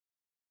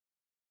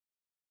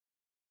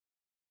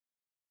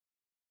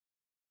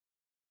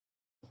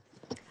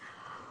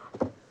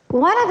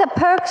One of the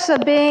perks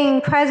of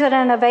being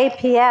president of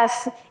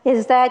APS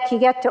is that you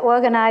get to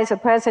organize a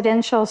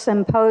presidential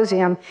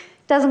symposium.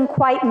 Doesn't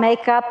quite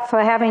make up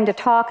for having to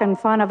talk in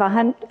front of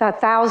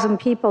 1,000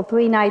 people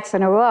 3 nights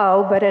in a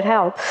row, but it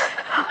helps.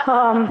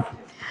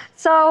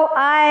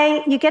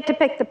 You get to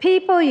pick the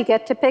people, you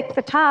get to pick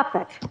the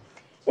topic.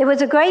 It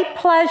was a great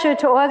pleasure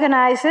to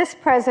organize this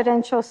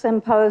presidential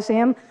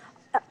symposium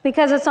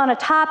because it's on a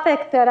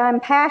topic that I'm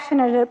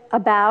passionate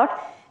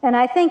about and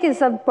I think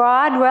is of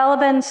broad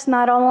relevance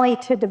not only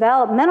to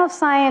developmental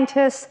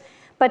scientists,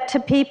 but to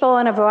people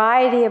in a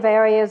variety of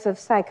areas of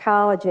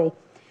psychology.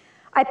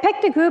 I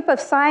picked a group of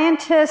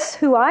scientists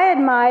who I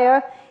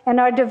admire and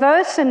are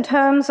diverse in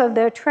terms of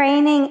their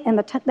training and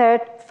their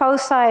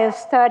foci of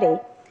study.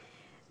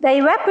 They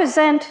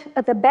represent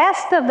the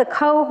best of the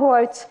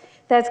cohorts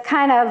that's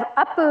kind of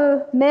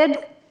upper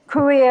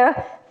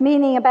mid-career,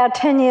 meaning about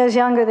 10 years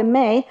younger than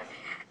me,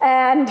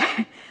 and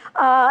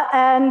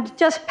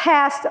just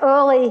past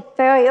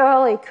very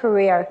early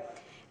career.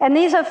 And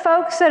these are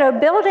folks that are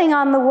building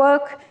on the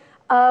work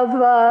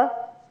of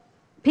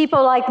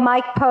people like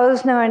Mike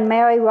Posner and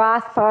Mary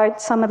Rothbard,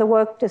 some of the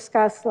work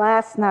discussed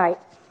last night.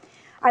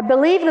 I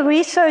believe the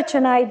research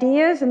and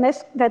ideas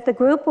that the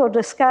group will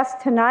discuss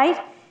tonight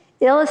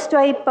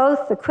illustrate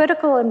both the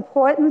critical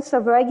importance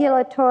of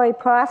regulatory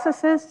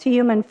processes to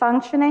human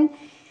functioning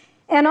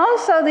and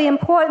also the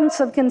importance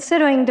of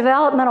considering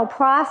developmental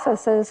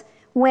processes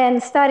when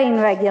studying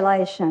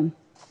regulation.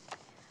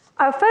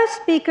 Our first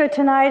speaker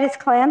tonight is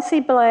Clancy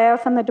Blair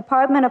from the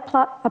Department of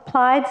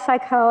Applied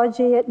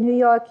Psychology at New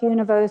York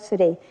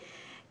University.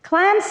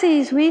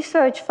 Clancy's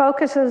research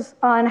focuses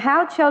on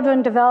how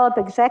children develop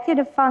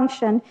executive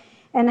function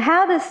and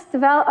how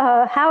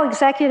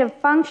executive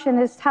function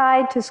is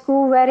tied to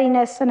school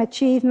readiness and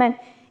achievement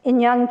in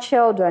young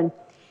children.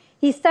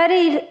 He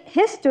studied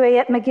history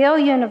at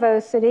McGill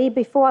University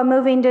before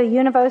moving to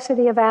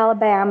University of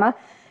Alabama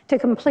to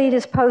complete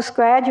his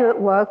postgraduate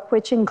work,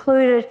 which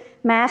included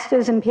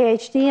master's and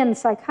PhD in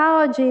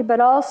psychology, but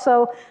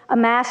also a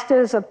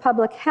master's of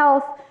public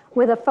health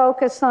with a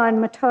focus on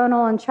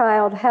maternal and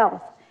child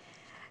health.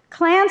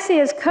 Clancy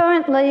is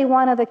currently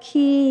one of the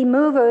key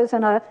movers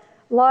in a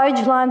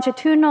large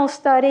longitudinal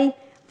study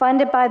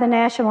funded by the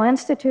National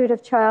Institute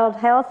of Child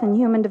Health and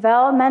Human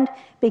Development,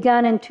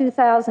 begun in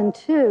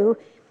 2002,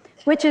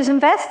 which is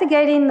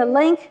investigating the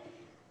link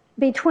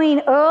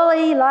between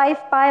early life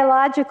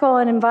biological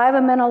and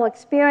environmental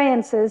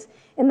experiences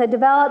in the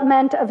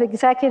development of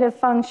executive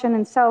function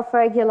and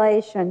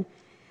self-regulation.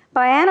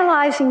 By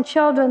analyzing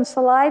children's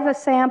saliva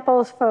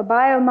samples for a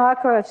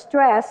biomarker of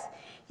stress,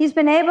 he's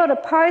been able to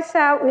parse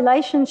out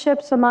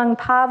relationships among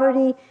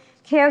poverty,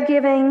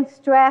 caregiving,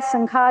 stress,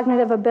 and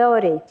cognitive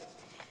ability.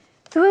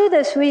 Through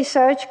this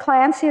research,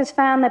 Clancy has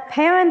found that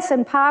parents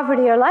in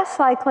poverty are less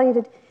likely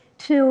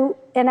to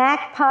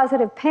enact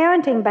positive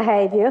parenting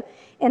behavior,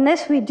 and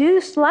this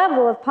reduced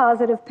level of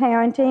positive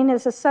parenting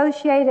is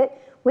associated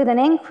with an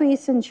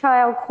increase in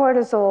child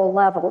cortisol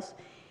levels.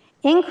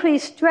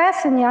 Increased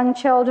stress in young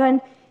children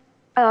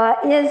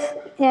is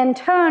in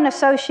turn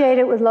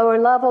associated with lower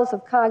levels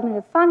of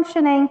cognitive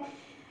functioning,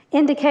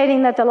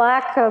 indicating that the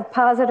lack of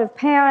positive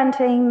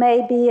parenting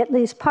may be at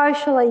least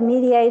partially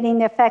mediating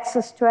the effects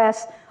of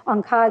stress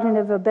on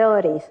cognitive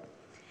abilities.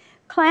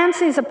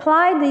 Clancy's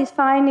applied these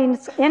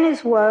findings in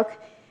his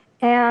work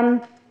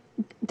and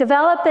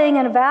developing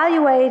and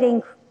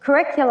evaluating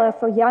curricula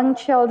for young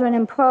children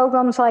in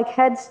programs like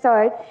Head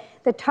Start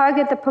that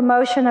target the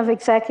promotion of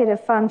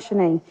executive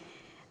functioning.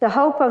 The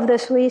hope of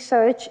this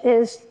research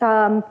is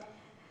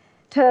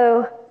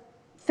to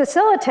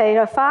facilitate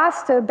or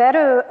foster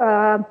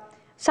better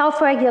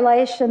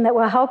self-regulation that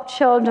will help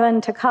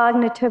children to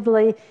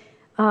cognitively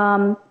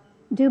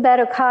do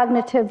better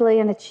cognitively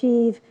and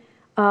achieve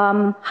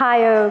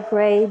higher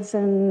grades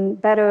and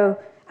better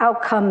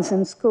outcomes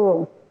in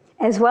school,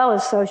 as well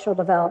as social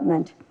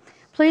development.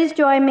 Please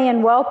join me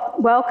in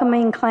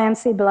welcoming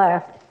Clancy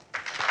Blair.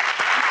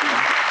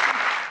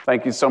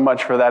 Thank you so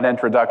much for that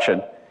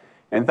introduction.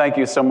 And thank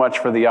you so much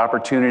for the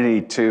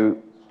opportunity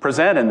to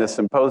present in this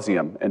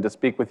symposium and to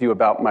speak with you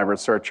about my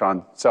research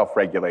on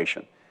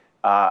self-regulation.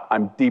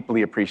 I'm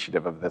deeply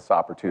appreciative of this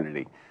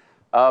opportunity.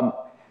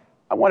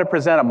 I want to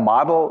present a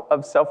model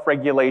of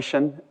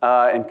self-regulation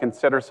and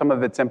consider some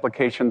of its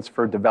implications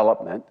for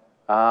development,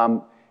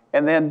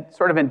 and then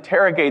sort of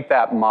interrogate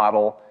that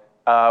model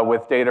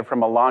with data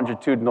from a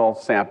longitudinal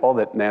sample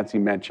that Nancy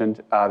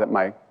mentioned that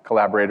my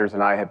collaborators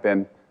and I have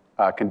been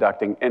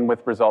conducting, and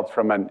with results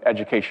from an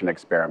education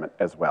experiment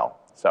as well.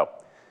 So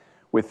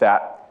with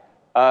that,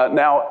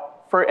 now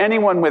for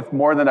anyone with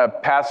more than a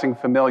passing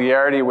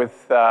familiarity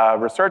with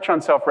research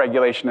on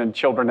self-regulation in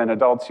children and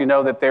adults, you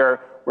know that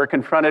we're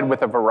confronted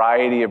with a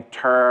variety of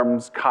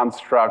terms,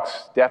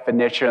 constructs,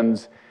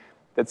 definitions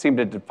that seem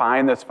to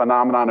define this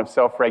phenomenon of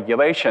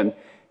self-regulation.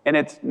 And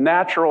it's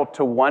natural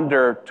to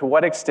wonder, to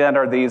what extent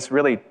are these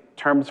really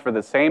terms for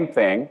the same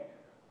thing?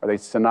 Are they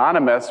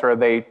synonymous, or are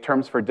they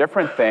terms for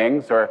different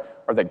things, or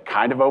are they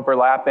kind of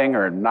overlapping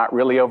or not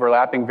really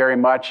overlapping very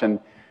much?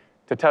 And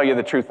to tell you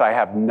the truth, I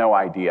have no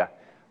idea.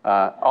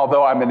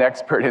 although I'm an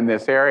expert in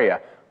this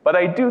area. But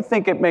I do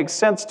think it makes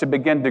sense to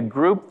begin to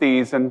group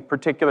these in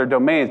particular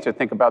domains, to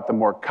think about the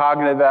more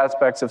cognitive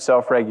aspects of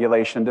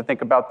self-regulation, to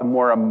think about the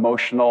more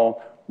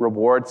emotional,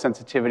 reward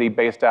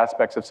sensitivity-based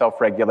aspects of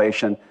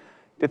self-regulation,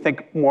 to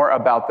think more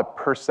about the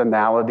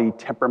personality,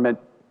 temperament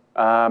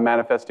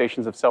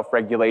manifestations of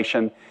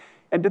self-regulation,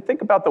 and to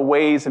think about the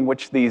ways in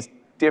which these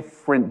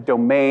different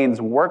domains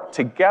work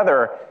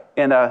together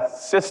in a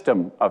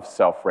system of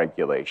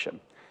self-regulation.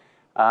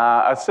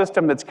 A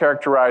system that's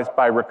characterized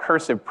by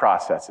recursive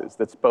processes,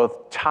 that's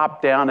both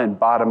top-down and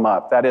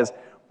bottom-up. That is,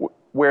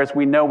 whereas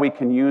we know we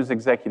can use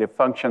executive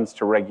functions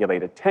to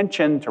regulate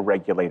attention, to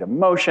regulate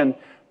emotion,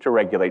 to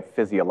regulate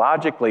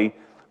physiologically,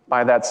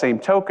 by that same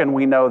token,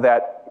 we know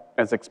that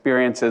as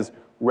experiences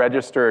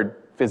registered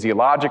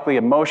physiologically,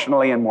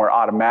 emotionally, and more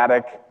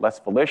automatic, less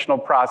volitional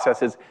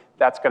processes,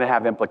 that's going to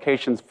have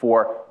implications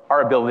for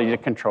our ability to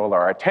control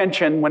our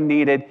attention when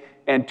needed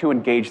and to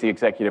engage the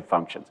executive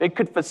functions. It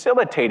could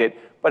facilitate it,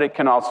 but it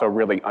can also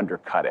really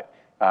undercut it,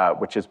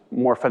 which is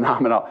more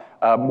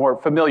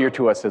familiar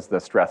to us as the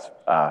stress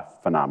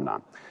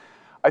phenomenon.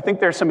 I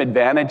think there's some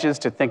advantages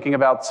to thinking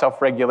about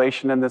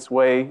self-regulation in this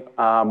way.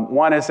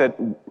 One is it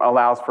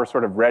allows for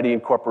sort of ready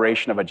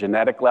incorporation of a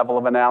genetic level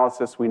of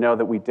analysis. We know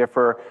that we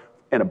differ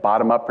in a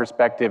bottom-up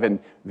perspective in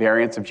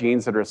variants of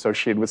genes that are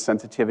associated with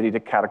sensitivity to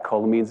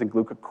catecholamines and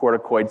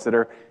glucocorticoids that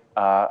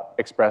are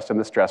expressed in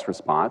the stress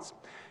response.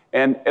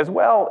 And as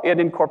well,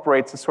 it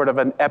incorporates a sort of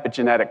an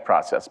epigenetic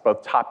process,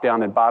 both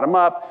top-down and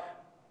bottom-up,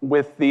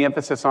 with the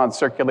emphasis on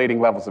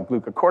circulating levels of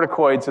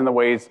glucocorticoids and the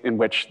ways in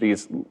which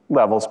these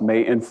levels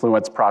may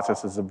influence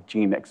processes of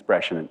gene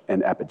expression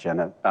and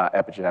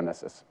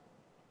epigenesis.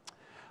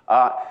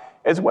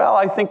 As well,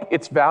 I think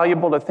it's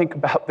valuable to think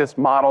about this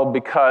model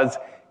because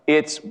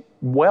it's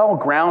well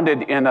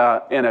grounded in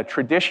a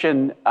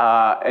tradition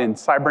in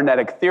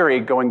cybernetic theory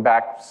going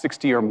back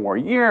 60 or more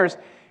years,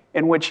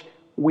 in which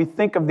we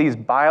think of these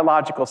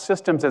biological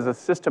systems as a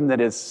system that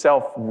is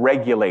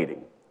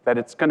self-regulating, that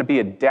it's going to be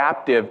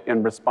adaptive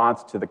in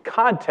response to the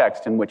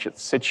context in which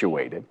it's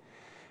situated.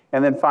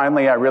 And then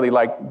finally, I really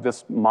like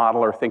this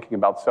model or thinking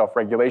about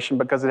self-regulation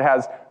because it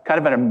has kind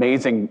of an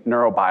amazing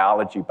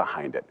neurobiology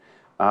behind it.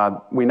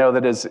 We know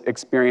that as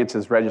experience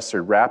is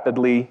registered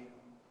rapidly,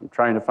 I'm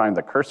trying to find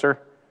the cursor.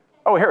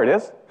 Oh, here it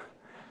is.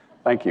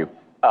 Thank you.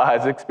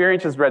 As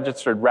experience is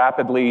registered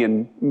rapidly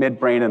in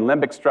midbrain and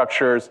limbic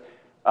structures,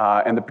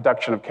 and the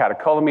production of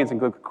catecholamines and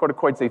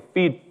glucocorticoids, they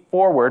feed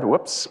forward.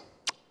 Whoops,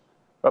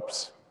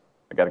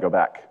 I got to go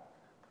back.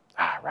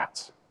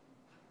 Rats.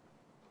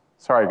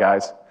 Sorry,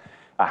 guys.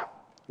 I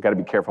got to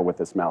be careful with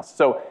this mouse.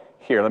 So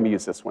here, let me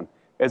use this one.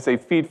 As they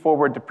feed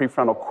forward to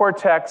prefrontal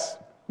cortex,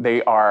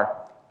 they are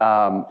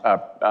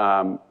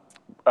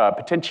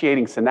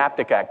potentiating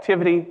synaptic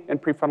activity in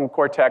prefrontal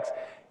cortex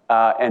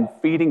and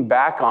feeding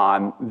back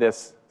on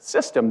this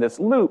system, this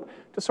loop,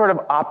 to sort of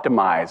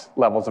optimize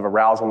levels of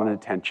arousal and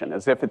attention,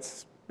 as if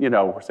it's,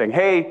 we're saying,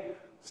 hey,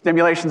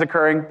 stimulation's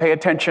occurring, pay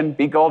attention,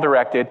 be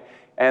goal-directed.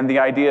 And the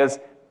ideas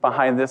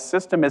behind this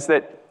system is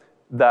that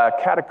the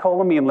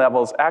catecholamine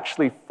levels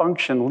actually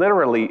function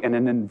literally in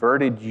an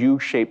inverted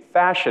U-shaped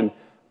fashion,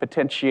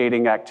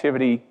 potentiating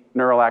activity,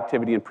 neural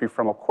activity in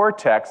prefrontal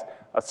cortex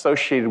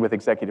associated with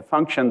executive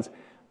functions,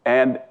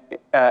 and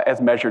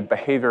as measured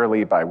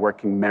behaviorally by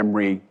working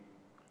memory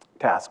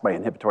tasks, by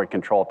inhibitory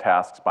control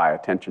tasks, by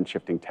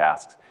attention-shifting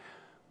tasks.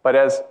 But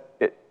as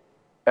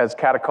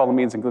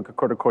catecholamines and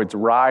glucocorticoids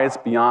rise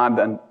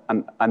beyond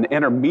an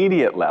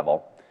intermediate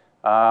level,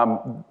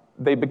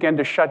 they begin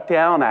to shut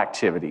down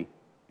activity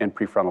in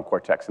prefrontal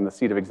cortex, in the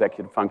seat of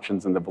executive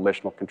functions and the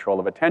volitional control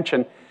of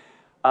attention.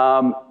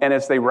 And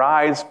as they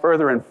rise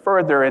further and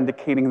further,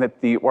 indicating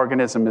that the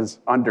organism is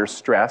under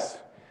stress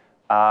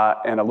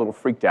and a little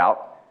freaked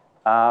out,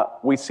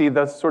 we see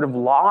the sort of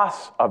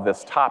loss of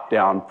this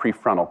top-down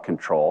prefrontal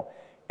control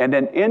and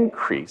an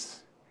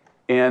increase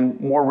in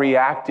more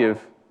reactive,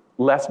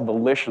 less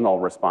volitional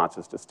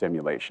responses to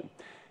stimulation.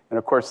 And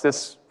of course,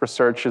 this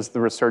research is the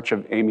research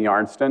of Amy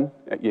Arnsten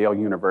at Yale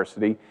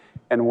University,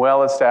 and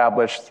well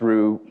established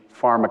through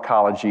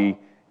pharmacology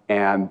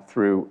and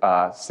through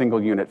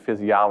single-unit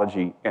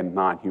physiology in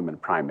non-human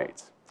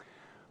primates.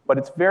 But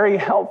it's very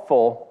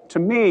helpful to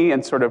me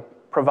in sort of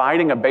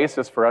providing a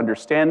basis for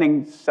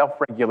understanding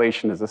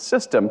self-regulation as a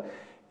system,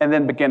 and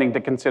then beginning to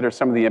consider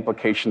some of the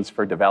implications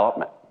for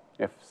development.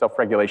 If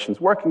self-regulation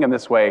is working in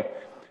this way,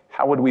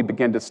 how would we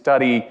begin to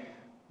study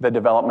the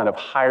development of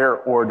higher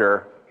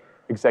order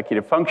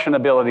executive function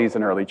abilities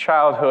in early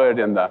childhood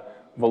and the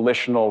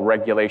volitional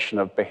regulation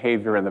of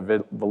behavior and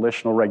the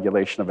volitional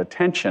regulation of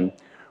attention?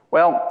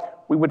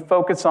 Well, we would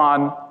focus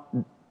on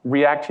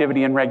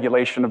reactivity and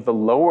regulation of the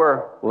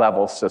lower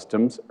level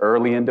systems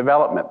early in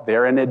development.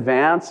 They're in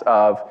advance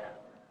of,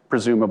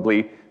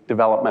 presumably,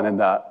 development in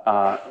the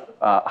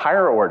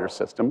higher order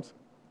systems.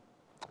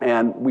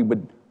 And we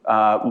would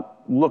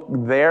look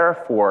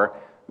there for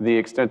the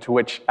extent to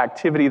which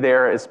activity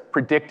there is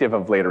predictive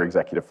of later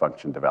executive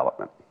function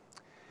development.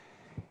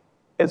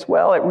 As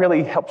well, it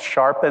really helps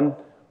sharpen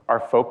our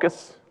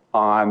focus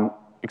on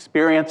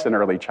experience in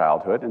early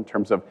childhood in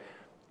terms of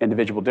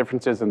individual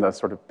differences in the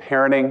sort of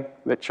parenting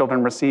that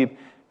children receive,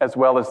 as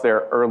well as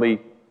their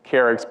early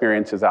care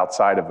experiences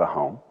outside of the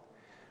home,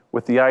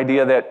 with the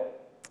idea that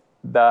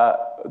the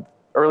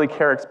early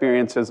care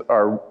experiences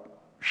are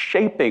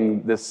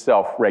shaping this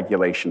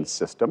self-regulation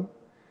system.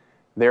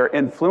 They're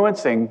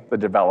influencing the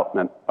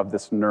development of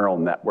this neural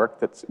network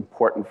that's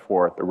important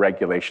for the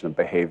regulation of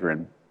behavior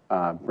and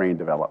brain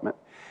development.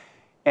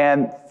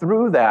 And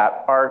through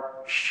that are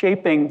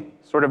shaping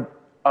sort of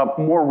a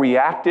more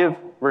reactive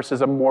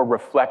versus a more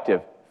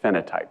reflective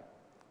phenotype.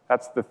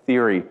 That's the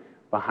theory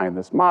behind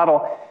this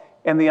model.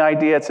 And the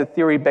idea, it's a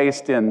theory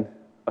based in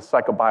a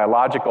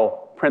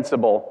psychobiological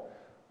principle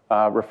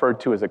referred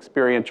to as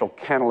experiential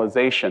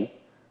canalization,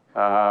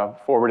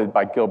 forwarded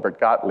by Gilbert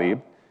Gottlieb,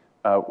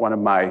 one of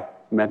my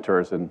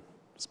mentors and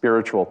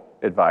spiritual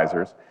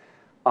advisors,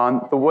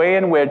 on the way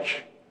in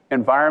which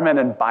environment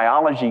and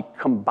biology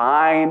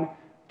combine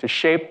to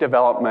shape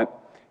development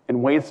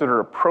in ways that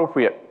are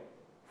appropriate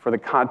for the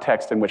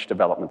context in which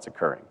development's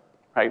occurring,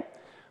 right?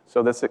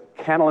 So this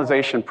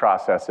canalization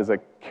process is a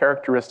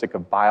characteristic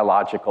of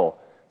biological,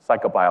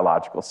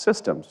 psychobiological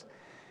systems.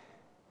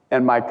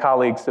 And my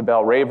colleague,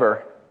 Sibel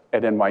Raver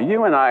at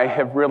NYU and I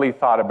have really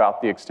thought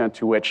about the extent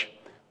to which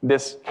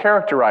this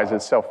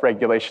characterizes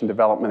self-regulation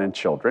development in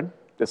children,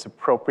 this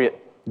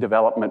appropriate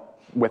development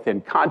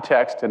within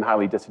context and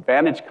highly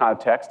disadvantaged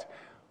context,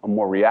 a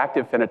more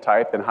reactive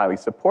phenotype, and highly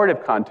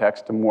supportive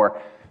context, a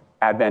more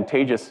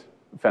advantageous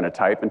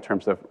phenotype in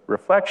terms of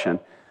reflection.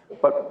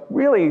 But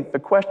really, the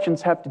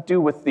questions have to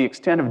do with the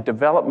extent of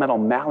developmental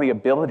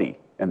malleability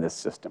in this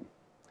system.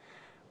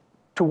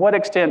 To what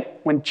extent,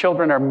 when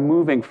children are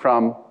moving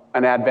from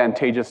an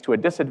advantageous to a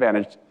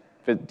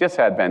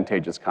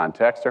disadvantageous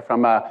context, or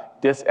from a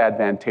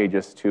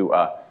disadvantageous to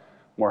a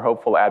more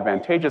hopeful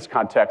advantageous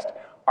context,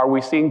 are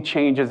we seeing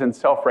changes in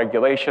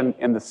self-regulation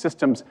in the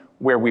systems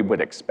where we would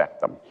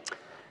expect them?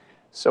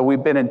 So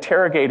we've been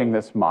interrogating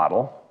this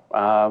model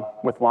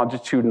with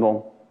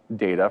longitudinal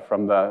data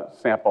from the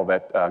sample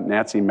that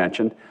Nancy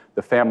mentioned,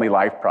 the Family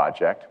Life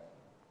Project.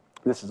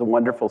 This is a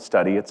wonderful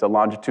study. It's a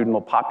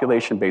longitudinal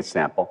population-based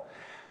sample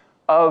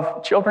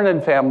of children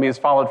and families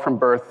followed from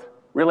birth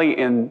really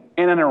in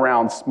and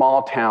around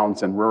small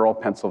towns in rural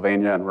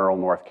Pennsylvania and rural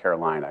North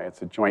Carolina.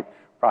 It's a joint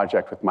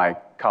project with my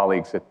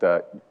colleagues at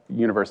the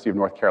University of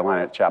North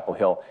Carolina at Chapel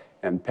Hill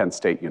and Penn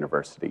State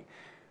University.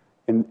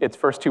 In its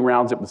first 2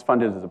 rounds, it was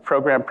funded as a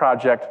program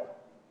project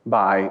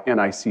by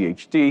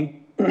NICHD,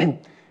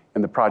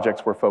 and the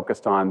projects were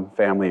focused on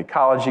family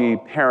ecology,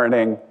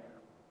 parenting,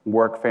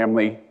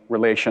 work-family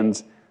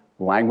relations,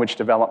 language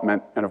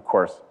development, and of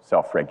course,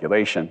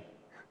 self-regulation.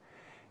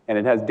 And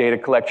it has data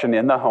collection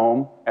in the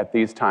home at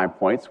these time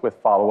points with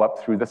follow-up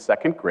through the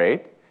 2nd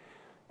grade.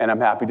 And I'm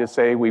happy to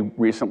say we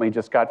recently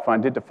just got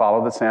funded to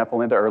follow the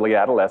sample into early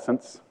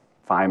adolescence,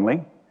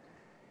 finally.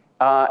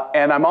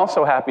 And I'm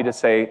also happy to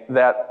say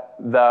that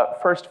the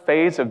first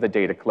phase of the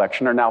data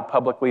collection are now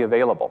publicly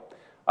available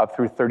up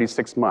through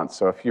 36 months.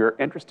 So if you're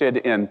interested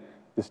in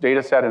this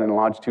data set and in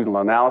longitudinal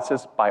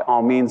analysis, by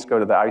all means, go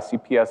to the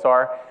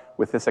ICPSR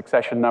with this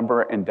accession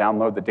number and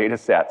download the data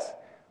sets.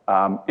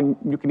 And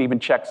you can even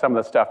check some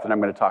of the stuff that I'm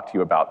going to talk to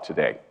you about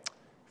today,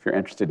 if you're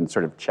interested in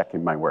sort of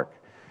checking my work.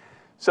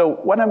 So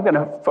what I'm going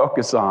to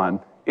focus on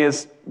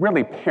is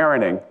really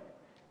parenting,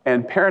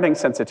 and parenting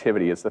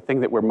sensitivity is the thing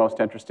that we're most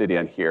interested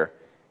in here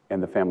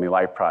in the Family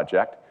Life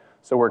Project.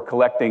 So we're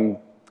collecting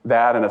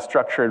that in a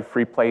structured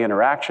free play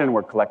interaction.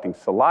 We're collecting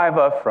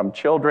saliva from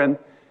children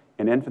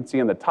in infancy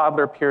and the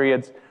toddler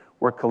periods.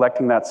 We're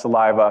collecting that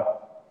saliva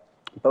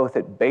both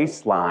at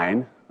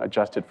baseline,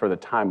 adjusted for the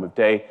time of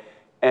day,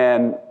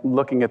 and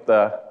looking at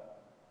the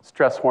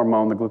stress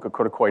hormone, the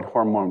glucocorticoid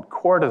hormone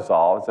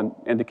cortisol, as an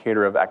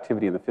indicator of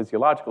activity in the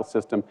physiological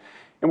system.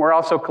 And we're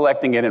also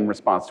collecting it in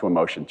response to a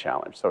motion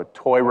challenge, so a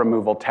toy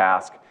removal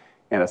task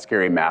and a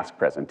scary mask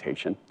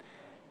presentation.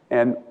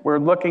 And we're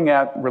looking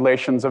at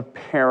relations of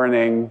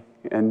parenting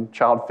and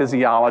child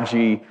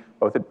physiology,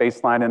 both at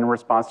baseline and in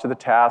response to the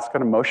task,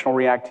 and emotional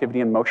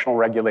reactivity and emotional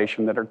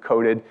regulation that are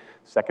coded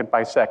second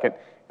by second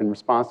in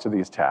response to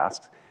these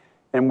tasks.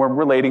 And we're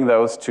relating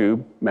those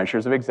to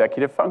measures of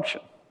executive function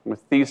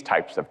with these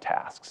types of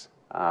tasks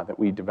that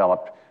we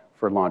developed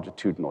for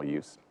longitudinal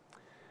use.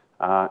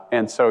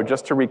 And so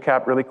just to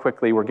recap really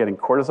quickly, we're getting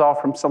cortisol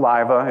from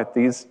saliva at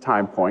these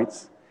time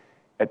points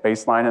at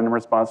baseline and in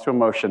response to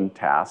emotion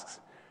tasks.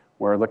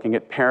 We're looking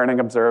at parenting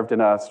observed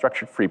in a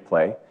structured free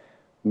play,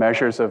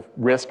 measures of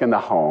risk in the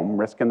home,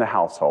 risk in the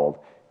household,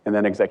 and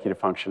then executive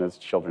function as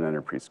children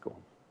enter preschool,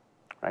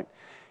 right?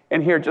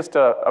 And here, just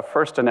a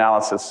first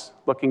analysis,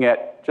 looking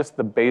at just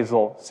the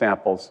basal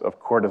samples of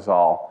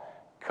cortisol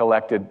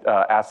collected,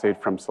 assayed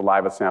from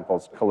saliva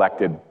samples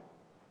collected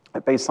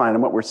at baseline.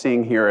 And what we're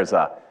seeing here is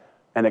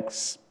an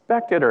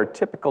expected or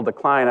typical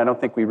decline. I don't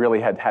think we really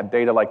had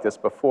data like this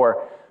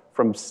before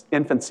from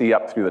infancy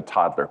up through the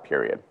toddler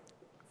period.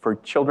 For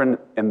children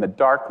in the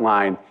dark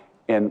line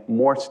in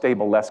more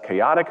stable, less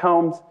chaotic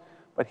homes,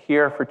 but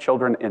here for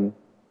children in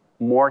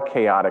more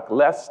chaotic,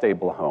 less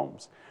stable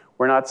homes,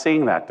 we're not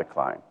seeing that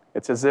decline.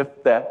 It's as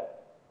if the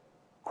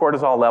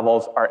cortisol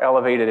levels are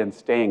elevated and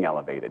staying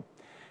elevated,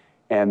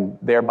 and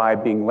thereby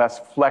being less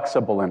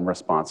flexible in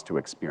response to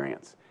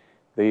experience.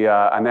 The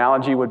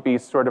analogy would be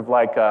sort of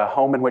like a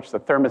home in which the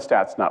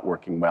thermostat's not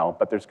working well,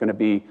 but there's going to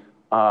be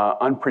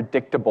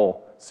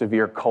unpredictable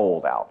severe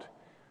cold out.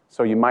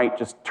 So you might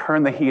just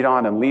turn the heat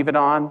on and leave it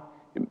on.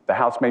 The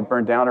house may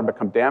burn down or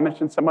become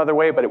damaged in some other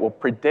way, but it will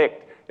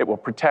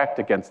protect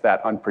against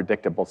that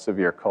unpredictable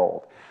severe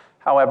cold.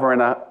 However, in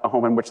a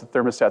home in which the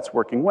thermostat's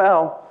working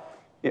well,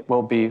 it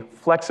will be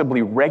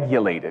flexibly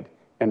regulated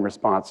in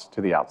response to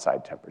the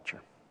outside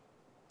temperature,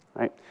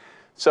 right?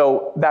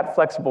 So that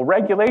flexible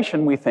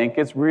regulation, we think,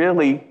 is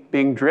really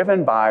being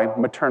driven by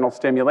maternal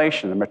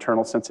stimulation and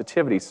maternal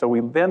sensitivity. So we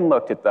then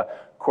looked at the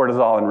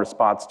cortisol in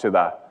response to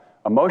the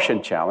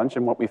emotion challenge,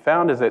 and what we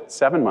found is at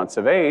 7 months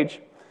of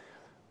age,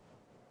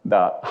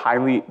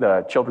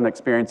 the children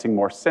experiencing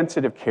more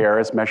sensitive care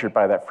as measured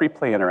by that free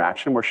play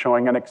interaction were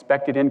showing an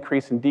expected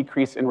increase and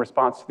decrease in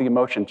response to the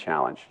emotion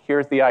challenge.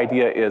 Here's the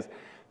idea is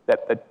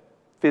that the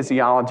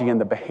physiology and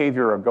the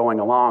behavior are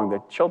going along.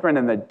 The children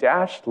in the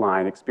dashed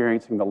line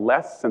experiencing the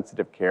less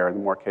sensitive care in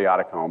the more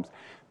chaotic homes,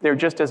 they're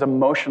just as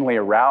emotionally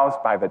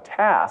aroused by the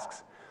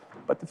tasks,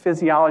 but the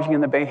physiology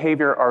and the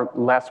behavior are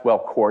less well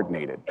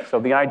coordinated.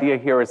 So the idea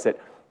here is that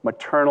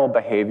maternal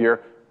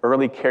behavior,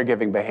 early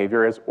caregiving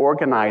behavior, is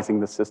organizing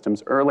the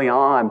systems early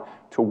on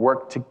to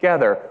work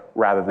together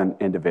rather than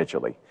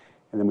individually.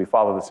 And then we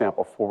follow the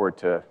sample forward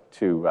to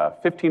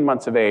 15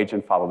 months of age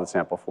and follow the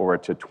sample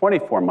forward to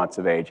 24 months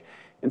of age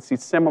and see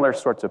similar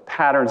sorts of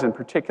patterns, in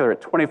particular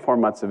at 24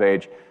 months of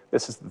age.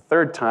 This is the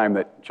third time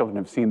that children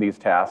have seen these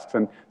tasks,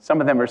 and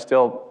some of them are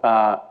still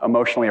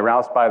emotionally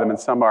aroused by them and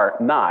some are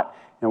not.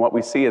 And what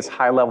we see is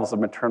high levels of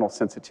maternal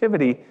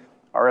sensitivity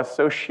are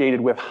associated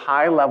with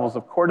high levels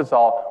of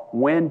cortisol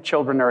when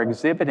children are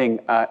exhibiting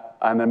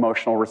an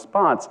emotional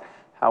response.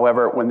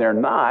 However, when they're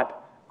not,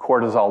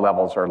 cortisol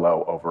levels are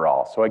low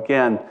overall. So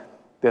again,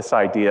 this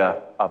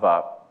idea of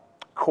a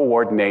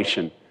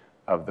coordination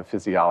of the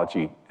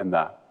physiology and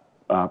the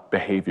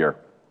behavior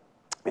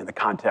in the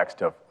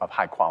context of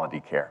high quality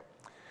care.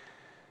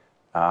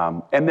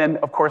 And then,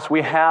 of course,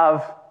 we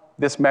have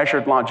this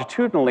measured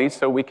longitudinally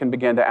so we can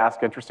begin to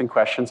ask interesting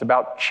questions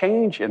about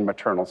change in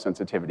maternal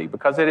sensitivity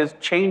because it is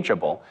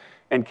changeable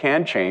and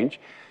can change.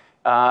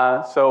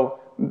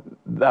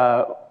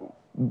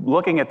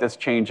 Looking at this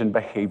change in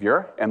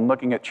behavior and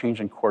looking at change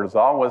in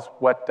cortisol was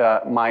what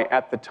my,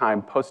 at the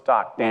time,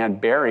 postdoc Dan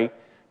Barry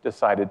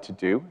decided to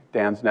do.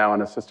 Dan's now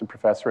an assistant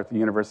professor at the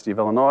University of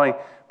Illinois,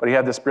 but he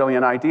had this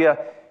brilliant idea.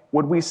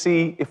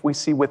 If we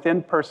see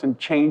within-person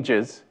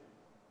changes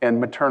in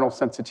maternal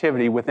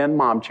sensitivity, within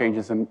mom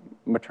changes in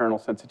maternal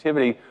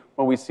sensitivity,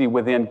 will we see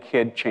within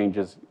kid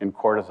changes in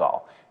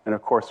cortisol? And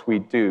of course we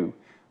do.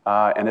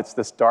 And it's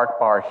this dark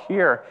bar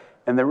here.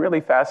 And the really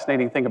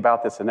fascinating thing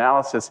about this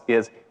analysis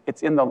is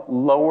it's in the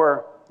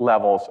lower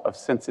levels of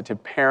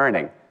sensitive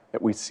parenting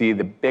that we see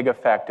the big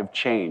effect of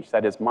change.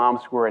 That is,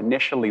 moms who are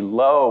initially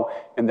low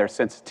in their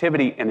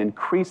sensitivity and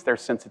increase their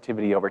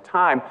sensitivity over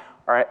time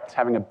are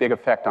having a big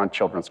effect on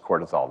children's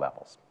cortisol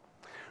levels,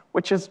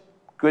 which is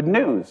good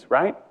news,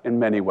 right, in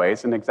many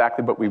ways, and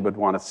exactly what we would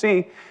want to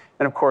see.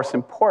 And of course,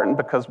 important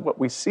because what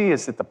we see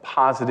is that the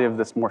positive,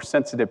 this more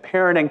sensitive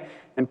parenting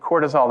and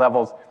cortisol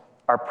levels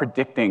are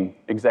predicting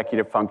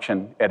executive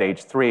function at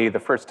age 3, the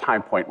first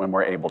time point when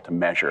we're able to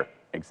measure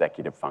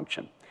executive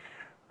function,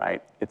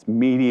 right? It's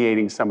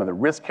mediating some of the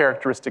risk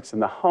characteristics in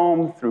the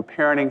home through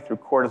parenting, through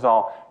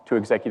cortisol to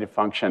executive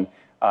function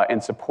in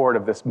support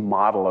of this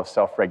model of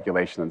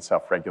self-regulation and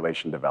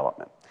self-regulation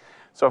development.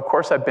 So of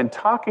course, I've been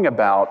talking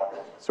about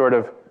sort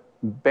of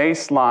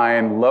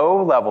baseline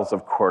low levels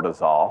of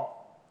cortisol,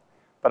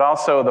 but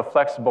also the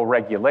flexible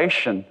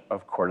regulation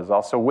of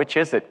cortisol. So which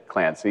is it,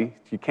 Clancy?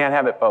 You can't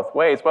have it both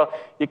ways. Well,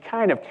 you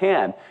kind of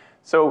can.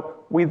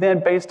 So we then,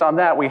 based on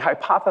that, we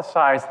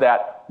hypothesized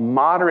that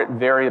moderate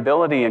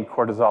variability in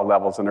cortisol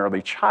levels in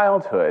early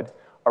childhood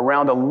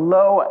around a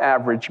low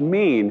average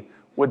mean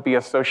would be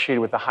associated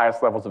with the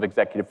highest levels of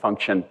executive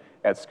function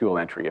at school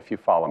entry, if you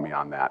follow me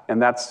on that.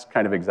 And that's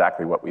kind of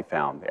exactly what we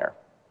found there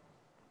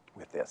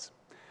with this.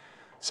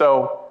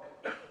 So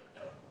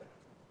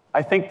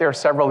I think there are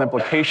several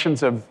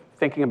implications of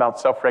thinking about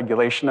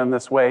self-regulation in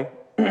this way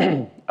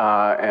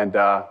and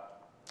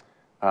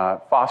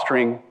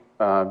fostering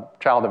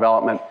child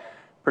development,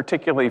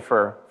 particularly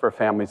for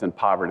families in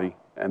poverty,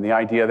 and the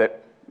idea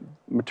that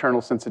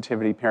maternal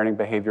sensitivity parenting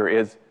behavior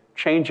is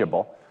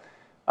changeable.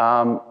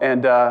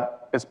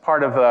 As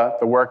part of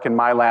the work in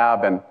my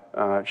lab and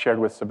shared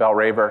with Sibel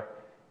Raver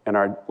and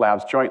our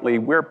labs jointly,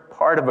 we're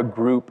part of a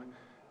group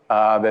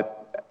that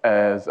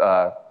is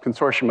a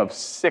consortium of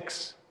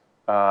 6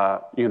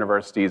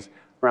 universities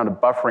around a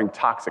buffering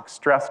toxic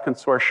stress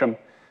consortium.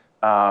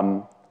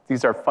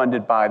 These are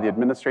funded by the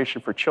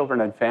Administration for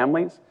Children and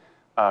Families,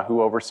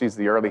 who oversees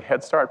the Early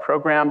Head Start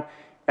program.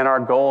 And our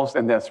goals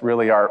in this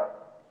really are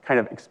kind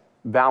of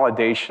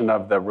validation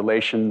of the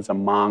relations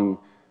among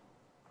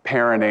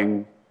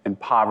parenting and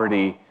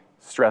poverty,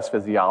 stress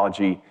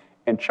physiology,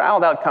 and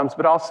child outcomes,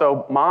 but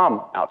also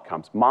mom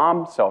outcomes,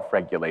 mom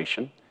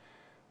self-regulation,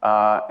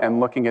 and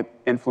looking at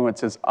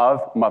influences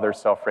of mother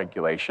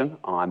self-regulation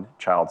on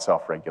child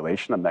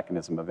self-regulation, a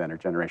mechanism of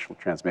intergenerational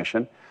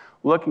transmission,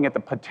 looking at the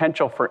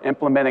potential for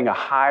implementing a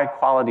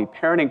high-quality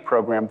parenting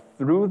program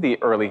through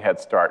the early Head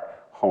Start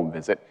home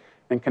visit,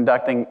 and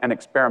conducting an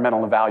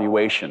experimental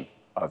evaluation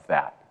of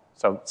that.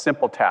 So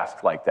simple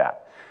tasks like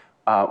that.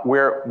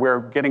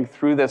 We're getting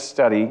through this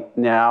study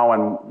now,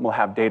 and we'll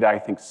have data, I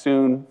think,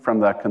 soon from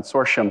the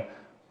consortium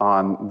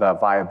on the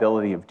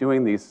viability of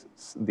doing these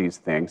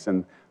things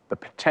and the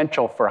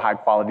potential for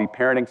high-quality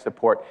parenting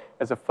support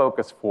as a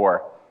focus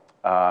for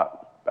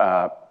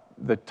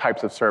the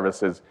types of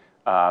services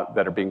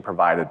that are being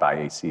provided by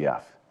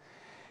ACF.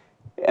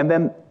 And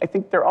then I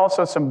think there are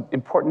also some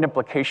important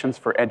implications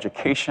for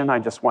education I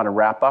just want to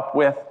wrap up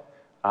with.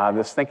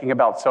 This thinking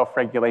about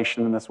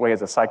self-regulation in this way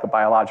as a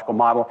psychobiological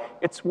model,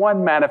 it's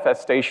one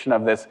manifestation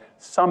of this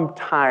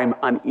sometime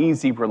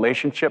uneasy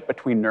relationship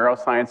between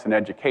neuroscience and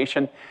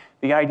education.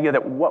 The idea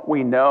that what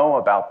we know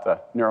about the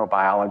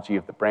neurobiology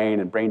of the brain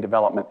and brain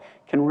development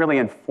can really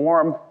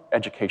inform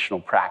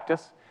educational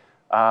practice,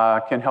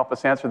 can help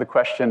us answer the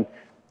question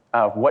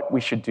of what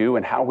we should do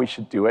and how we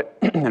should do it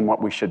and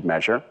what we should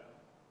measure.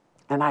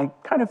 And I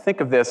kind of think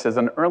of this as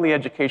an early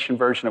education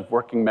version of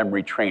working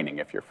memory training,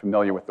 if you're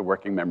familiar with the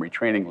working memory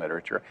training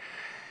literature.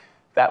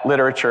 That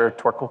literature,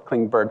 Torkel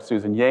Klingberg,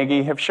 Susan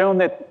Yagi, have shown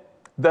that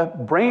the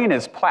brain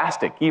is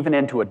plastic even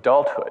into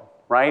adulthood,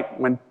 right?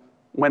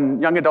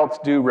 When young adults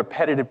do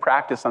repetitive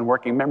practice on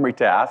working memory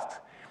tasks,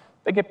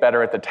 they get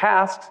better at the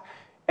tasks,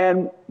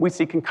 and we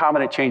see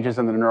concomitant changes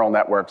in the neural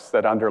networks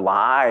that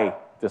underlie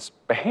this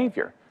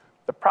behavior.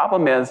 The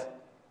problem is,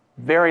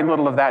 very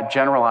little of that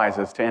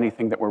generalizes to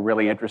anything that we're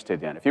really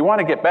interested in. If you want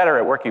to get better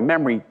at working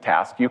memory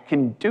tasks, you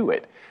can do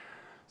it.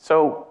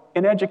 So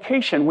in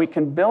education, we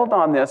can build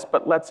on this,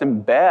 but let's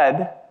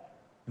embed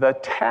the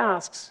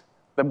tasks,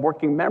 the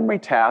working memory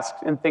tasks,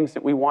 in things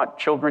that we want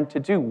children to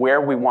do,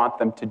 where we want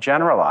them to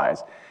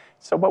generalize.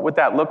 So what would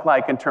that look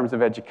like in terms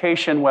of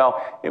education?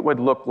 Well, it would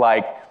look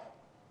like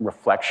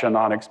reflection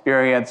on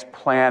experience,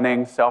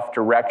 planning,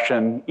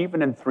 self-direction,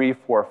 even in 3-,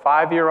 4-,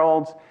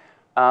 5-year-olds.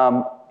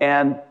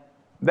 And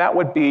that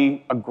would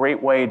be a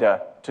great way to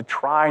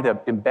try to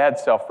embed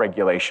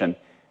self-regulation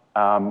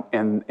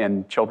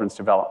in children's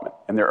development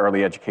and their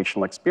early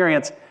educational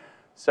experience.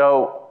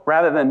 So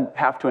rather than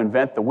have to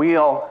invent the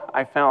wheel,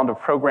 I found a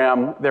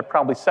program. There are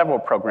probably several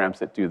programs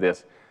that do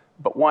this,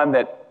 but one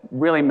that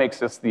really makes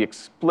this the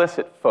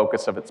explicit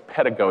focus of its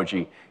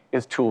pedagogy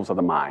is Tools of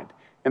the Mind.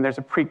 And there's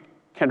a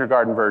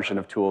pre-kindergarten version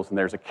of Tools, and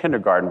there's a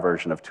kindergarten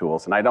version of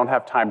Tools. And I don't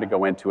have time to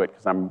go into it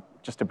because I'm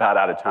just about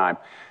out of time.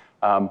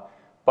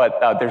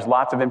 But there's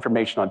lots of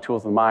information on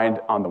Tools of the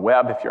Mind on the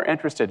web if you're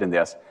interested in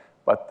this.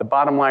 But the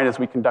bottom line is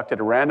we conducted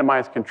a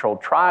randomized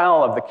controlled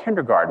trial of the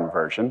kindergarten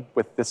version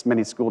with this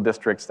many school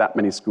districts, that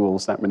many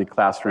schools, that many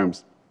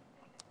classrooms,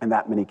 and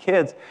that many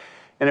kids.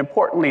 And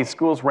importantly,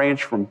 schools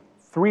range from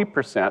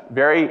 3%,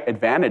 very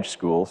advantaged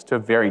schools, to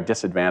very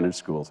disadvantaged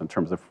schools in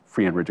terms of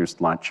free and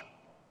reduced lunch.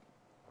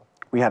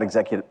 We had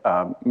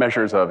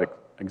measures of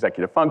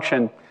executive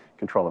function,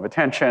 control of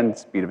attention,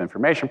 speed of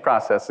information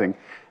processing,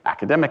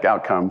 academic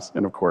outcomes,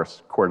 and of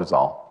course,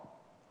 cortisol.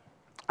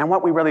 And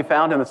what we really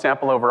found in the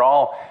sample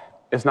overall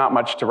is not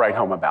much to write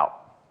home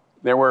about.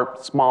 There were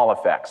small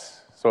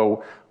effects.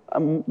 So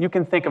you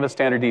can think of a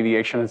standard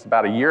deviation as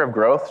about a year of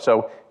growth.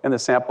 So in the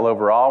sample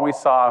overall, we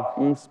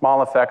saw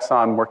small effects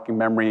on working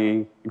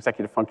memory,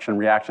 executive function,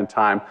 reaction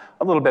time,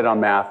 a little bit on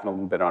math, and a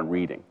little bit on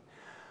reading.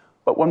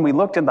 But when we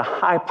looked in the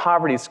high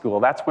poverty school,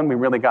 that's when we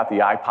really got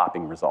the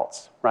eye-popping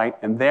results, right?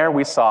 And there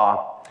we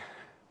saw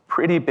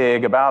pretty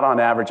big, about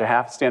on average, a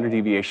half standard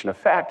deviation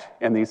effect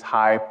in these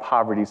high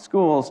poverty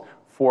schools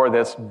for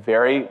this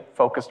very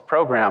focused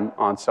program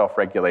on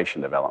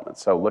self-regulation development.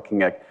 So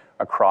looking at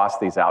across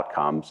these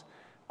outcomes,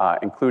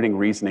 including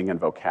reasoning and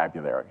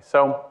vocabulary.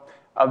 So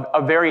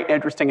a very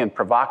interesting and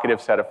provocative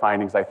set of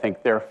findings. I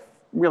think there are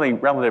really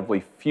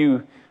relatively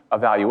few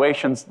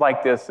evaluations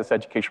like this. This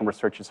educational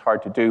research is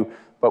hard to do,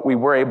 but we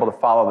were able to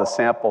follow the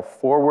sample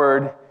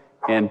forward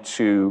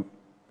into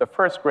the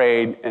first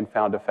grade and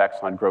found effects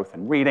on growth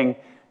in reading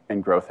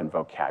and growth in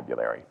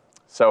vocabulary.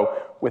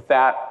 So with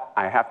that,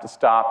 I have to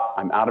stop.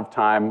 I'm out of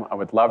time. I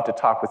would love to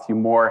talk with you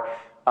more.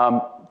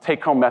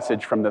 Take-home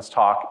message from this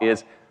talk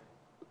is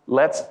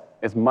let's,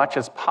 as much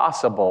as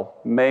possible,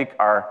 make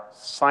our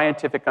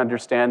scientific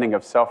understanding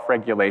of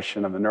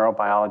self-regulation and the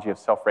neurobiology of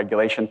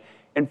self-regulation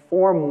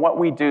inform what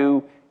we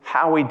do,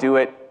 how we do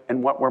it,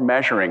 and what we're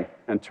measuring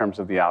in terms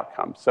of the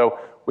outcome. So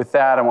with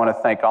that, I want to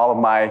thank all of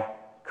my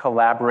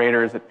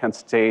collaborators at Penn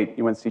State,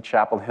 UNC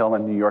Chapel Hill,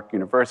 and New York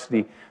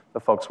University, the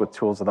folks with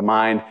Tools of the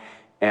Mind,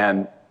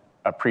 and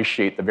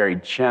appreciate the very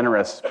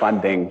generous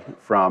funding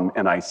from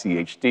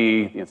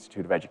NICHD, the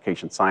Institute of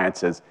Education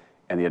Sciences,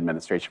 and the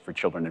Administration for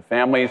Children and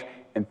Families.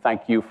 And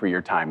thank you for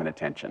your time and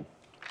attention.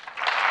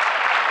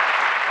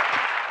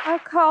 Our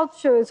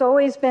culture has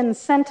always been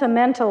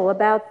sentimental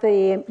about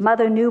the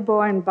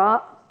mother-newborn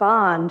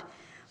bond,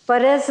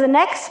 But as the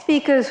next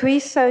speaker's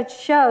research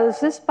shows,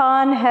 this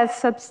bond has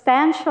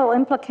substantial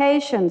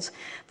implications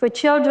for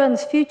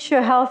children's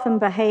future health and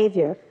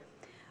behavior.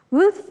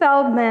 Ruth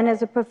Feldman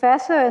is a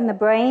professor in the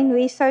Brain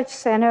Research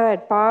Center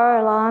at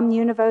Bar Ilan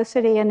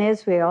University in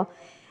Israel,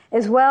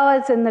 as well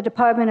as in the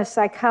Department of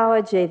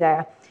Psychology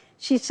there.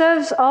 She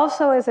serves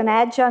also as an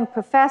adjunct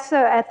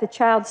professor at the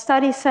Child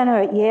Study Center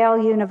at Yale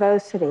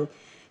University.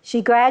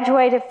 She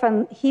graduated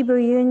from Hebrew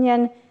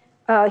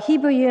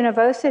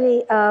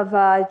University of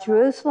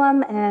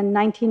Jerusalem in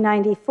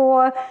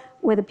 1994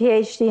 with a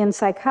PhD in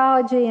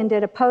psychology and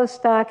did a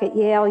postdoc at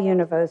Yale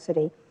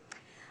University.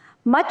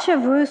 Much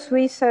of Ruth's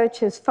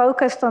research is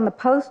focused on the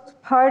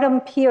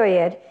postpartum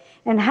period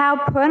and how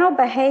parental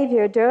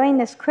behavior during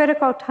this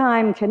critical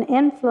time can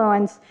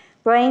influence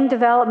brain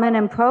development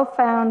in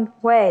profound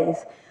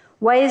ways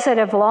that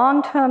have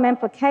long-term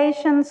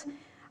implications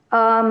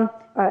or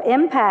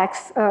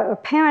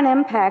apparent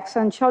impacts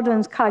on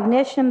children's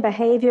cognition,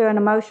 behavior, and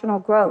emotional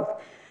growth.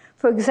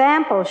 For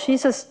example,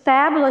 she's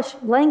established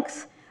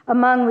links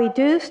among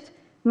reduced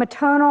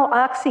maternal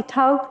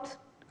oxytocin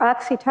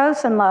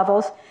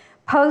levels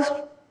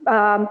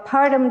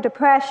postpartum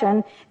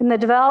depression in the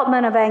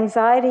development of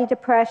anxiety,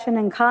 depression,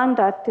 and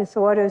conduct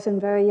disorders in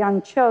very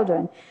young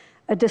children,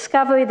 a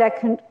discovery that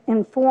can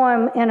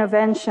inform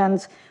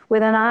interventions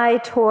with an eye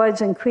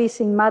towards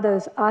increasing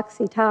mothers'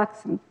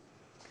 oxytocin.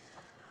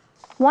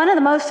 One of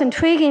the most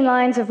intriguing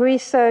lines of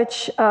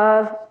research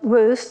of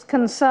Ruth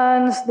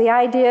concerns the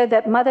idea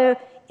that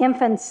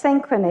mother-infant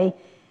synchrony,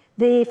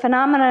 the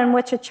phenomenon in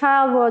which a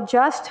child will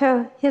adjust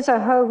his or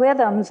her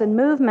rhythms and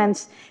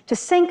movements to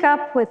sync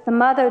up with the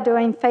mother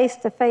during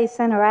face-to-face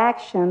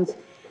interactions.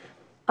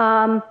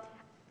 Ruth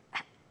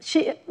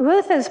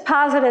has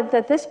posited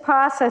that this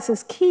process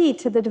is key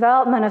to the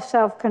development of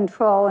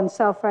self-control and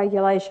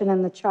self-regulation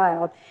in the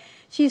child.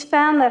 She's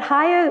found that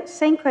higher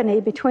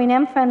synchrony between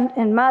infant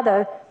and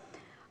mother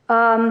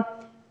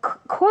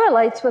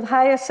correlates with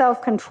higher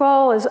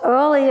self-control as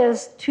early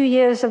as 2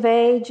 years of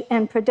age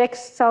and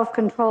predicts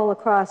self-control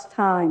across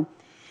time.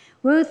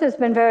 Ruth has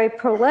been very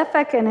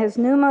prolific in his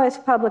numerous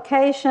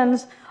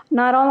publications,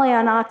 not only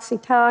on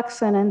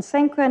oxytocin and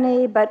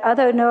synchrony, but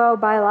other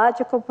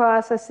neurobiological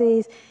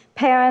processes,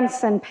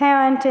 parents and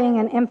parenting,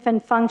 and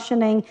infant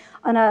functioning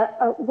on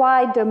a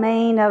wide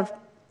domain of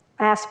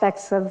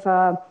aspects of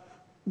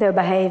their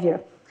behavior.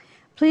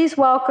 Please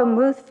welcome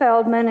Ruth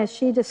Feldman as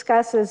she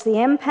discusses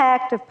the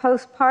impact of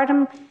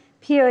postpartum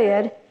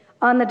period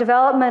on the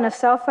development of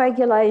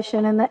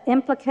self-regulation and the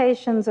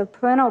implications of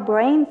parental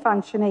brain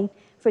functioning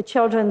for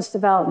children's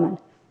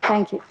development.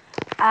 Thank you.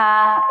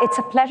 It's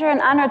a pleasure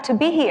and honor to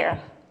be here.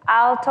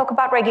 I'll talk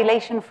about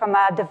regulation from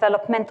a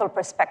developmental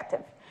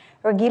perspective.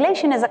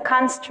 Regulation is a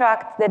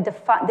construct that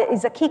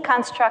is a key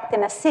construct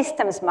in a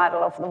systems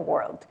model of the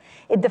world.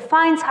 It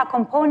defines how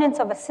components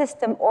of a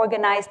system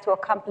organize to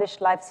accomplish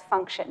life's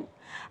function.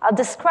 I'll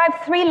describe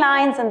 3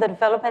 lines in the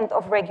development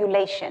of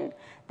regulation: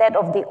 that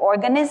of the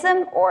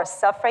organism, or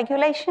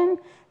self-regulation,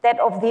 that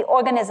of the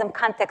organism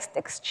context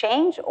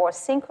exchange, or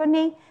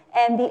synchrony,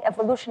 and the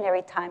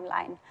evolutionary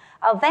timeline.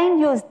 I'll then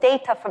use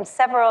data from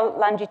several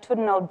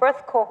longitudinal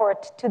birth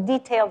cohorts to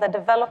detail the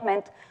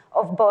development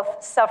of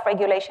both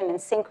self-regulation and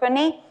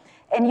synchrony,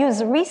 and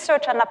use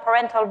research on the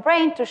parental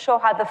brain to show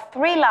how the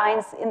 3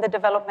 lines in the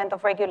development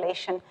of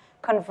regulation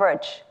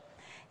converge.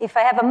 If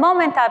I have a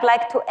moment, I'd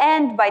like to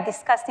end by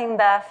discussing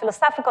the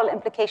philosophical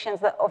implications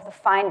of the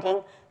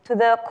finding to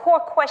the core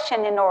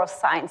question in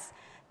neuroscience,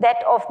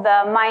 that of the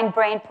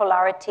mind-brain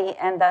polarity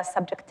and the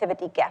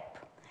subjectivity gap.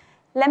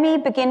 Let me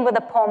begin with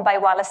a poem by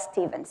Wallace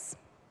Stevens.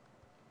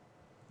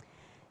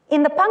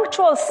 In the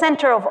punctual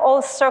center of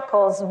all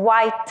circles,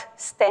 white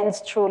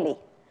stands truly.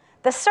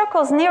 The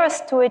circles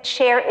nearest to it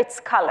share its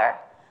color,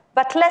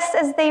 but less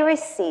as they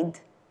recede,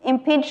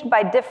 impinged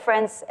by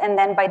difference and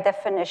then by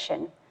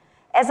definition,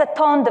 as a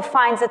tone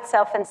defines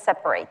itself and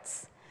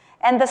separates.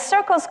 And the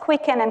circles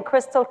quicken and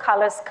crystal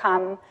colors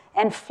come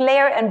and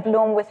flare and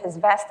bloom with his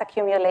vast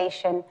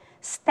accumulation,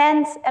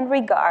 stands and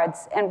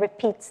regards and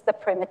repeats the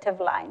primitive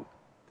line.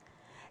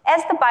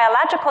 As the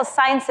biological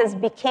sciences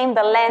became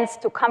the lens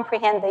to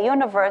comprehend the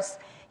universe,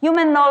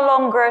 humans no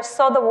longer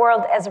saw the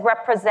world as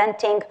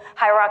representing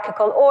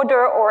hierarchical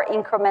order or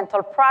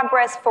incremental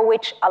progress, for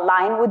which a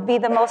line would be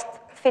the most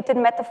fitted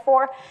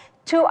metaphor,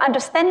 to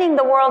understanding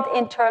the world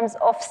in terms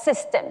of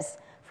systems,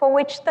 for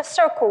which the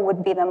circle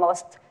would be the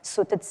most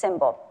suited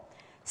symbol.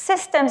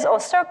 Systems or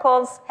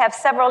circles have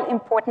several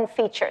important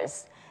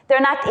features. They're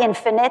not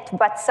infinite,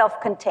 but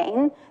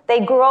self-contained. They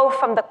grow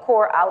from the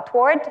core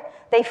outward.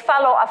 They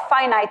follow a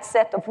finite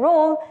set of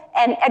rules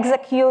and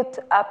execute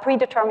a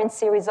predetermined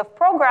series of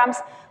programs,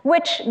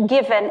 which,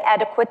 given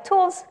adequate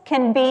tools,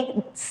 can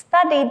be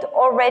studied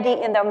already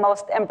in their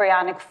most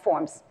embryonic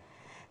forms.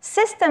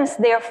 Systems,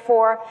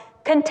 therefore,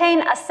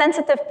 contain a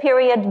sensitive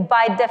period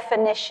by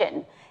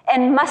definition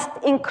and must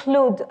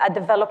include a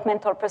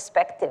developmental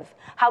perspective,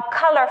 how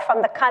color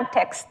from the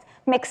context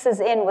mixes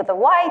in with the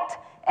white,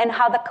 and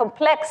how the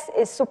complex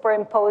is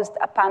superimposed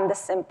upon the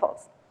simple.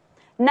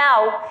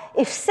 Now,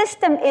 if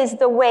system is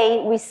the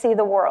way we see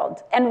the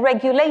world, and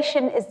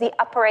regulation is the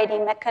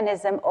operating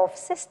mechanism of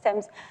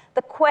systems,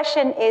 the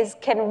question is,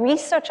 can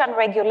research on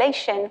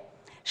regulation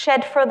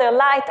shed further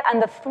light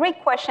on the three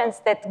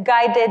questions that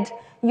guided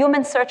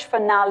human search for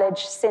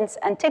knowledge since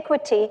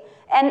antiquity,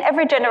 and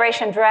every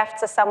generation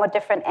drafts a somewhat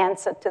different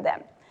answer to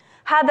them?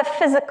 How the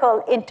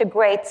physical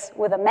integrates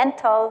with the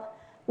mental,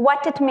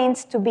 what it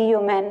means to be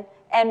human,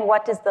 and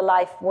what is the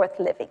life worth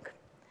living?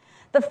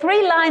 The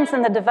three lines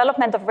in the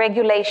development of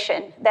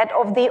regulation, that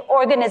of the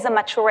organism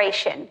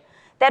maturation,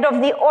 that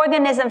of the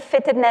organism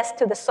fittedness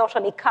to the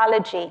social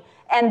ecology,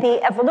 and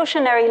the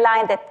evolutionary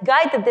line that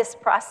guided this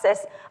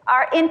process,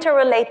 are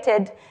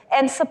interrelated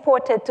and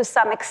supported to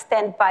some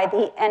extent by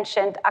the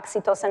ancient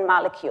oxytocin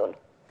molecule.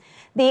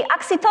 The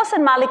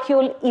oxytocin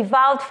molecule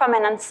evolved from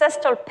an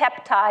ancestral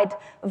peptide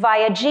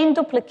via gene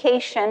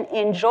duplication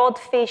in jawed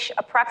fish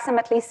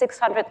approximately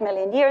 600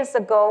 million years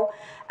ago,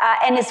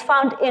 and is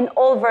found in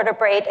all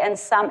vertebrate and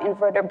some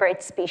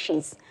invertebrate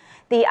species.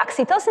 The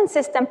oxytocin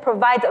system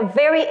provides a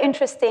very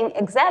interesting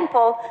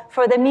example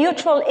for the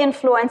mutual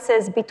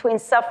influences between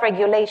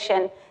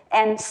self-regulation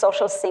and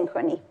social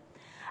synchrony.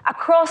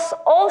 Across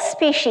all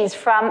species,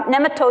 from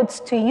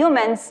nematodes to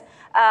humans,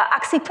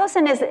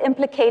 oxytocin is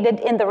implicated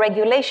in the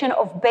regulation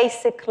of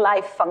basic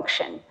life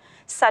function,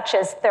 such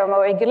as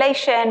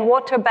thermoregulation,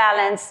 water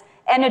balance,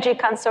 energy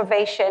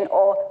conservation,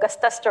 or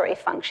gustatory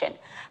function.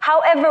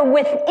 However,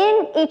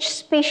 within each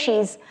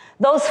species,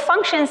 those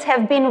functions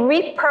have been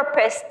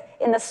repurposed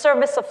in the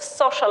service of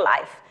social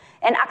life,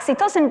 and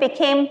oxytocin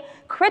became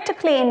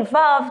critically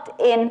involved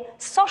in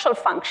social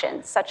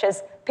functions, such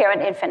as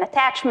parent-infant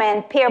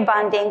attachment, pair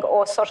bonding,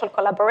 or social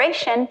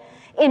collaboration,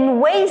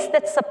 in ways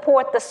that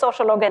support the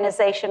social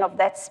organization of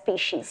that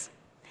species.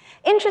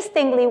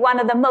 Interestingly, one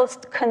of the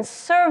most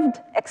conserved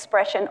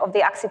expression of the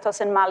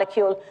oxytocin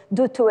molecule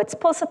due to its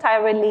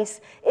pulsatile release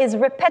is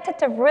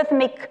repetitive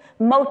rhythmic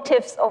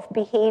motifs of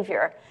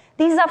behavior.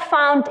 These are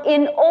found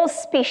in all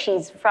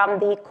species, from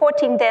the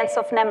courting dance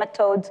of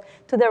nematodes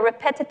to the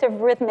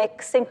repetitive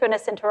rhythmic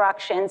synchronous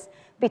interactions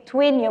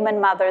between human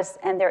mothers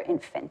and their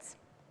infants.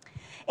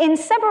 In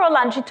several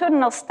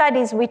longitudinal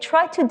studies, we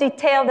try to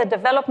detail the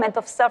development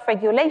of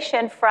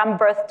self-regulation from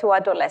birth to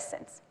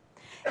adolescence.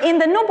 In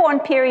the newborn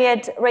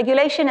period,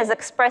 regulation is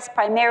expressed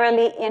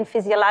primarily in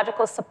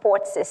physiological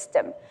support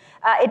system.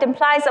 It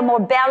implies a more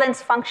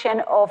balanced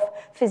function of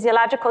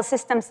physiological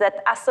systems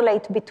that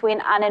oscillate between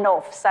on and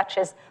off, such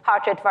as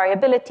heart rate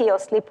variability or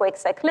sleep-wake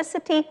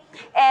cyclicity,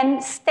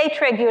 and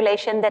state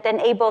regulation that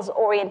enables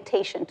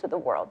orientation to the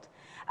world.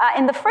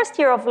 In the first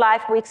year of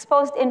life, we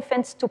exposed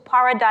infants to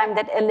paradigm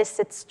that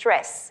elicits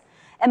stress.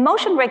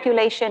 Emotion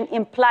regulation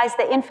implies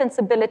the infant's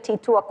ability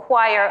to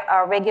acquire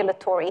a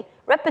regulatory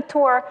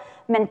repertoire,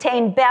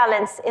 maintain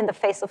balance in the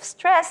face of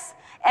stress,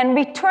 and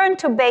return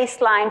to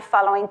baseline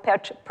following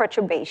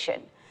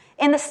perturbation.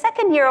 In the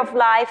second year of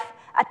life,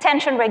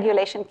 attention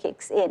regulation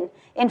kicks in.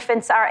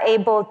 Infants are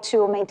able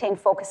to maintain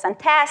focus on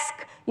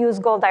task, use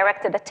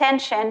goal-directed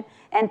attention,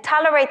 and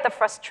tolerate the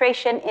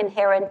frustration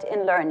inherent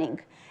in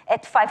learning.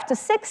 At 5 to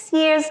 6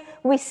 years,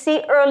 we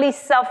see early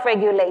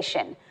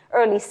self-regulation,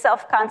 early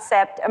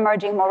self-concept,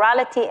 emerging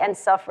morality, and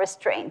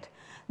self-restraint.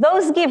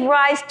 Those give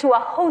rise to a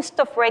host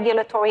of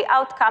regulatory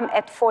outcomes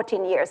at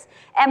 14 years: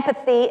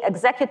 empathy,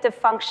 executive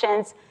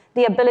functions,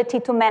 the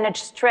ability to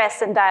manage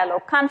stress and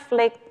dialogue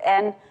conflict,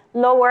 and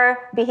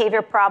lower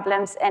behavior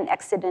problems and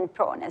accident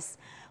proneness.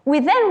 We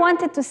then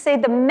wanted to say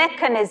the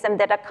mechanism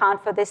that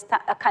account for this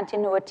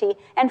continuity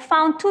and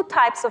found two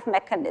types of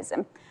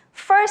mechanism.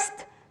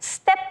 First,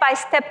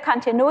 step-by-step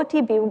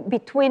continuity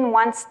between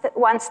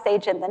one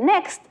stage and the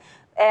next,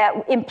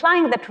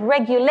 implying that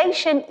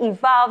regulation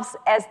evolves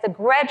as the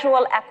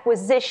gradual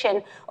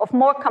acquisition of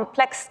more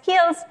complex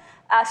skills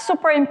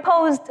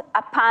superimposed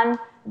upon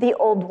the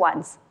old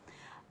ones.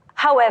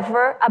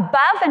 However,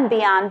 above and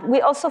beyond, we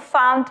also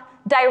found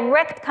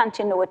direct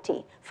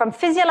continuity from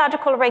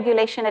physiological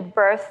regulation at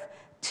birth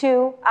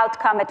to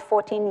outcome at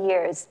 14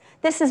 years.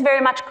 This is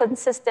very much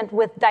consistent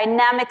with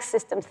dynamic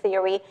system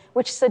theory,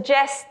 which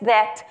suggests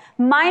that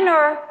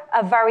minor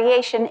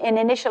variation in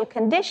initial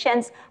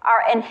conditions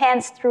are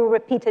enhanced through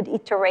repeated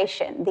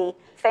iteration, the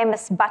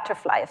famous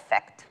butterfly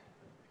effect.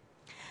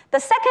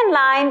 The second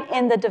line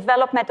in the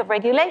development of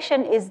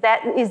regulation is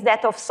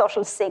that of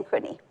social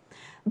synchrony.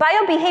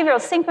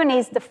 Biobehavioral synchrony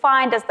is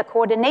defined as the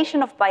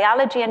coordination of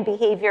biology and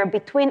behavior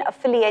between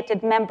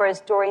affiliated members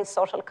during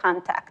social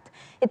contact.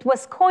 It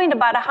was coined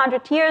about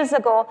 100 years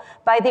ago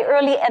by the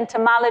early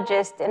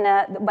entomologists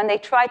when they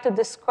tried to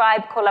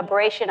describe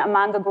collaboration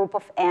among a group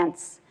of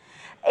ants.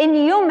 In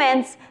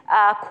humans,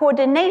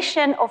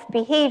 coordination of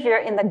behavior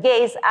in the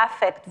gaze,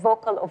 affect,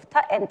 vocal,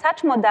 and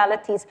touch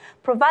modalities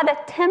provide a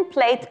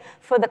template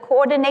for the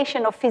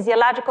coordination of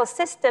physiological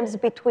systems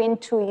between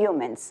two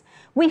humans.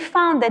 We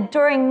found that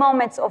during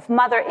moments of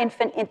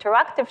mother-infant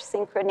interactive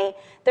synchrony,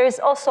 there is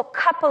also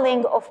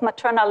coupling of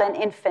maternal and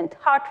infant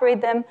heart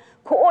rhythm,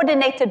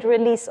 coordinated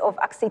release of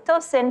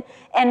oxytocin,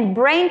 and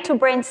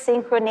brain-to-brain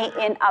synchrony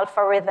in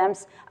alpha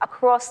rhythms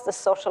across the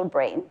social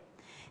brain.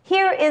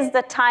 Here is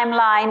the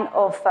timeline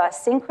of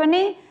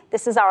synchrony.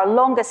 This is our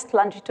longest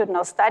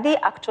longitudinal study,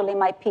 actually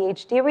my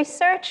PhD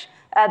research.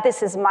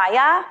 This is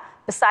Maya.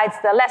 Besides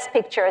the last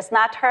picture is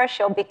not her.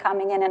 She'll be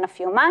coming in a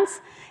few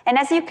months. And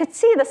as you could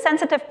see, the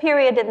sensitive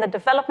period in the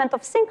development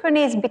of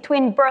synchrony is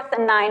between birth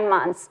and 9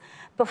 months,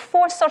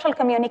 before social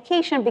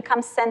communication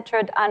becomes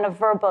centered on a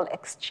verbal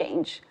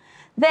exchange.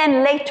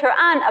 Then later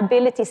on,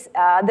 abilities,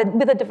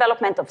 with the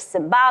development of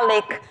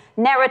symbolic,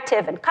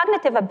 narrative, and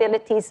cognitive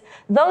abilities,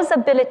 those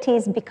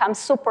abilities become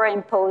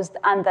superimposed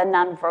on the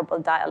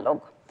nonverbal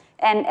dialogue.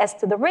 And as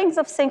to the rings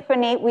of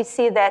synchrony, we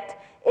see that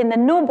in the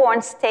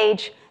newborn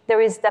stage, there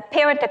is the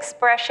parent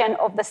expression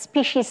of the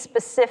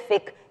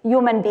species-specific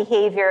human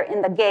behavior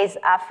in the gaze,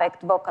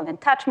 affect, vocal, and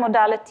touch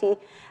modality.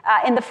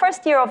 In the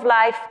first year of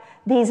life,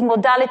 these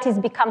modalities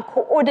become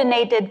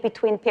coordinated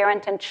between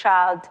parent and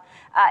child.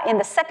 In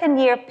the second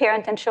year,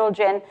 parent and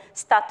children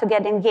start to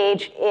get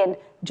engaged in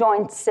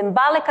joint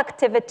symbolic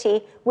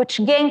activity,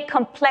 which gain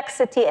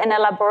complexity and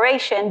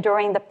elaboration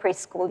during the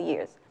preschool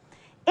years.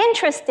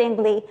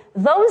 Interestingly,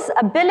 those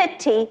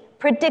ability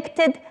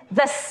predicted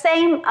the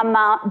same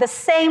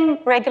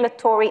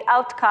regulatory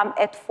outcome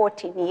at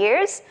 14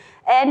 years,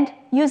 and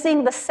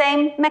using the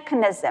same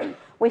mechanism.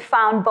 We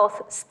found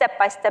both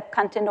step-by-step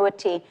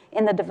continuity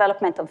in the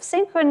development of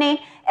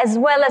synchrony, as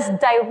well as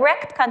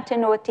direct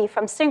continuity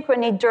from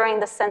synchrony during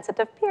the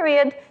sensitive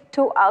period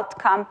to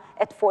outcome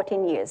at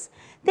 14 years.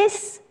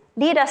 This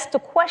leads us to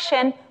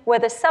question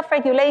whether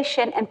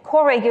self-regulation and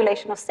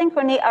co-regulation of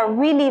synchrony are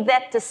really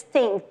that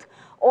distinct,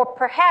 or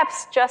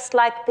perhaps just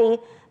like the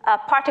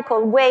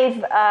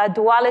particle-wave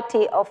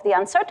duality of the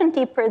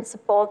uncertainty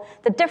principle,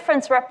 the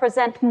difference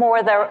represents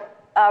more the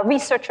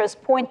researcher's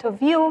point of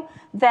view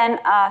than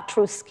a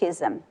true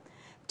schism.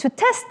 To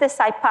test this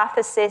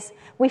hypothesis,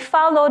 we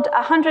followed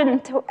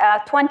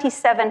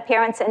 127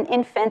 parents and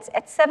infants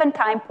at 7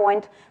 time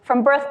points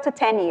from birth to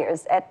 10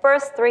 years, at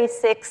birth, 3,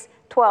 6,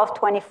 12,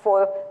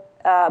 24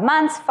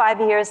 months, 5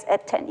 years,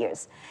 at 10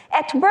 years.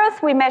 At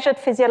birth, we measured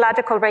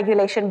physiological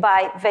regulation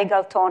by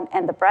vagal tone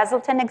and the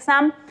Brazelton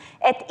exam.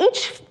 At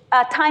each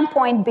time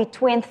point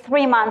between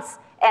 3 months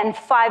and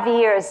 5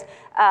 years,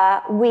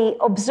 we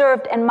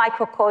observed and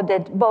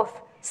microcoded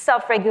both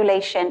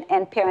self-regulation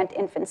and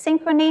parent-infant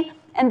synchrony.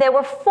 And there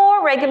were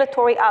 4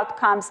 regulatory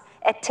outcomes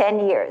at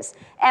 10 years.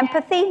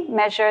 Empathy,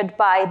 measured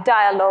by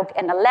dialogue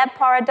and a lab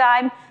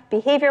paradigm,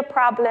 behavior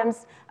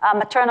problems,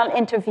 maternal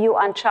interview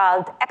on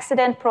child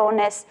accident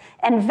proneness,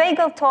 and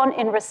vagal tone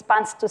in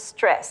response to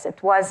stress.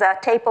 It was a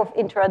tape of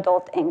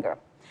inter-adult anger.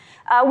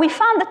 We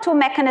found the 2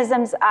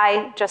 mechanisms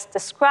I just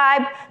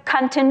described,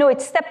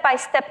 continuity,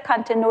 step-by-step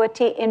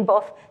continuity in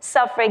both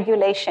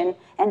self-regulation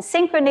and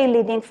synchrony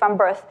leading from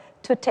birth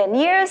to 10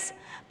 years.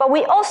 But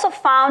we also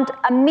found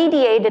a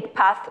mediated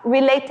path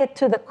related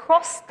to the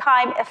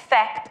cross-time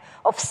effect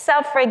of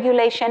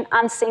self-regulation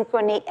on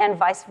synchrony and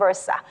vice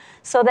versa.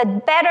 So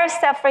that better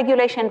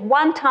self-regulation at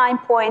one time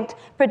point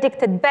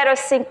predicted better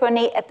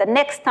synchrony at the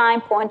next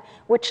time point,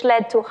 which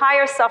led to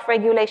higher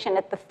self-regulation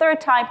at the 3rd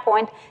time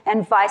point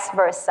and vice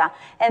versa.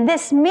 And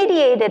this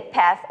mediated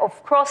path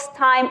of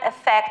cross-time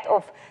effect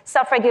of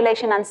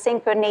self-regulation and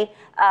synchrony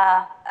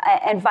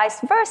and vice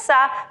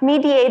versa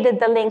mediated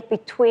the link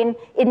between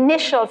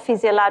initial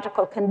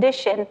physiological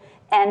condition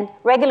and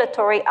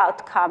regulatory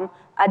outcome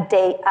a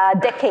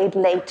decade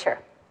later.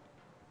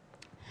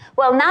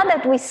 Well, now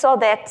that we saw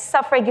that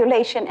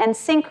self-regulation and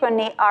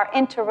synchrony are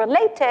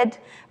interrelated,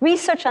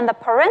 research on the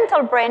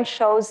parental brain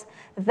shows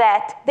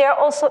that they're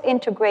also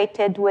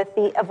integrated with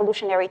the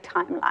evolutionary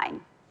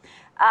timeline.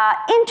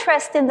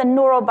 Interest in the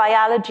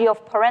neurobiology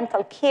of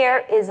parental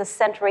care is a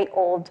century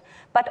old,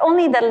 but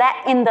only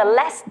in the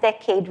last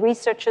decade,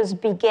 researchers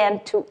began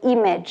to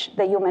image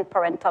the human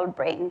parental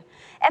brain.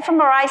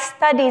 fMRI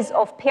studies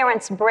of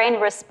parents' brain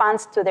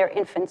response to their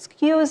infants'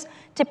 cues,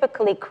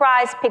 typically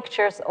cries,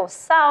 pictures, or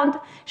sound,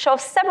 show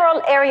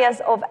several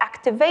areas of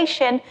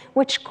activation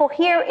which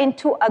cohere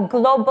into a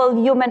global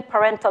human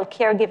parental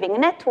caregiving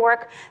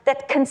network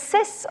that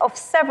consists of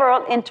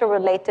several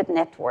interrelated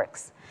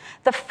networks.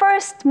 The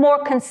first,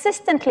 more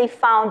consistently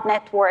found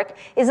network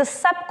is a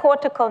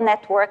subcortical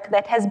network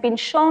that has been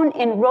shown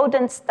in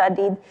rodent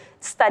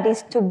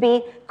studies to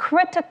be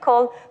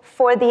critical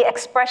for the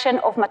expression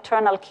of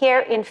maternal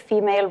care in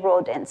female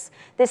rodents.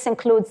 This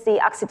includes the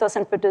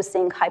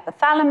oxytocin-producing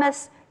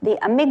hypothalamus, the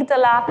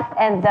amygdala,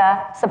 and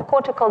the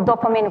subcortical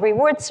dopamine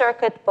reward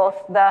circuit,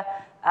 both the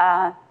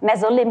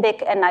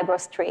mesolimbic and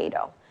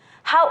nigrostriatal.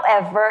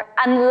 However,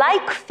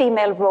 unlike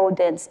female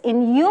rodents,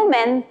 in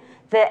human,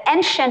 the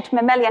ancient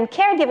mammalian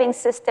caregiving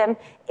system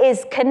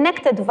is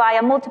connected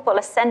via multiple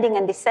ascending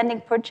and descending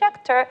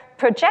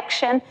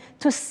projection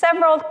to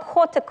several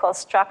cortical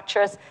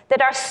structures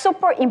that are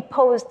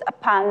superimposed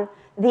upon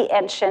the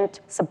ancient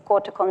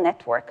subcortical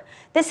network.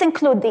 This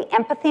includes the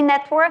empathy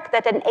network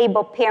that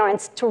enable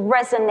parents to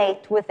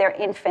resonate with their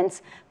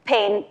infants'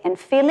 pain and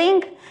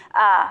feeling,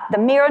 the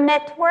mirror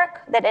network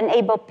that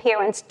enable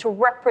parents to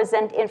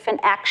represent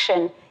infant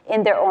action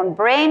in their own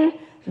brain,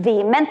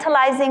 the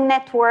mentalizing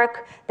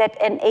network that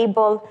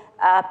enable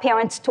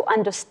parents to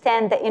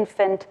understand the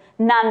infant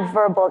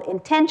nonverbal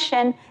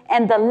intention,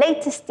 and the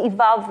latest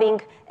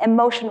evolving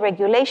emotion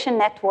regulation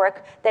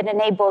network that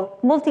enable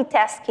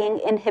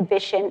multitasking,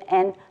 inhibition,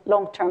 and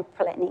long-term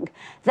planning.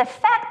 The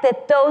fact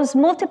that those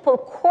multiple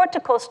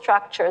cortical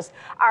structures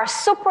are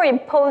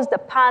superimposed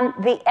upon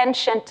the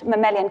ancient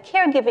mammalian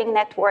caregiving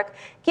network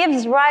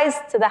gives rise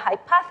to the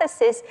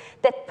hypothesis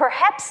that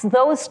perhaps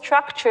those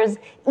structures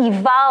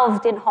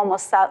evolved in Homo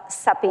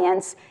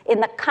sapiens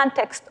in the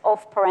context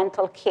of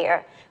parental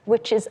care,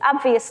 which is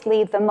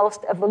obviously the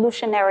most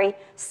evolutionary,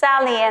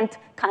 salient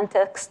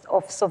context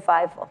of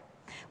survival.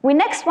 We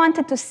next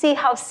wanted to see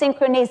how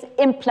synchrony is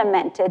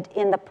implemented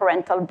in the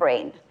parental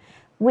brain.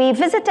 We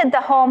visited the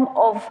home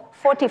of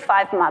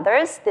 45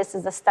 mothers. This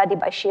is a study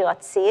by Shira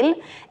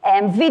Tzil,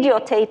 and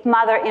videotaped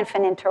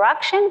mother-infant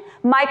interaction,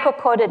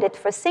 microcoded it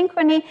for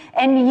synchrony,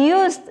 and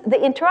used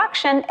the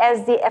interaction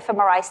as the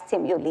fMRI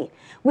stimuli.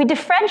 We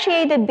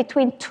differentiated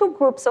between two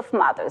groups of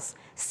mothers: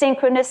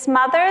 synchronous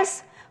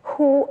mothers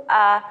who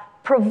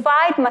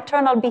provide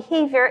maternal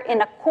behavior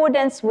in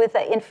accordance with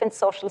the infant's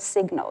social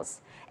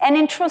signals, and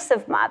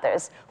intrusive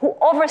mothers who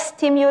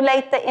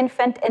overstimulate the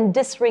infant and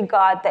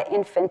disregard the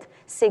infant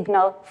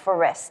signal for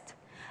rest.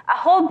 A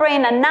whole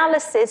brain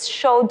analysis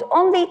showed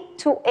only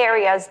two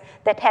areas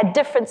that had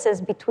differences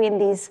between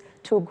these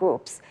two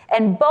groups,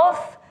 and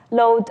both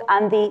load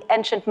on the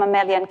ancient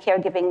mammalian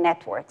caregiving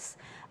networks.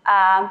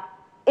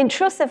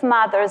 Intrusive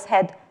mothers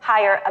had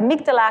higher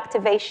amygdala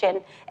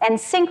activation, and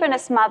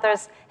synchronous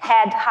mothers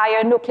had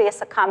higher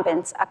nucleus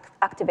accumbens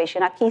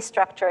activation, a key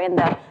structure in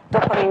the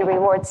dopamine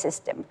reward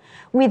system.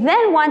 We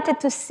then wanted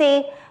to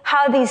see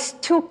how these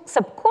two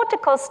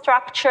subcortical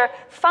structures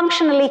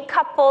functionally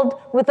coupled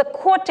with the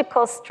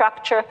cortical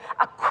structure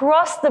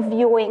across the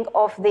viewing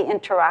of the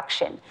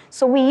interaction.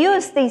 So we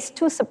used these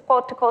two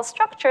subcortical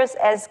structures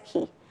as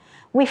key.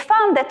 We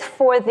found that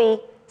for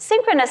the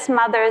synchronous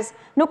mothers,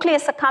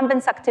 nucleus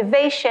accumbens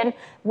activation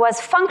was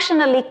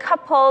functionally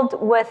coupled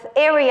with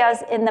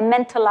areas in the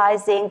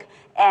mentalizing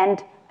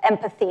and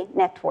empathy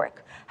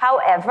network.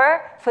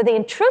 However, for the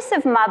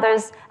intrusive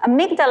mothers,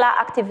 amygdala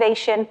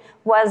activation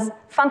was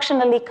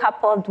functionally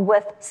coupled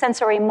with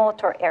sensory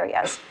motor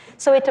areas.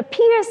 So it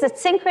appears that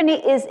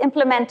synchrony is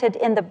implemented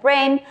in the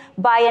brain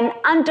by an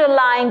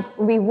underlying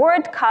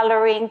reward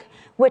coloring,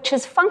 which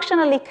is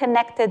functionally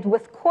connected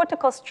with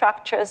cortical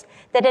structures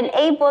that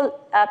enable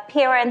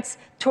parents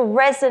to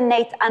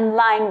resonate in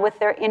line with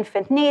their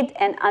infant need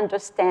and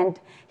understand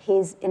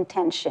his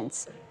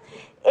intentions.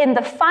 In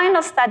the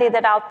final study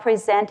that I'll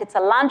present, it's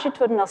a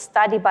longitudinal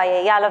study by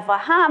Eyal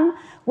Avraham,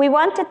 we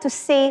wanted to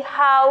see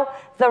how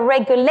the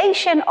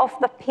regulation of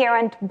the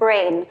parent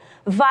brain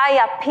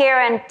via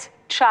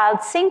parent-child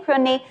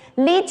synchrony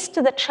leads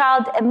to the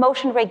child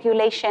emotion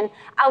regulation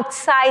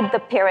outside the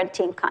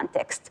parenting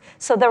context.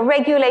 So the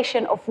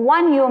regulation of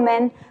one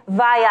human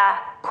via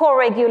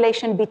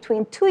co-regulation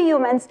between two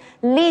humans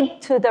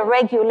lead to the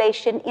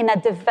regulation in a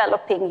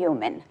developing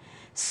human.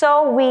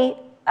 So we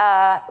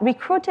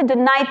recruited the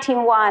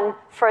 91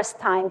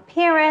 first-time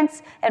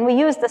parents, and we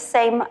used the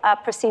same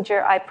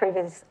procedure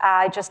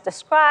I just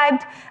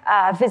described,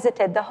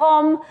 visited the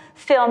home,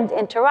 filmed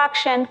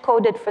interaction,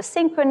 coded for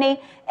synchrony,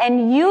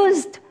 and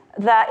used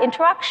the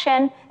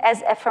interaction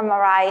as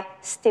fMRI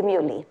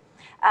stimuli.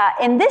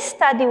 In this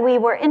study, we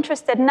were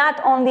interested not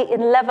only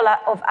in level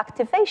of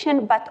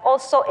activation, but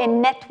also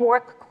in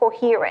network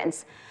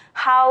coherence,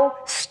 how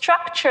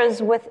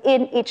structures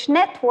within each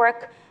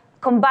network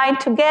combine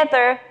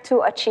together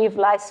to achieve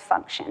life's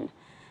function.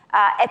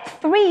 At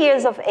 3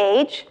 years of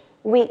age,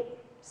 we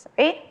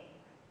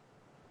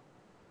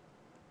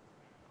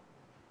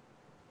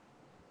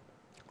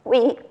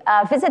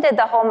visited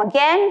the home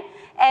again,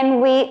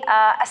 and we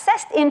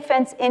assessed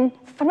infants in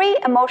 3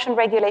 emotion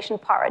regulation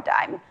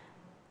paradigms.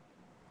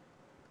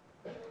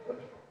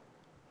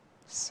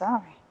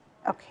 Sorry,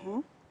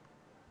 okay.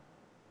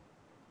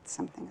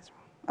 Something is wrong.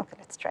 Okay,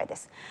 let's try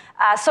this.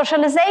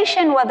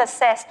 Socialization was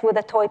assessed with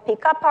a toy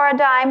pickup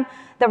paradigm.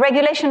 The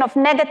regulation of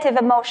negative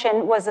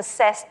emotion was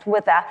assessed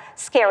with a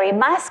scary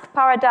mask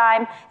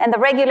paradigm. And the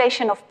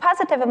regulation of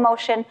positive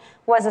emotion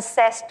was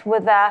assessed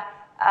with a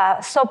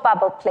soap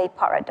bubble play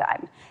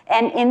paradigm.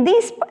 And in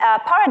these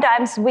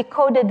paradigms, we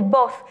coded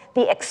both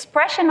the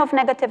expression of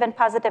negative and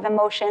positive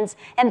emotions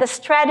and the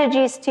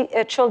strategies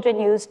children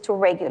use to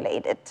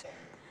regulate it.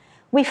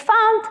 We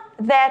found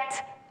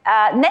that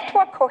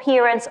network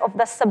coherence of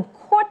the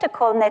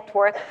subcortical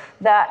network,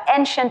 the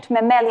ancient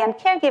mammalian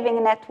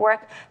caregiving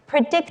network,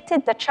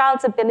 predicted the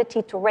child's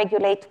ability to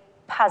regulate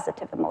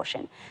positive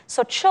emotion.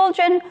 So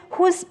children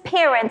whose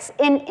parents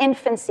in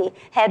infancy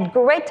had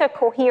greater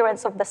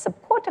coherence of the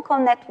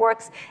subcortical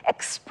networks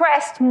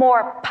expressed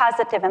more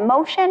positive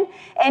emotion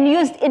and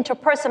used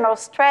interpersonal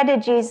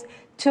strategies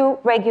to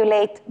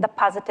regulate the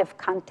positive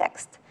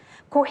context.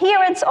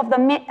 Coherence of the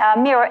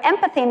mirror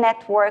empathy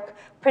network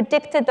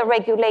predicted the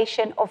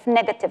regulation of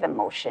negative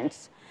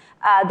emotions.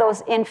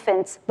 those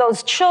infants,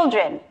 those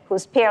children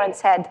whose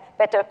parents had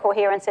better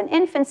coherence in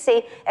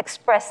infancy,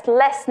 expressed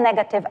less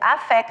negative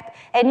affect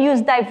and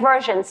used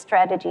diversion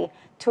strategy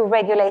to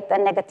regulate the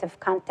negative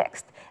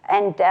context.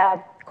 And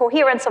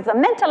coherence of the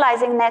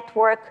mentalizing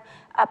network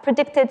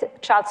predicted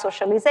child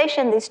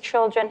socialization. These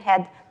children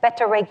had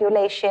better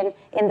regulation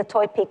in the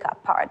toy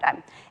pickup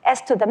paradigm.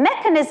 As to the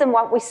mechanism,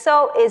 what we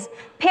saw is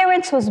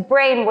parents whose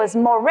brain was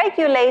more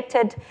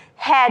regulated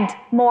had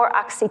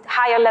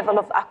higher level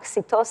of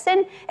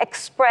oxytocin,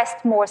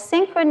 expressed more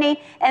synchrony,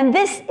 and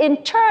this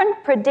in turn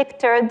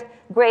predicted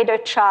greater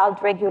child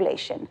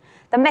regulation.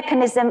 The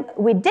mechanism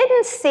we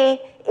didn't see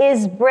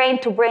is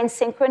brain-to-brain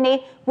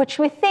synchrony, which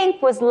we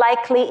think was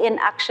likely in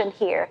action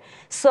here,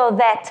 so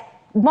that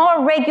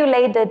more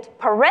regulated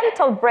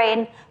parental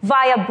brain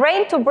via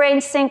brain-to-brain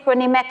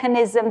synchrony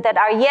mechanism that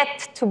are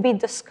yet to be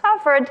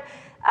discovered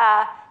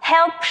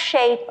help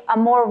shape a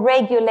more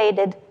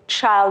regulated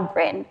child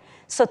brain.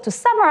 So to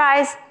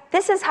summarize,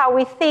 this is how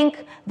we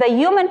think the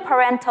human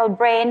parental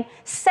brain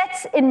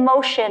sets in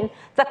motion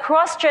the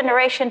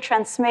cross-generation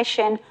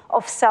transmission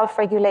of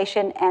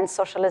self-regulation and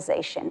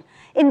socialization.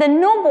 In the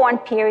newborn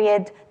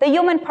period, the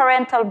human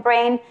parental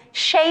brain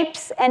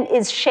shapes and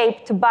is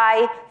shaped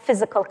by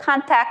physical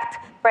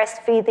contact,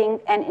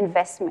 breastfeeding, and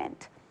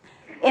investment.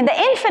 In the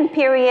infant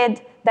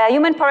period, the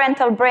human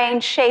parental brain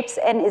shapes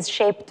and is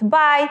shaped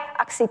by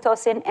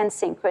oxytocin and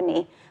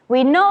synchrony.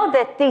 We know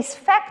that these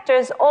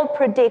factors all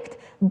predict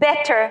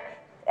better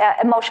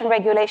emotion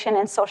regulation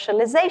and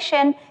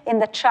socialization in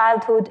the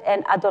childhood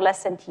and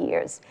adolescent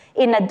years.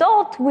 In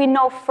adult, we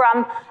know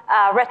from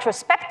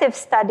retrospective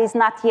studies,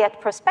 not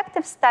yet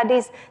prospective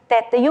studies,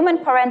 that the human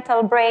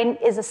parental brain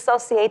is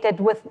associated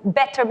with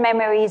better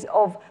memories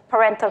of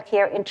parental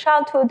care in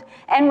childhood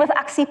and with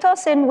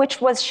oxytocin,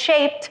 which was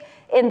shaped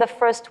in the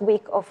first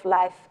week of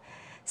life.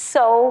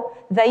 So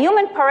the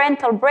human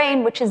parental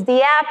brain, which is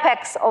the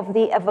apex of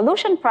the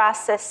evolution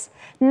process,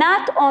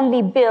 not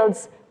only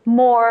builds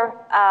more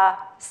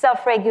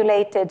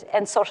self-regulated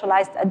and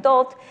socialized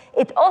adult,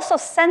 it also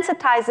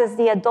sensitizes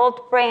the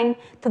adult brain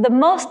to the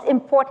most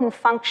important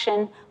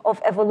function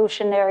of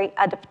evolutionary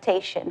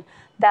adaptation,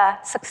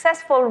 the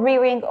successful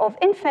rearing of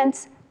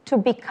infants to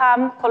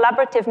become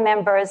collaborative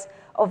members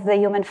of the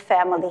human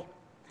family.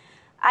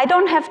 I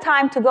don't have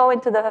time to go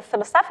into the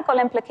philosophical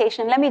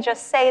implication. Let me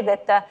just say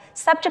that the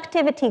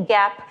subjectivity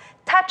gap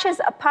touches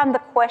upon the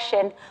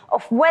question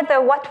of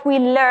whether what we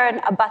learn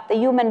about the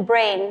human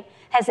brain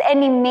has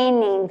any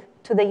meaning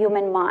to the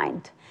human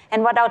mind.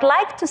 And what I would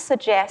like to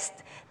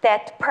suggest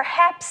that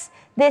perhaps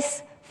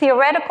this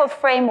theoretical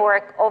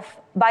framework of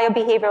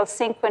biobehavioral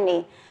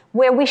synchrony,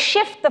 where we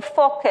shift the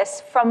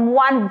focus from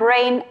one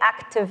brain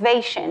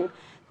activation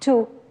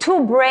to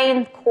two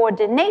brain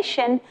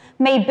coordination,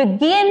 may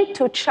begin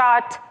to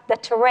chart the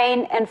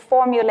terrain and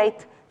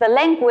formulate the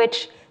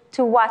language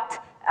to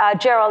what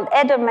Gerald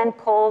Ederman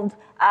called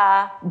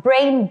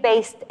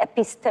brain-based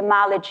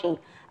epistemology,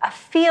 a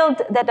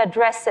field that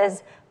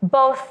addresses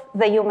both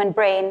the human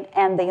brain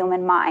and the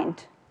human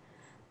mind.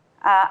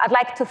 I'd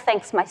like to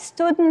thank my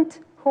student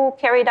who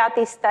carried out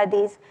these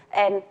studies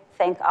and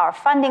thank our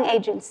funding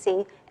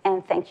agency,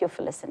 and thank you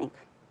for listening.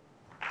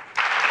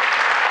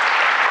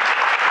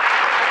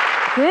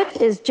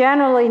 Grit is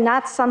generally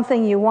not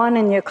something you want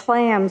in your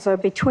clams or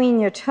between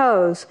your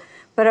toes,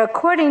 but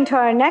according to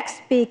our next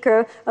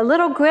speaker, a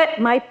little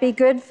grit might be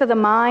good for the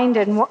mind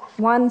and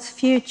one's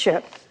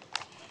future.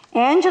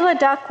 Angela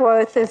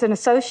Duckworth is an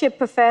associate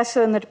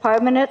professor in the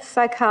Department of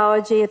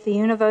Psychology at the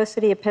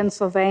University of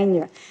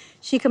Pennsylvania.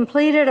 She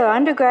completed her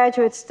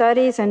undergraduate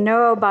studies in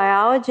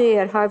neurobiology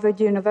at Harvard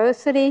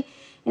University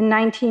in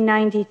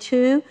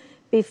 1992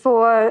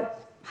 before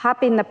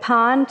hopping the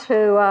pond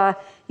to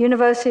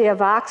University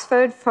of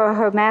Oxford for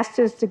her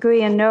master's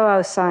degree in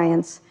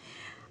neuroscience.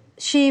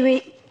 She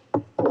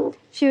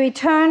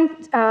returned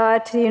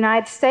to the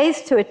United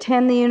States to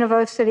attend the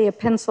University of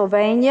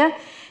Pennsylvania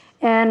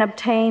and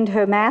obtained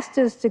her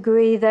master's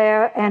degree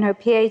there and her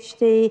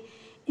PhD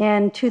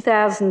in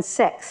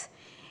 2006.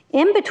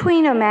 In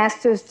between her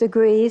master's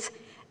degrees,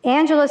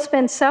 Angela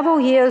spent several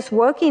years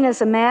working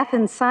as a math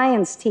and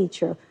science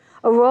teacher,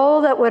 a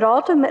role that would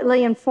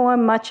ultimately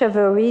inform much of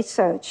her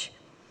research.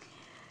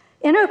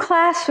 In her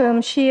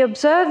classroom, she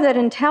observed that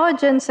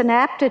intelligence and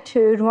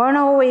aptitude weren't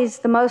always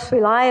the most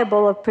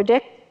reliable of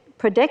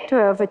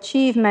predictor of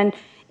achievement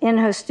in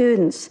her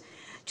students.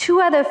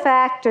 Two other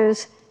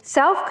factors,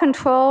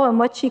 self-control and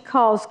what she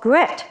calls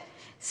grit,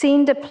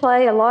 seemed to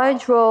play a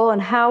large role in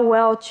how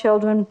well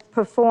children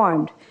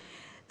performed.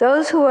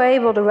 Those who were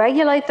able to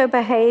regulate their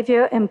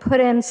behavior and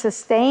put in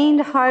sustained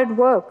hard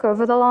work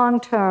over the long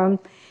term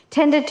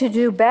tended to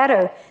do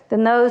better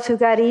than those who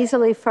got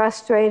easily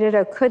frustrated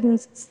or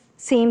couldn't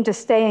seem to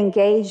stay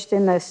engaged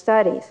in their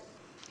studies.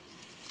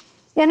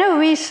 In her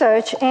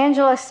research,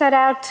 Angela set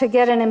out to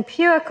get an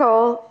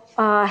empirical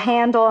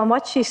handle on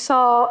what she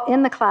saw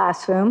in the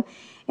classroom.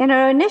 And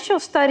her initial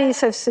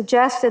studies have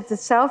suggested that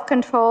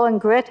self-control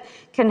and grit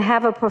can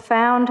have a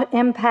profound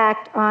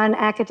impact on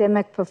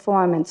academic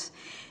performance.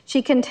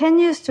 She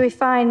continues to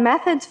refine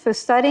methods for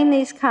studying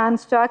these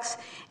constructs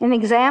and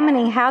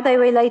examining how they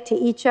relate to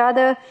each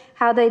other,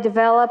 how they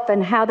develop,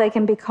 and how they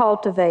can be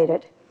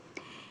cultivated.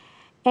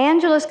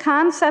 Angela's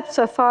concepts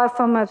are far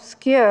from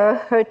obscure.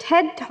 Her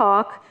TED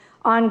Talk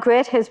on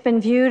grit has been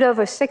viewed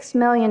over 6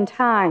 million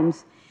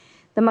times.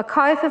 The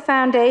MacArthur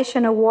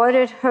Foundation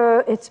awarded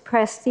her its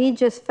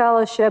prestigious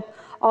fellowship,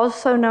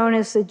 also known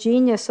as the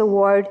Genius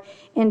Award,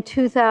 in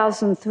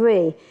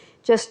 2003,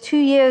 just 2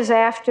 years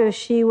after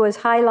she was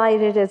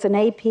highlighted as an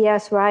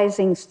APS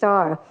Rising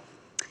Star.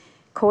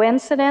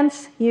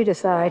 Coincidence? You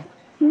decide.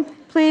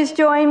 Please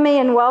join me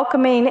in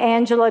welcoming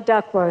Angela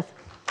Duckworth.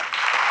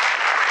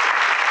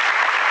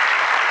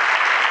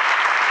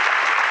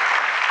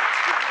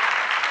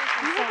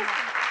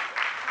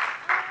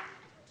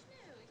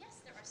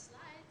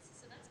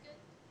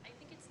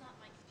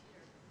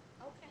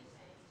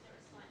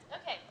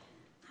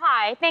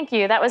 Thank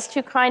you. That was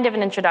too kind of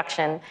an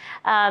introduction.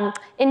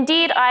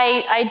 Indeed,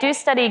 I do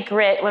study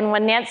grit.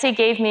 When Nancy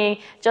gave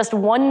me just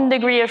 1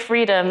 degree of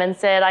freedom and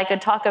said I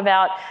could talk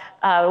about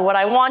what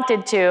I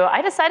wanted to,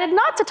 I decided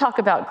not to talk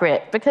about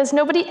grit because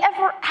nobody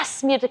ever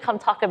asked me to come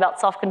talk about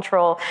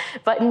self-control.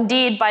 But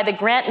indeed, by the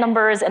grant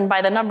numbers and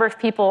by the number of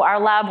people, our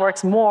lab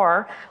works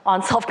more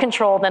on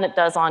self-control than it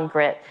does on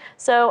grit.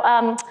 So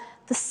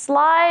the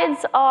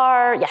slides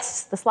are,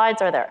 yes, the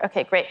slides are there.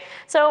 Okay, great.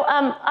 So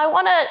I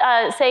want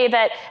to say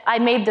that I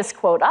made this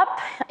quote up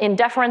in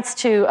deference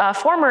to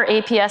former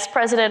APS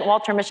President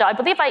Walter Mischel. I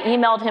believe I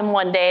emailed him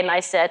one day and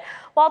I said,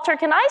 Walter,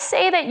 can I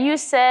say that you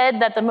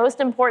said that the most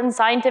important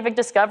scientific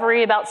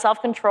discovery about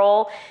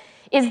self-control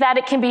is that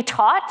it can be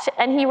taught?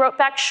 And he wrote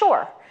back,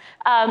 sure.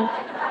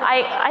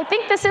 I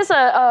think this is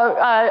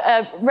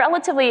a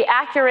relatively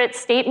accurate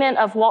statement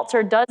of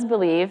Walter does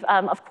believe.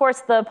 Of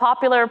course, the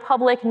popular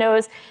public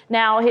knows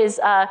now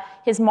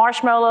his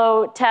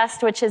marshmallow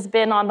test, which has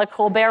been on the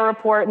Colbert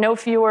Report no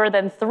fewer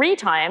than 3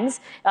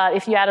 times,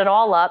 if you add it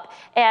all up.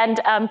 And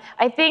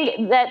I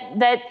think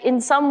that in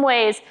some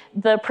ways,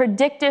 the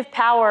predictive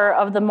power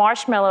of the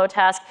marshmallow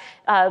test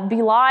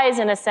belies,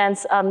 in a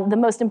sense, the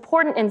most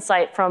important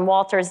insight from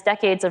Walter's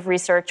decades of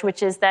research,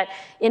 which is that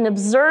in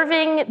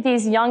observing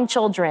these young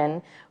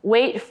children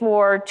wait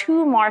for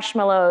 2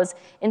 marshmallows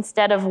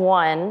instead of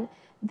 1,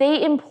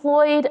 they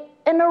employed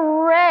an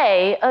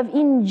array of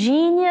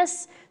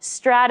ingenious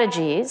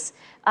strategies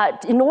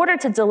in order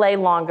to delay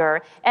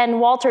longer.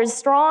 And Walter's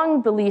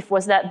strong belief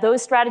was that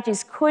those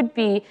strategies could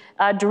be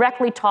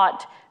directly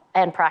taught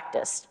and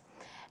practiced.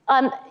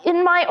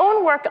 In my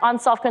own work on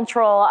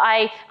self-control,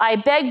 I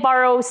beg,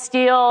 borrow,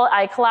 steal,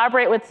 I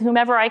collaborate with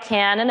whomever I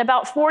can, and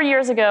about 4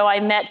 years ago, I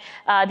met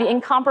the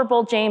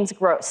incomparable James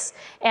Gross.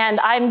 And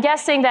I'm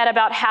guessing that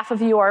about half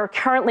of you are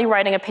currently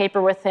writing a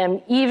paper with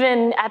him,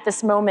 even at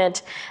this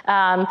moment,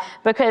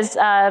 because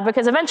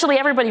eventually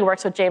everybody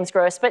works with James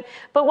Gross. But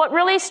what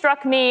really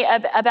struck me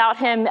about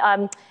him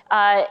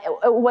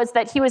was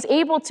that he was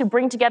able to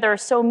bring together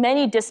so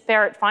many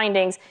disparate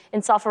findings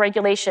in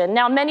self-regulation.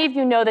 Now, many of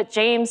you know that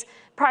James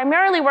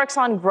primarily works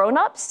on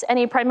grown-ups, and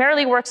he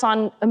primarily works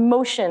on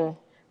emotion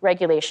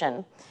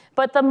regulation.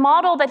 But the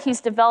model that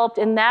he's developed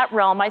in that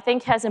realm, I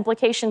think, has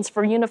implications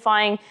for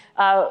unifying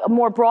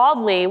more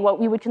broadly what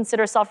we would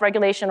consider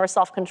self-regulation or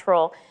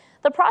self-control.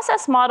 The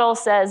process model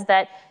says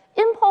that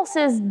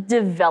impulses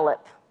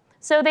develop.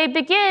 So they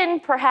begin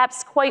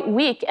perhaps quite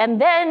weak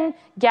and then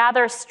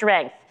gather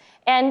strength.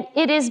 And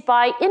it is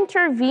by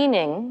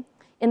intervening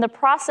in the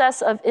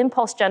process of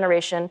impulse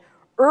generation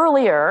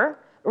earlier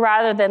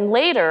rather than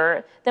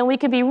later, then we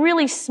can be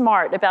really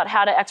smart about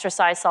how to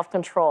exercise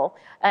self-control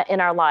in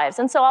our lives.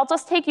 And so I'll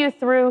just take you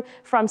through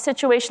from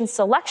situation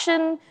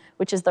selection,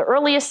 which is the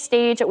earliest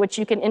stage at which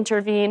you can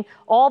intervene,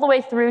 all the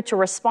way through to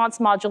response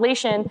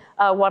modulation,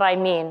 what I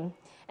mean.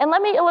 And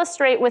let me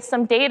illustrate with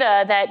some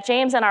data that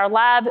James and our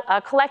lab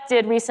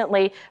collected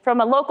recently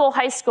from a local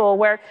high school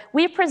where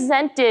we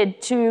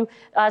presented to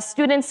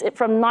students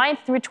from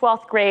 9th through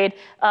 12th grade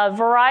a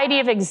variety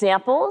of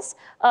examples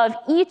of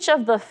each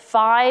of the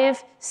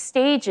 5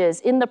 stages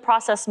in the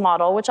process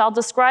model, which I'll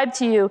describe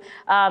to you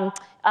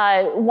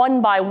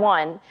one by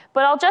one.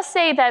 But I'll just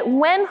say that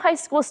when high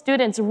school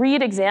students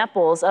read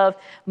examples of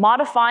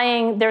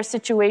modifying their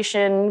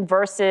situation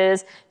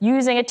versus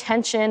using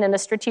attention in a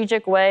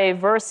strategic way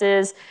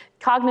versus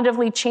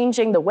cognitively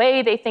changing the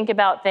way they think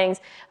about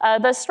things,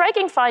 the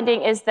striking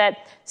finding is that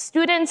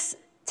students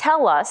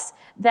tell us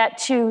that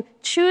to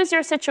choose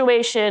your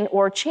situation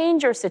or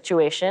change your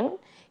situation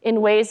in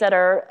ways that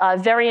are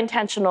very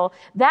intentional,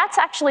 that's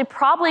actually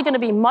probably going to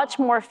be much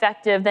more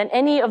effective than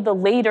any of the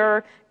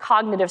later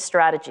cognitive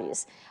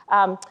strategies.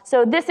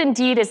 So this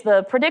indeed is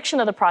the prediction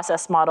of the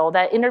process model,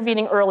 that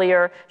intervening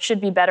earlier should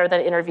be better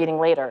than intervening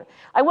later.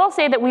 I will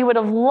say that we would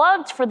have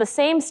loved for the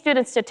same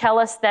students to tell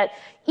us that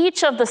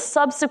each of the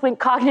subsequent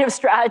cognitive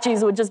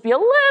strategies would just be a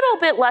little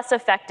bit less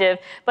effective,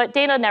 but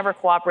data never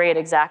cooperate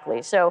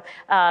exactly. So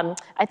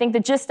I think the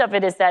gist of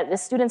it is that the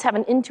students have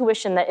an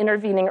intuition that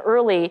intervening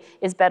early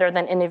is better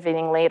than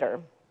intervening later.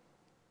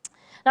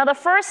 Now, the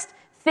first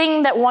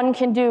thing that one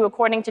can do,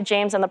 according to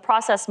James and the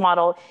process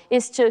model,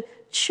 is to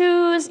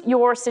choose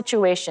your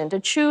situation, to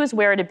choose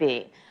where to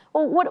be.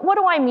 Well, what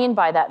do I mean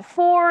by that?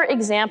 For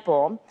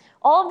example,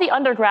 all of the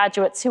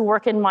undergraduates who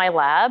work in my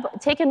lab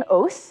take an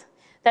oath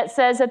that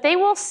says that they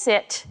will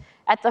sit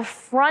at the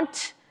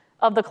front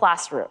of the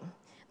classroom,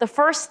 the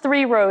first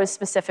 3 rows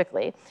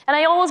specifically. And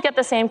I always get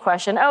the same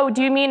question, oh,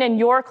 do you mean in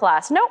your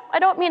class? Nope, I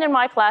don't mean in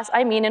my class,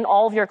 I mean in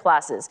all of your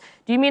classes.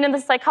 Do you mean in the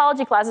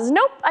psychology classes?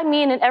 Nope, I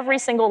mean in every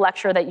single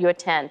lecture that you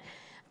attend.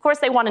 Of course,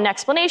 they want an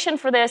explanation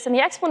for this, and the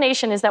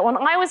explanation is that when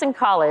I was in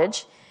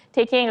college,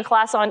 taking a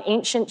class on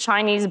ancient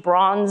Chinese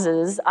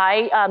bronzes,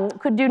 I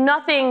could do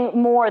nothing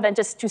more than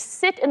just to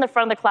sit in the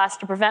front of the class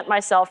to prevent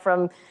myself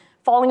from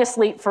falling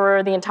asleep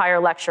for the entire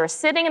lecture.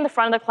 Sitting in the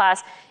front of the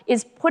class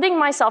is putting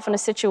myself in a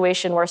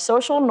situation where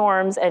social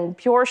norms and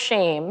pure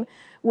shame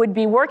would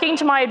be working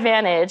to my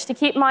advantage to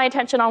keep my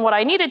attention on what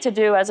I needed to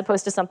do, as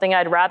opposed to something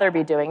I'd rather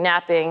be doing,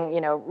 napping,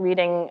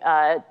 reading,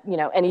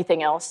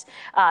 anything else,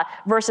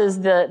 versus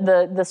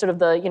the sort of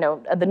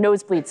the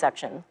nosebleed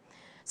section.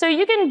 So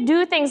you can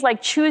do things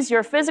like choose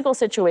your physical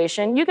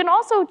situation. You can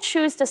also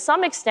choose, to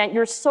some extent,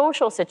 your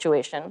social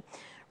situation.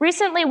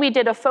 Recently, we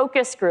did a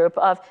focus group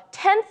of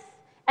 10th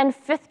and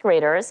 5th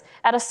graders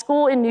at a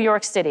school in New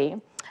York City.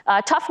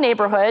 Tough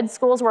neighborhood,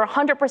 schools were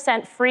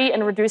 100% free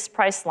and reduced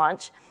price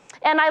lunch.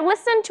 And I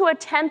listened to a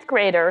 10th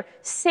grader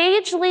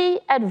sagely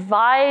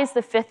advise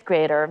the 5th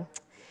grader,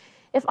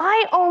 if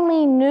I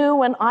only knew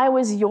when I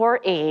was your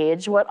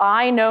age what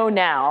I know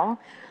now,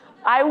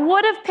 I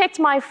would have picked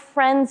my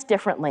friends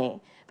differently,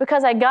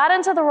 because I got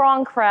into the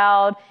wrong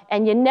crowd,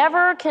 and you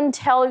never can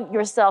tell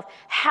yourself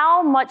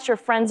how much your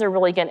friends are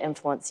really going to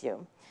influence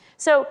you.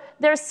 So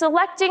there's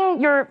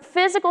selecting your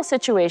physical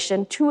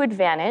situation to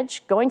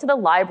advantage, going to the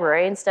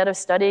library instead of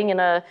studying in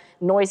a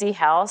noisy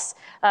house,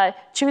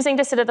 choosing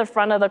to sit at the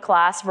front of the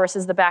class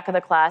versus the back of the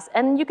class,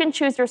 and you can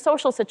choose your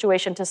social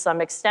situation to some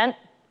extent.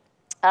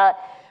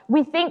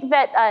 We think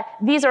that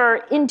these are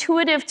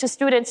intuitive to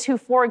students who,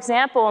 for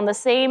example, in the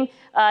same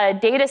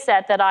data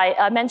set that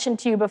I mentioned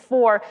to you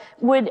before,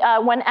 would,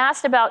 when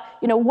asked about,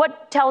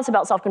 tell us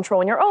about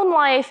self-control in your own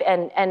life,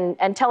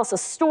 and tell us a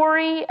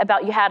story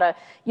about you had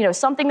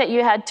something that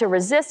you had to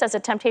resist as a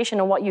temptation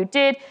and what you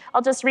did.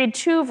 I'll just read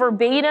 2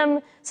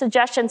 verbatim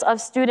suggestions of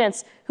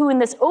students who, in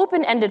this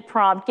open-ended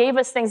prompt, gave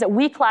us things that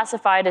we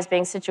classified as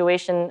being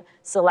situation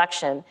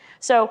selection.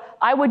 So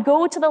I would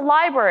go to the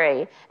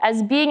library,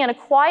 as being in a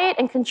quiet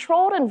and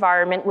controlled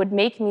environment would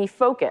make me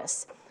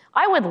focus.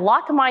 I would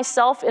lock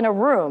myself in a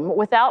room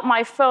without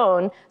my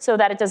phone so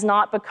that it does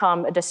not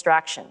become a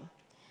distraction.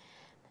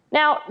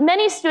 Now,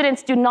 many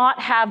students do not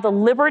have the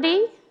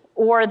liberty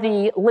or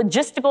the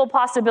logistical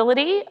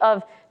possibility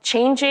of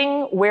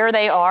changing where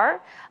they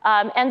are.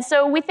 And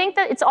so we think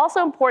that it's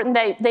also important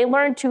that they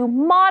learn to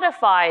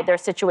modify their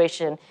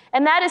situation.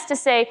 And that is to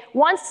say,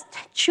 once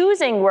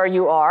choosing where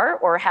you are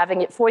or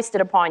having it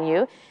foisted upon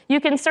you, you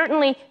can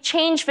certainly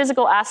change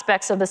physical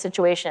aspects of the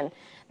situation.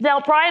 Now,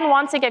 Brian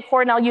Wansink at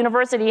Cornell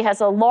University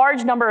has a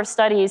large number of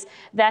studies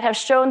that have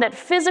shown that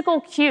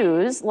physical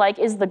cues, like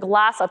is the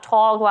glass a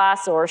tall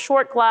glass or a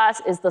short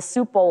glass, is the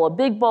soup bowl a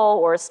big bowl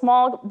or a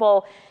small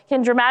bowl,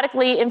 can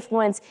dramatically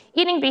influence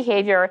eating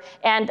behavior.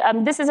 And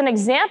this is an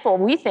example,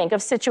 we think,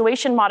 of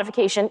situation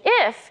modification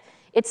if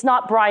it's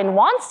not Brian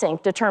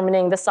Wansink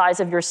determining the size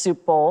of your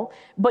soup bowl,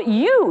 but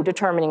you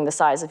determining the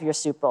size of your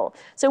soup bowl.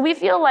 So we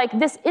feel like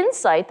this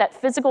insight that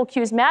physical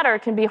cues matter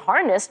can be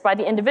harnessed by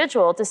the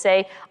individual to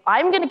say,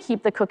 I'm going to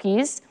keep the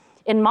cookies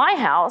in my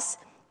house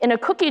in a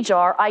cookie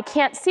jar I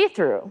can't see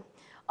through.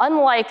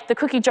 Unlike the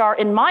cookie jar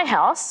in my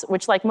house,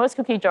 which, like most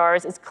cookie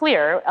jars, is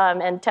clear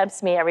and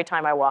tempts me every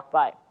time I walk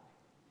by.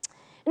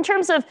 In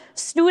terms of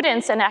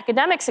students and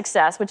academic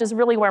success, which is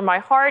really where my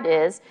heart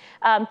is,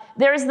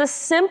 there's the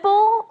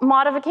simple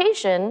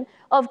modification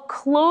of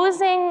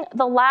closing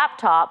the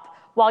laptop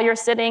while you're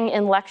sitting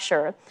in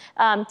lecture.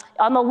 On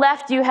the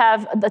left, you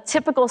have the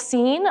typical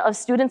scene of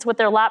students with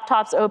their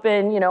laptops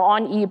open,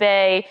 on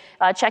eBay,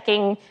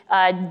 checking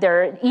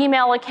their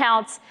email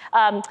accounts.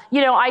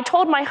 I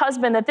told my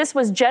husband that this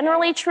was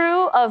generally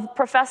true of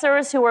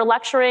professors who were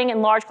lecturing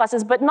in large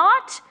classes, but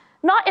not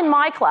in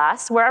my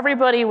class, where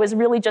everybody was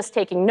really just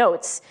taking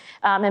notes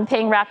and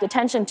paying rapt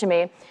attention to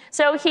me.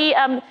 So he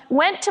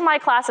went to my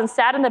class and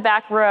sat in the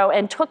back row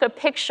and took a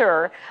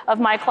picture of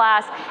my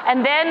class,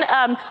 and then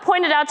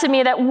pointed out to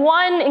me that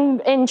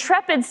one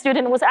intrepid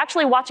student was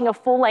actually watching a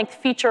full-length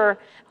feature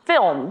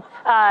film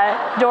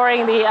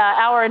during the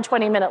hour and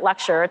 20-minute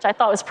lecture, which I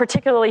thought was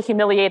particularly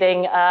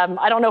humiliating.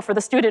 I don't know for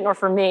the student or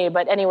for me,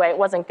 but anyway, it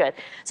wasn't good.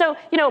 So,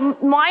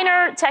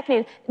 minor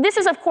technique. This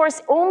is, of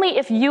course, only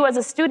if you as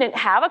a student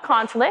have a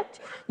conflict,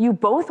 you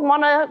both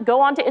want to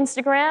go onto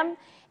Instagram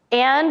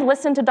and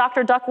listen to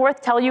Dr.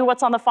 Duckworth tell you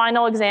what's on the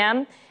final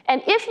exam.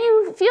 And if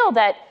you feel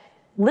that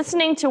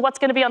listening to what's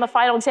going to be on the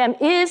final exam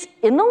is,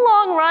 in the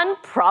long run,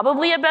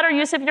 probably a better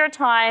use of your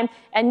time,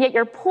 and yet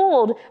you're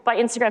pulled by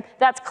Instagram,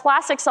 that's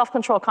classic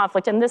self-control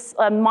conflict, and this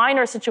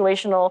minor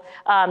situational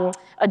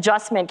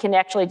adjustment can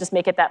actually just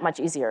make it that much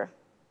easier.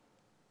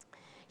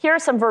 Here are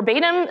some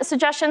verbatim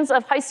suggestions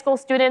of high school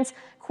students.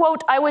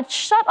 Quote, I would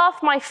shut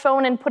off my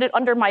phone and put it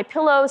under my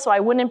pillow so I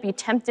wouldn't be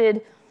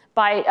tempted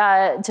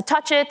to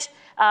touch it.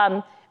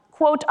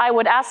 Quote, I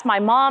would ask my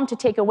mom to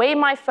take away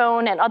my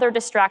phone and other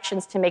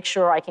distractions to make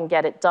sure I can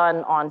get it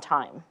done on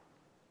time.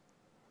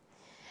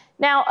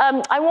 Now,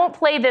 I won't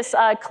play this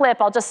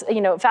clip, I'll just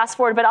fast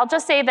forward, but I'll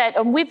just say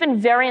that we've been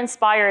very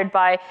inspired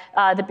by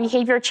the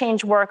behavior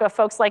change work of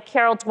folks like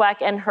Carol Dweck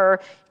and her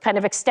kind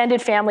of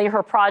extended family,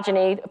 her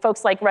progeny,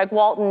 folks like Greg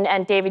Walton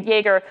and David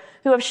Yeager,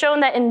 who have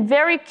shown that in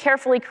very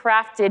carefully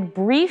crafted,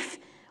 brief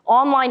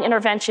online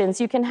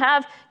interventions, you can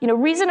have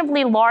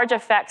reasonably large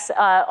effects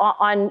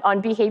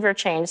on behavior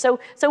change. So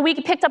we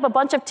picked up a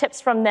bunch of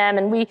tips from them,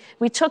 and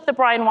we took the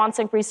Brian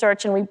Wansink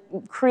research and we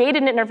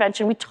created an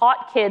intervention. We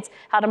taught kids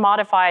how to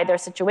modify their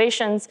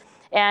situations.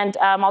 And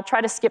I'll try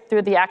to skip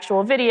through the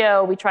actual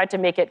video. We tried to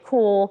make it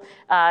cool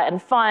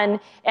and fun.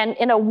 And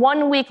in a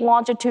 1-week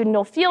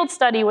longitudinal field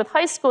study with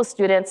high school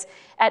students,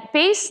 at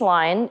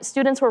baseline,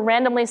 students were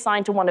randomly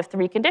assigned to one of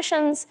 3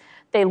 conditions.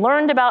 They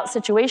learned about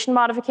situation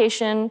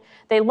modification.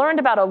 They learned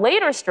about a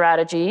later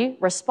strategy,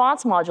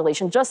 response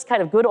modulation, just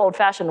kind of good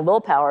old-fashioned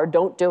willpower,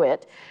 don't do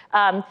it.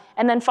 And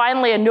then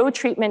finally, a no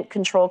treatment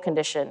control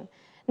condition.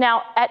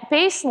 Now, at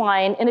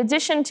baseline, in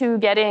addition to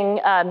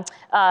getting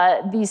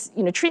these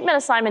treatment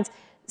assignments,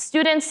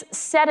 students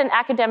set an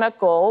academic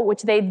goal,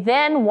 which they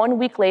then 1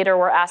 week later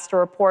were asked to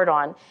report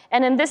on.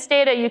 And in this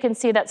data, you can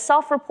see that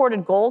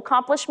self-reported goal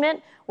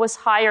accomplishment was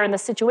higher in the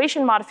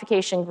situation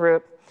modification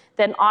group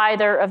than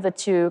either of the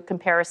 2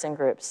 comparison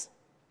groups.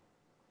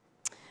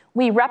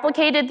 We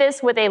replicated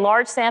this with a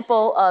large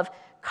sample of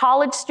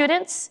college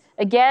students.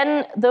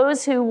 Again,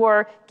 those who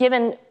were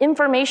given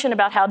information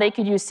about how they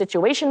could use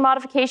situation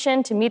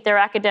modification to meet their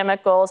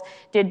academic goals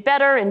did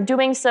better in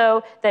doing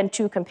so than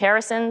 2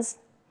 comparisons.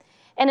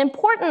 And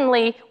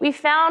importantly, we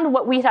found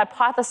what we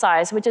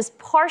hypothesized, which is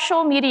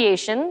partial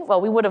mediation.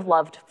 Well, we would have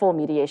loved full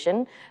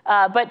mediation,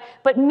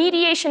 but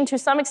mediation to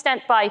some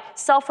extent by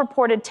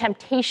self-reported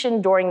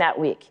temptation during that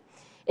week.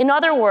 In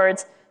other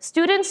words,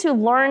 students who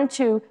learned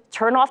to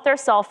turn off their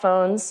cell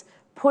phones,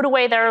 put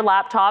away their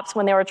laptops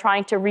when they were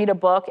trying to read a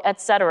book, et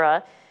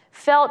cetera,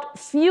 felt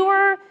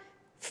fewer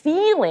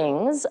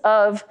feelings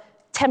of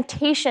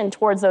temptation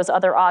towards those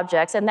other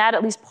objects, and that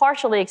at least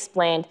partially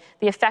explained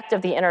the effect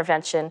of the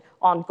intervention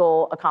on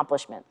goal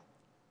accomplishment.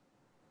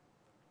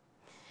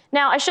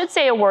 Now, I should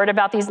say a word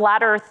about these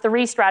latter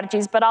 3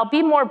 strategies, but I'll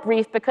be more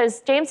brief because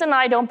James and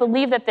I don't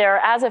believe that they're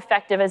as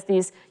effective as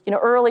these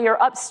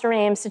earlier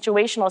upstream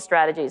situational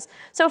strategies.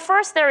 So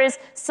first, there is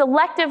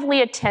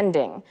selectively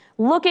attending,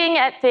 looking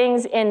at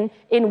things in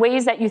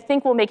ways that you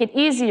think will make it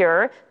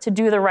easier to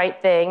do the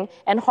right thing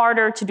and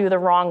harder to do the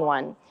wrong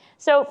one.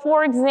 So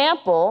for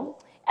example,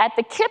 at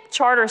the KIPP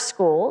charter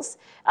schools,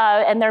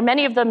 and there are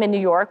many of them in New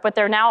York, but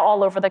they're now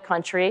all over the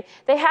country,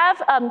 they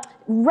have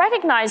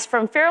recognized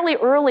from fairly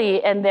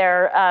early in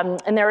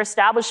their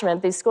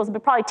establishment, these schools,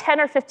 but probably 10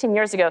 or 15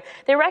 years ago,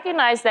 they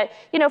recognized that,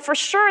 for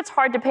sure it's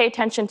hard to pay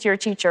attention to your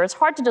teacher. It's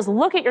hard to just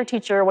look at your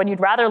teacher when you'd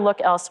rather look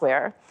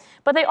elsewhere.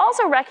 But they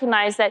also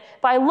recognize that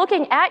by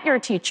looking at your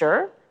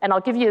teacher, and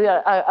I'll give you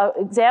an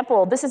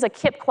example. This is a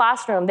KIPP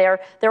classroom.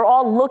 They're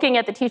all looking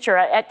at the teacher.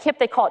 At KIPP,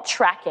 they call it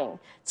tracking.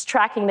 It's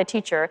tracking the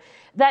teacher.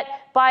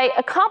 That by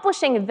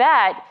accomplishing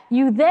that,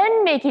 you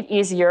then make it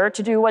easier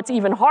to do what's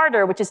even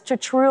harder, which is to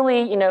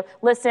truly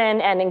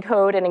listen and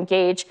encode and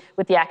engage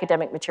with the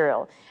academic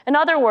material. In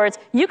other words,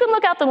 you can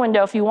look out the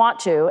window if you want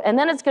to, and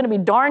then it's going to be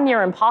darn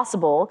near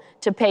impossible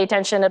to pay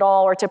attention at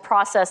all or to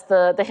process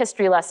the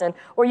history lesson.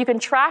 Or you can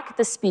track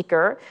the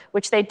speaker,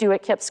 which they do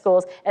at KIPP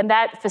schools, and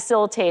that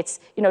facilitates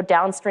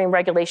downstream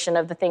regulation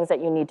of the things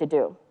that you need to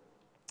do.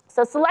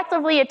 So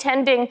selectively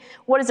attending,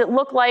 what does it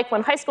look like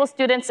when high school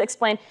students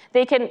explain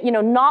they can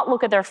not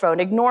look at their phone,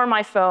 ignore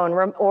my phone,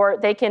 or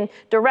they can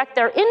direct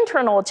their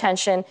internal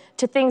attention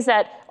to things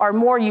that are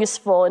more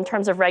useful in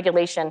terms of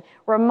regulation.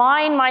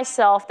 Remind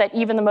myself that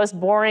even the most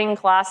boring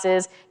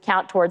classes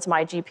count towards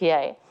my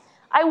GPA.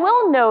 I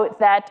will note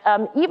that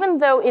even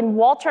though in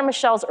Walter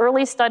Michel's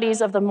early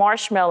studies of the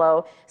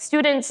marshmallow,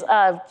 students,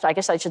 I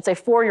guess I should say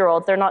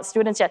 4-year-olds, they're not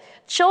students yet,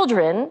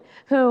 children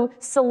who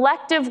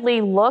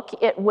selectively look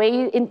at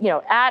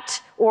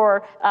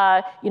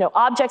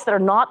objects that are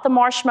not the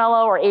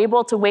marshmallow are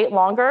able to wait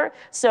longer.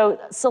 So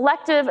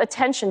selective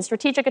attention,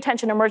 strategic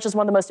attention emerged as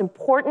one of the most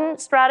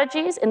important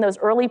strategies in those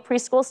early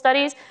preschool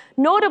studies.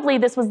 Notably,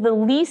 this was the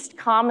least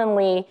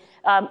commonly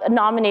a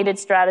nominated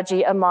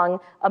strategy among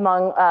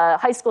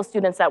high school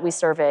students that we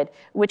surveyed,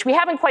 which we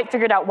haven't quite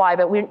figured out why,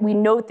 but we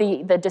note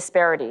the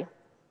disparity.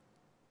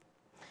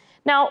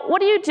 Now, what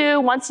do you do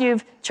once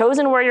you've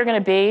chosen where you're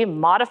going to be,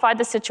 modified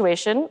the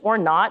situation or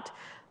not,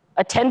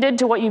 attended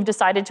to what you've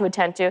decided to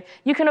attend to?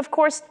 You can, of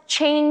course,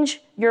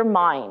 change your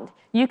mind.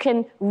 You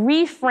can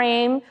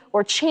reframe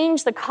or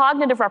change the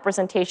cognitive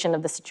representation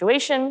of the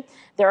situation.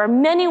 There are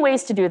many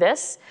ways to do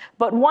this,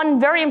 but one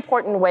very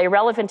important way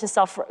relevant to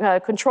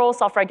self-control,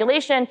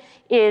 self-regulation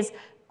is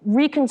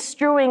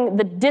reconstruing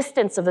the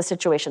distance of the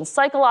situation,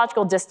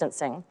 psychological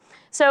distancing.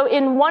 So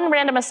in one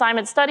random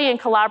assignment study in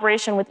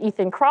collaboration with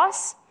Ethan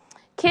Cross,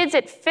 kids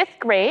at 5th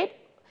grade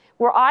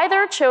were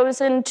either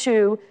chosen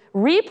to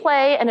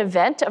replay an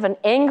event of an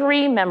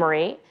angry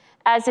memory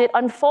as it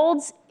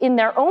unfolds in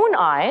their own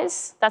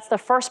eyes, that's the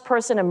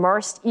first-person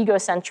immersed,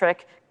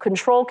 egocentric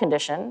control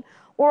condition,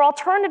 or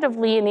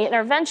alternatively in the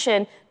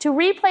intervention, to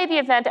replay the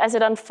event as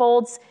it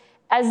unfolds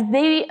as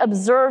they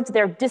observed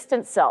their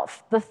distant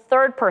self, the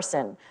third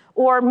person,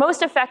 or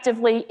most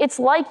effectively, it's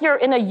like you're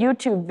in a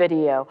YouTube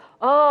video.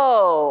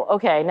 Oh,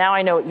 okay, now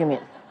I know what you mean.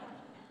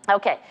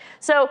 Okay,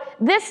 so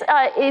this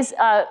is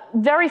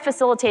very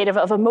facilitative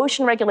of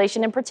emotion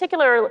regulation, in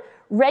particular,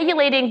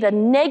 regulating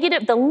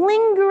the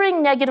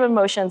lingering negative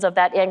emotions of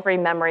that angry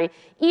memory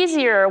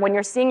easier when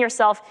you're seeing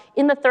yourself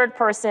in the third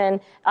person,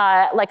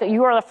 like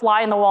you are a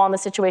fly in the wall in the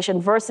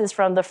situation versus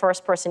from the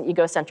first person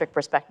egocentric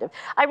perspective.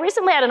 I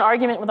recently had an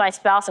argument with my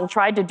spouse and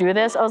tried to do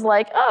this. I was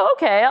like, oh,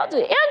 okay, I'll do.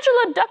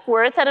 Angela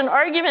Duckworth had an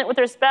argument with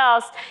her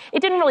spouse. It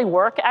didn't really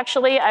work,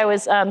 actually. I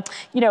was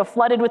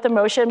flooded with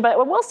emotion,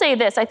 but we'll say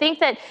this. I think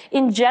that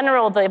in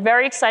general, the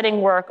very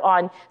exciting work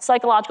on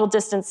psychological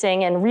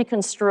distancing and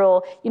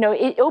reconstrual,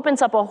 it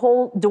opens up a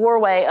whole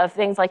doorway of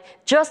things like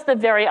just the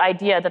very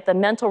idea that the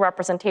mental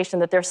representation,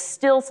 that there's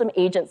still some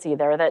agency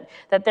there,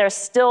 that there's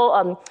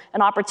still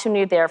an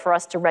opportunity there for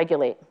us to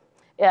regulate.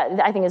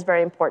 I think is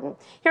very important.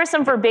 Here are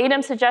some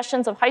verbatim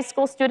suggestions of high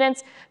school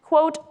students.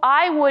 Quote,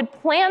 I would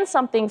plan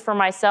something for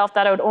myself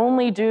that I would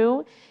only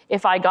do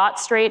if I got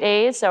straight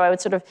A's. So I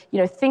would sort of,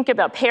 think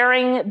about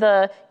pairing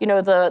the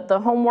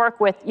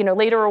homework with,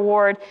 later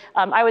reward.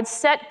 I would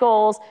set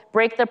goals,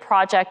 break the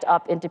project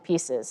up into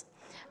pieces.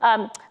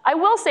 I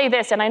will say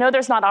this, and I know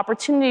there's not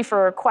opportunity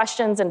for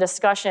questions and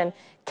discussion,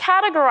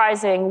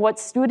 categorizing what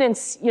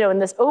students, in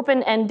this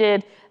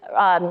open-ended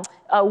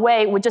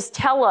way would just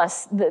tell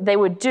us that they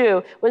would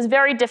do was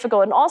very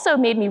difficult, and also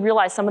made me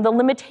realize some of the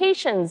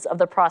limitations of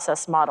the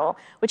process model,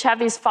 which have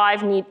these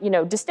 5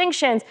 neat,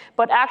 distinctions,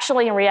 but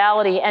actually in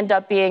reality end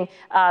up being,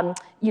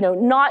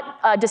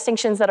 not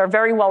distinctions that are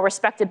very well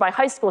respected by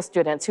high school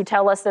students who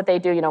tell us that they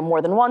do,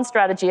 more than one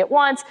strategy at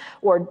once,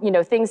 or,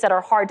 things that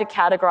are hard to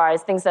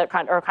categorize, things that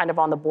are kind of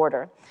on the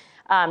border.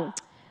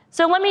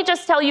 So let me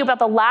just tell you about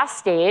the last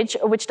stage,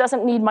 which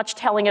doesn't need much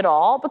telling at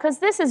all, because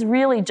this is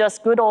really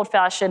just good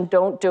old-fashioned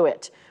don't do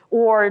it,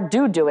 or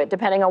do it,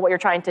 depending on what you're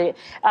trying to.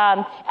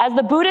 As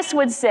the Buddhists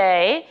would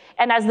say,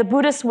 and as the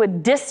Buddhists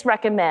would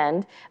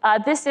disrecommend,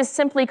 this is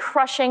simply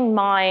crushing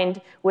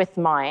mind with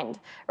mind,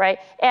 right?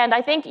 And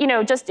I think,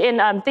 just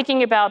in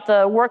thinking about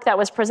the work that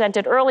was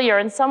presented earlier,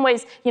 in some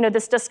ways,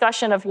 this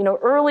discussion of,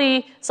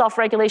 early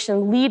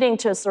self-regulation leading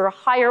to sort of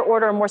higher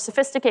order, more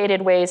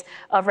sophisticated ways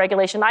of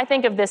regulation, I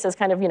think of this as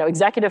kind of,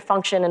 executive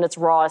function in its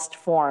rawest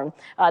form.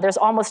 There's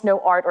almost no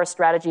art or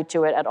strategy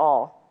to it at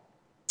all.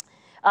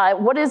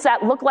 What does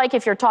that look like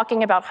if you're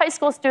talking about high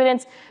school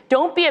students?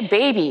 Don't be a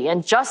baby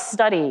and just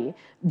study.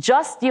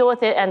 Just deal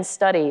with it and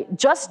study.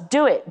 Just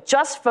do it.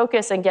 Just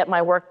focus and get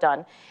my work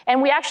done.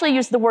 And we actually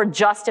used the word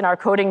just in our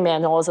coding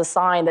manual as a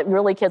sign that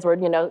really kids were,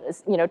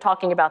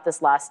 talking about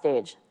this last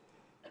stage.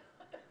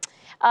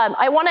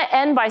 I want to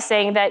end by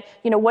saying that,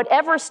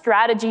 whatever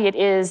strategy it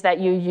is that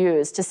you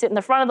use, to sit in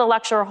the front of the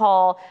lecture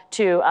hall,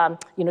 to,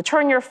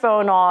 turn your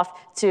phone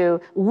off,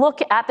 to look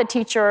at the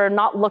teacher,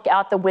 not look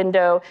out the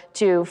window,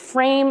 to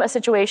frame a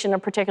situation in a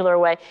particular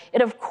way,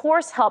 it of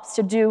course helps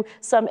to do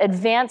some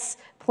advanced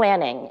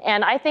planning.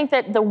 And I think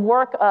that the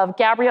work of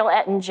Gabrielle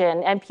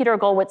Ettingen and Peter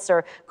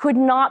Gollwitzer could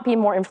not be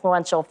more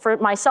influential for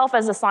myself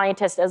as a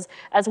scientist,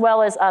 as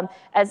well as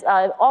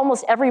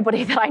almost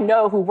everybody that I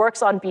know who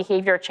works on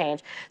behavior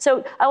change.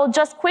 So I will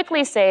just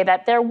quickly say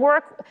that their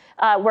work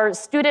where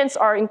students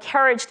are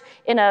encouraged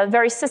in a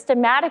very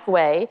systematic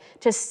way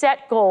to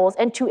set goals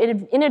and to,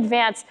 in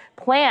advance,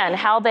 plan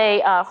how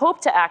they hope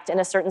to act in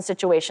a certain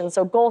situation.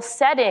 So goal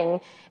setting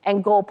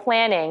and goal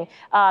planning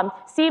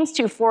seems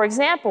to, for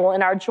example,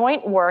 in our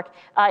joint work,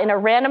 in a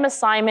random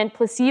assignment,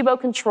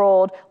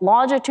 placebo-controlled,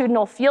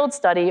 longitudinal field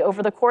study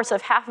over the course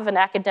of half of an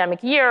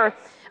academic year,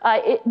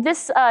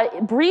 this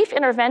brief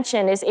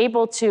intervention is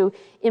able to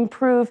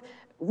improve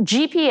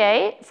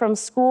GPA from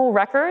school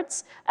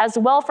records, as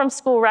well from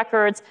school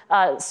records,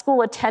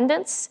 school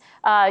attendance,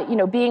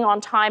 being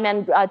on time,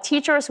 and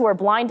teachers who are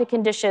blind to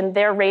condition,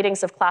 their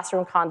ratings of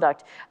classroom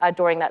conduct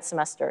during that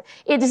semester.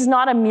 It is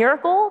not a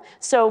miracle.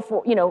 So,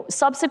 for,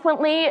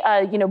 subsequently,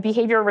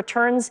 behavior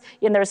returns,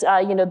 and there's,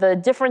 the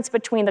difference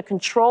between the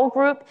control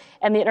group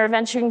and the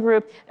intervention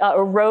group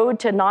erode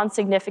to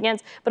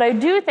non-significance. But I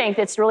do think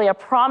it's really a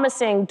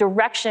promising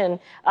direction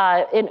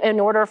in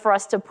order for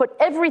us to put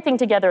everything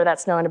together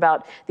that's known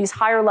about these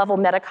higher level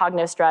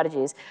metacognitive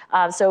strategies.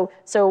 So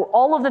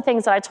all of the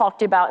things that I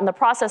talked about in the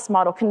process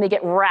model, can they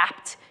get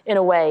wrapped in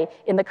a way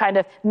in the kind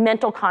of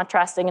mental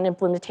contrasting and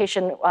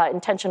implementation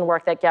intention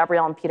work that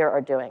Gabrielle and Peter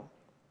are doing.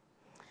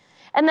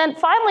 And then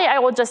finally, I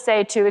will just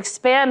say, to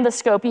expand the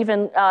scope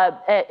even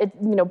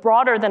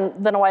broader than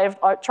what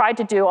I've tried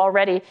to do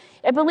already,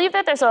 I believe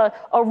that there's a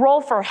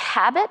role for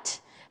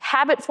habit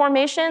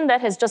formation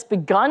that has just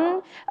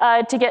begun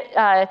to get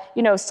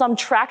some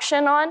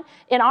traction on.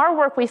 In our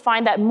work, we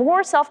find that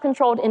more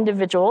self-controlled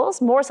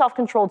individuals, more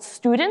self-controlled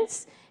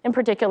students in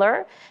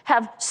particular,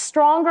 have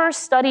stronger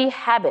study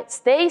habits.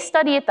 They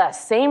study at the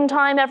same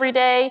time every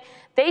day.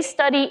 They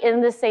study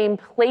in the same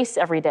place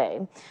every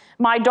day.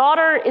 My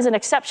daughter is an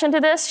exception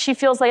to this. She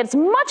feels like it's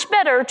much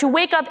better to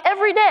wake up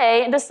every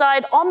day and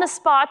decide on the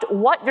spot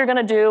what you're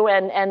gonna do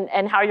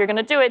and how you're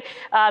gonna do it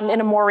in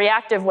a more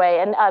reactive way.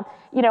 And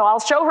I'll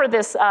show her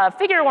this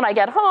figure when I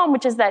get home,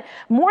 which is that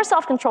more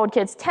self-controlled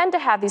kids tend to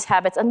have these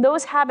habits, and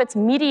those habits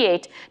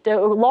mediate, to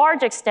a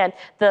large extent,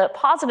 the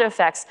positive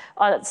effects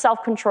on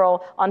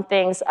self-control on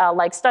things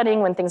like studying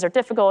when things are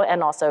difficult,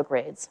 and also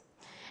grades.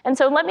 And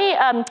so let me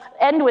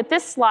end with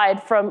this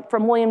slide from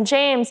William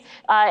James,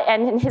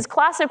 and in his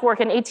classic work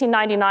in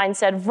 1899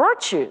 said,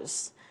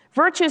 virtues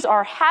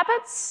are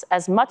habits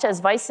as much as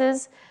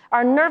vices.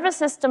 Our nervous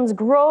systems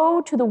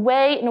grow to the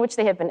way in which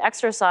they have been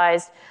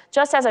exercised,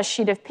 just as a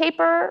sheet of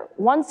paper,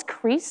 once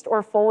creased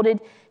or folded,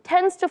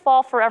 tends to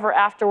fall forever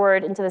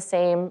afterward into the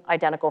same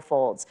identical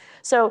folds.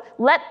 So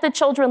let the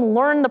children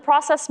learn the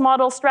process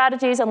model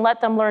strategies, and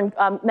let them learn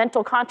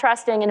mental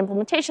contrasting and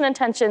implementation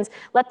intentions.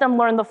 Let them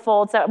learn the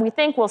folds that we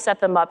think will set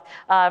them up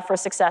for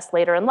success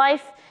later in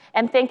life.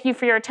 And thank you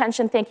for your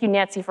attention. Thank you,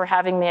 Nancy, for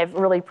having me. I've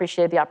really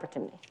appreciated the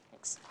opportunity.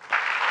 Thanks.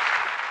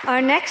 Our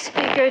next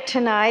speaker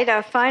tonight,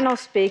 our final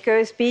speaker,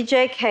 is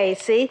B.J.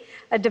 Casey,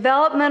 a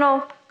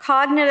developmental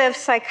cognitive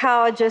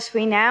psychologist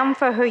renowned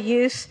for her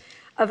use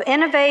of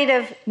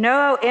innovative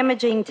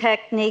neuroimaging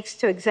techniques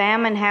to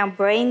examine how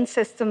brain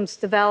systems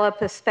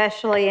develop,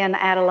 especially in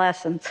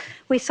adolescence.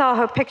 We saw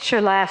her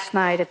picture last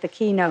night at the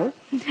keynote.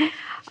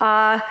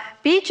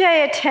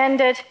 BJ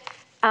attended,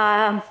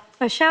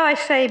 or shall I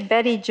say,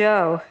 Betty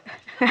Joe.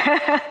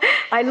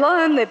 I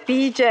learned that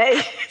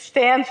BJ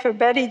stands for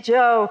Betty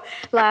Joe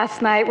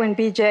last night when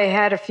BJ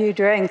had a few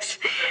drinks.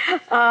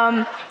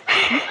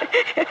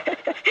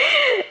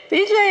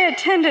 BJ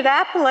attended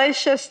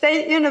Appalachia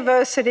State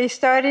University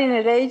starting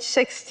at age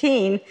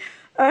 16,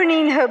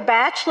 earning her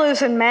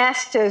bachelor's and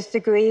master's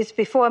degrees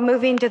before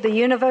moving to the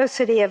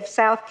University of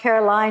South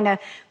Carolina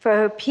for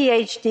her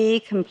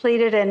PhD,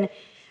 completed in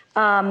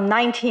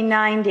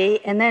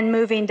 1990, and then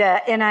moving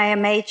to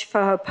NIMH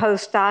for her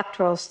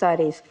postdoctoral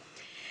studies.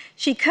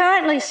 She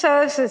currently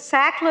serves as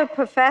Sackler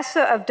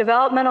Professor of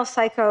Developmental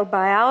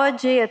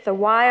Psychobiology at the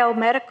Weill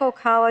Medical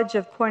College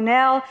of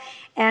Cornell,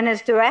 and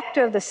is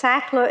Director of the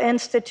Sackler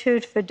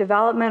Institute for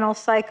Developmental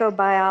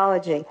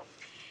Psychobiology.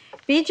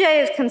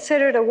 BJ is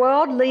considered a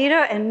world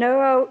leader in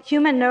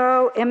human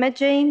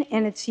neuroimaging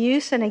in its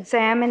use in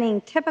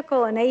examining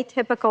typical and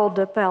atypical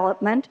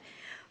development,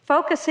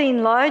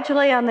 focusing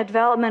largely on the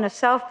development of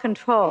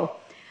self-control.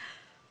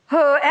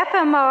 Her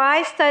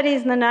fMRI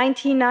studies in the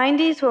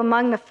 1990s were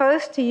among the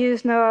first to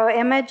use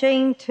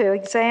neuroimaging to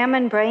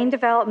examine brain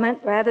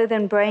development rather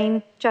than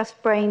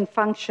just brain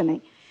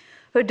functioning.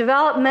 Her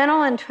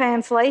developmental and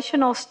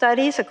translational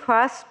studies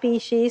across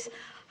species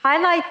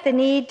highlight the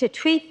need to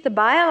treat the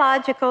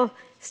biological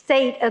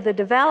state of the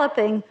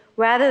developing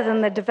rather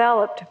than the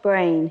developed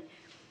brain.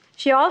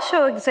 She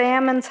also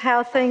examines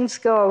how things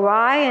go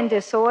awry and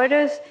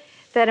disorders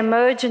that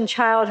emerge in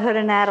childhood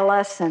and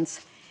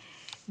adolescence.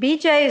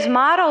 BJ's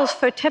models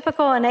for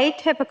typical and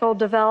atypical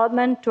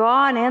development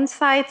draw on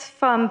insights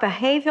from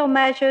behavioral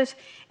measures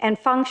and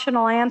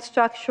functional and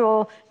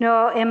structural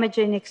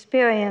neuroimaging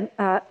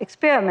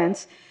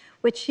experiments,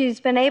 which she's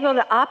been able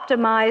to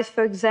optimize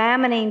for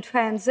examining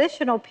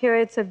transitional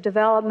periods of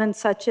development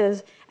such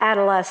as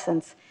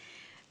adolescence.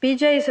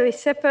 BJ is a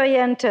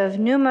recipient of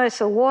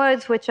numerous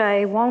awards, which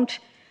I won't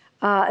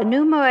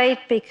enumerate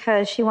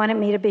because she wanted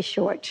me to be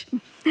short.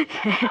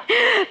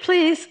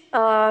 Please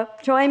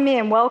join me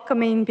in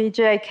welcoming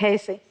B.J.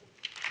 Casey.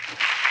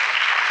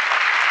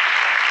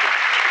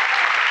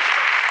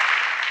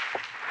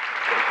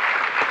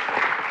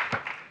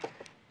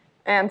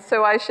 And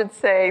so I should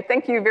say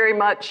thank you very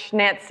much,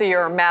 Nancy,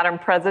 or Madam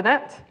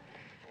President.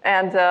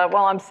 And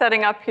while I'm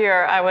setting up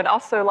here, I would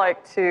also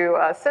like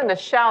to send a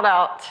shout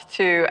out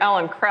to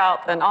Alan Kraut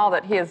and all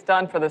that he has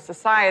done for the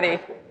society.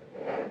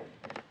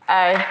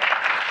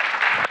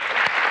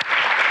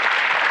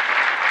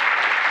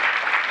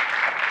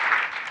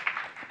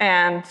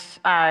 And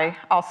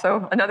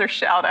another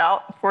shout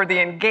out for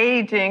the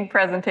engaging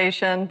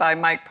presentation by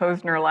Mike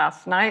Posner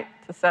last night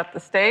to set the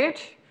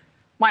stage.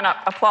 Why not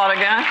applaud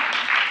again?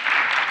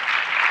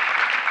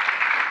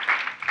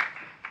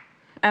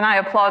 And I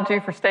applaud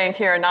you for staying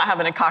here and not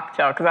having a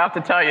cocktail, because I have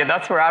to tell you,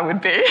 that's where I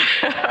would be.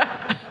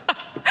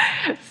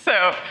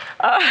 So,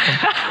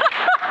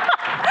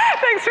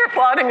 thanks for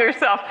applauding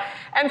yourself.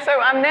 And so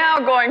I'm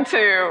now going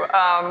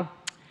to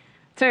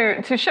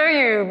show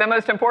you the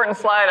most important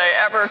slide I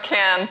ever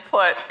can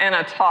put in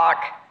a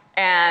talk.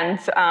 And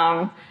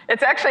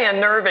it's actually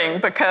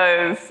unnerving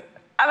because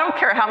I don't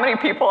care how many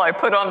people I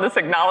put on this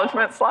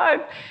acknowledgement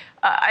slide.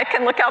 I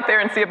can look out there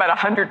and see about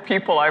 100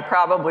 people I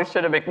probably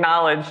should have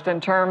acknowledged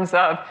in terms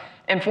of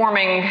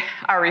informing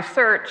our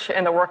research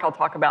and the work I'll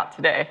talk about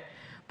today.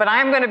 But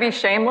I'm going to be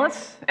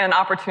shameless and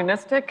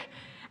opportunistic.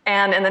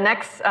 And in the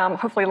next,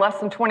 hopefully less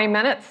than 20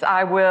 minutes,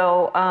 I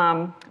will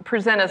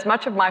present as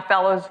much of my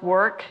fellows'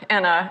 work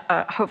in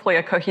hopefully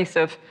a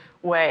cohesive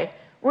way,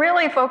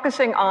 really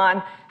focusing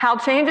on how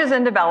changes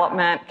in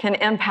development can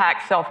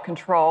impact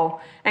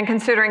self-control and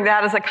considering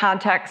that as a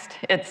context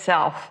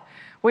itself.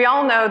 We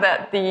all know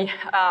that the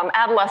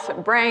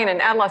adolescent brain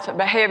and adolescent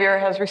behavior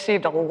has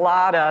received a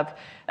lot of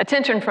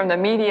attention from the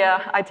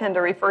media. I tend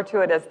to refer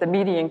to it as the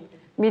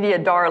media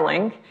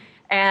darling.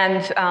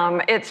 And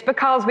it's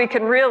because we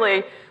can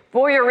really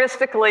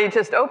voyeuristically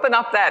just open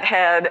up that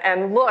head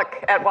and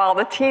look at while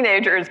the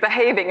teenager is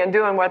behaving and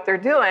doing what they're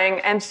doing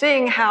and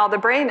seeing how the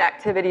brain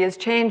activity is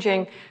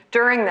changing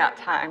during that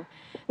time.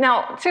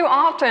 Now, too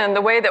often,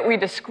 the way that we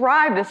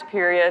describe this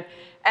period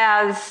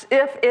as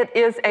if it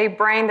is a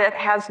brain that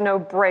has no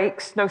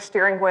brakes, no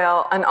steering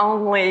wheel, and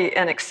only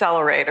an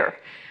accelerator.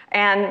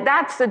 And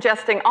that's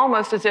suggesting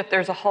almost as if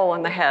there's a hole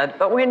in the head.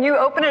 But when you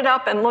open it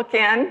up and look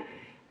in,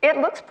 it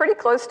looks pretty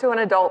close to an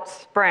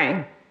adult's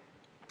brain.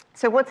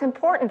 So what's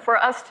important for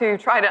us to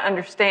try to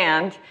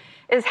understand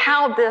is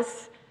how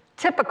this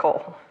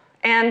typical,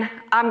 and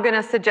I'm going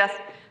to suggest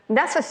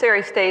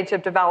necessary stage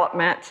of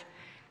development,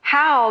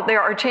 how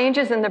there are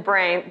changes in the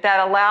brain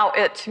that allow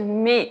it to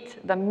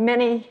meet the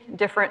many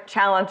different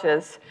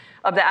challenges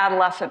of the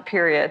adolescent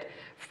period,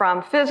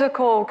 from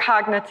physical,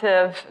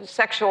 cognitive,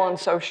 sexual, and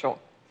social.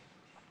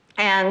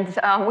 And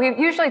we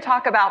usually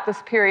talk about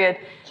this period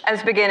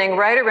as beginning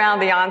right around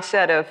the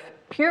onset of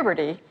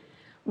puberty,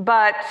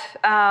 but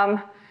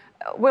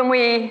when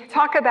we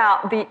talk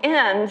about the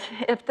end,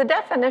 if the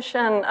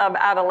definition of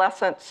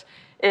adolescence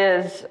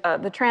is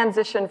the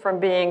transition from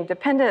being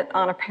dependent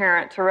on a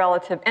parent to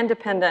relative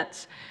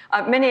independence,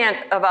 many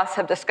of us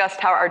have discussed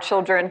how our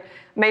children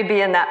may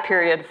be in that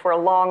period for a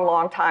long,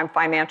 long time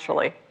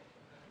financially.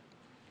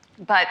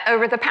 But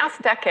over the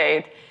past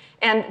decade,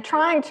 and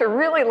trying to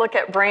really look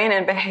at brain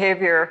and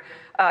behavior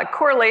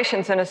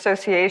correlations and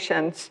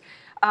associations,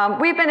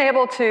 we've been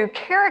able to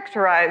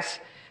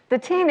characterize the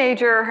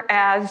teenager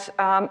as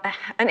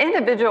an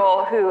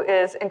individual who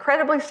is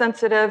incredibly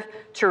sensitive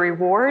to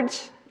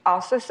rewards,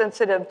 also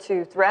sensitive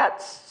to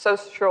threats,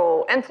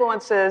 social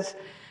influences,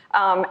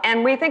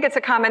 and we think it's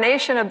a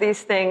combination of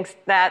these things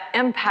that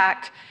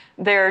impact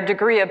their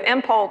degree of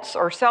impulse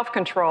or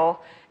self-control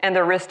and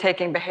their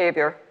risk-taking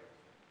behavior.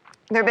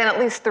 There have been at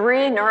least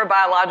 3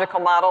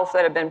 neurobiological models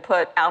that have been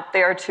put out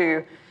there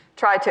to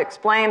try to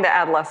explain the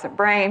adolescent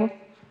brain.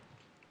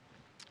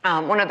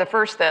 One of the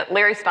first that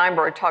Larry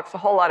Steinberg talks a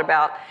whole lot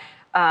about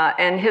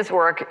in his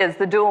work is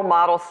the dual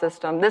model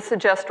system. This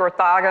suggests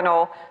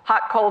orthogonal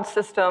hot-cold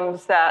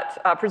systems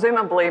that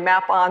presumably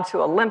map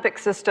onto a limbic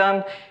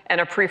system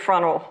and a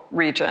prefrontal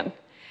region.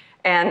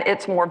 And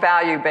it's more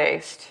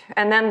value-based.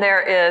 And then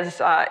there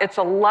is, it's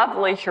a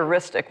lovely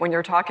heuristic when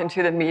you're talking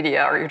to the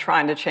media or you're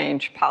trying to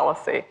change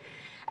policy.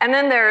 And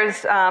then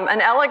there's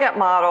an elegant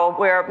model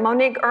where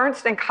Monique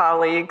Ernst and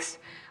colleagues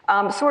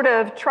sort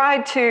of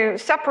tried to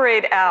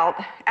separate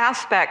out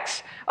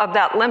aspects of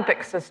that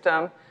limbic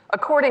system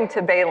according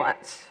to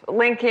valence,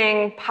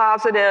 linking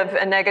positive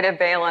and negative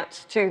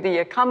valence to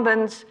the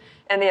accumbens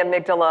and the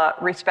amygdala,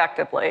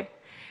 respectively.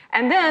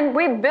 And then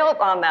we built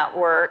on that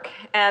work,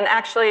 and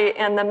actually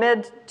in the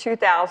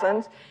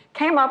mid-2000s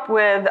came up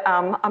with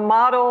a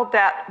model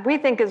that we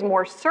think is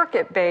more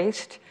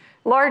circuit-based,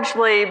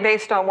 largely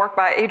based on work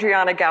by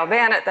Adriana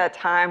Galvan at that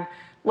time,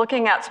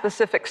 looking at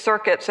specific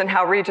circuits and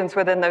how regions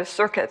within those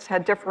circuits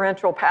had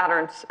differential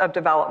patterns of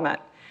development.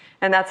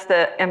 And that's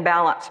the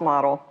imbalance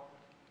model.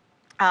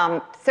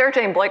 Sarah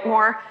Jane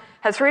Blakemore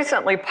has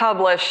recently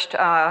published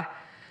a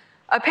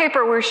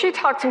paper where she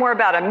talks more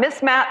about a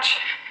mismatch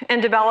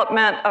in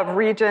development of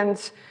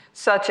regions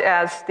such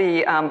as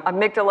the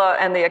amygdala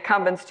and the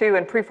accumbens too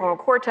and prefrontal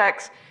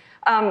cortex.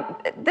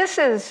 This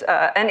is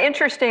an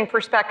interesting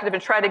perspective to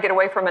try to get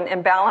away from an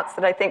imbalance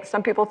that I think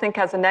some people think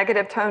has a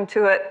negative tone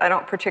to it. I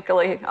don't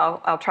particularly,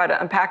 I'll try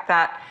to unpack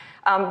that.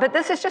 But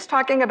this is just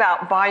talking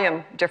about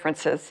volume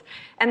differences.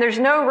 And there's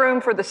no room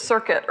for the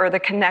circuit or the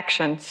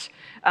connections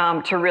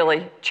to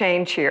really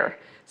change here.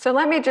 So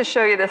let me just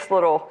show you this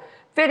little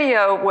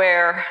video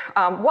where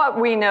what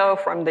we know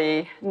from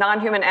the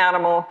non-human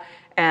animal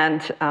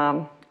and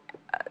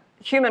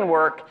human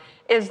work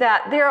is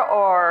that there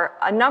are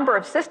a number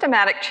of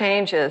systematic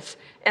changes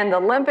in the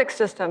limbic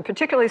system,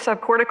 particularly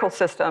subcortical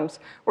systems,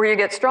 where you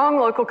get strong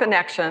local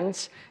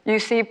connections. You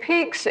see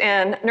peaks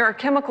in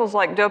neurochemicals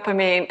like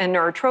dopamine and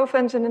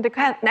neurotrophins and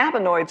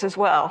endocannabinoids as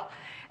well.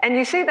 And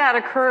you see that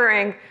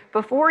occurring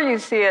before you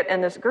see it in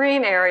this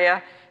green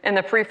area in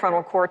the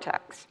prefrontal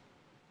cortex.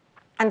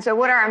 And so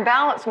what our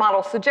imbalance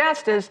model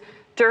suggests is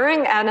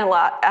during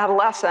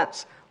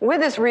adolescence,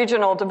 with this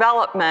regional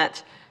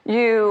development,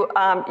 you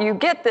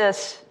get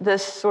this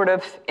sort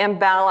of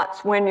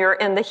imbalance when you're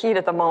in the heat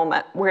of the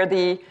moment, where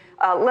the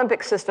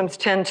limbic systems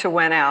tend to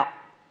win out.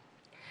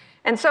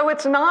 And so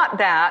it's not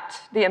that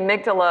the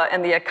amygdala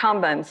and the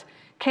accumbens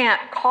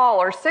can't call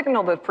or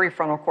signal the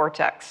prefrontal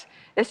cortex.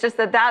 It's just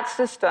that that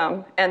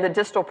system and the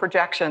distal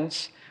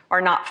projections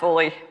are not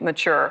fully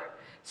mature.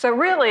 So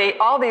really,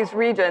 all these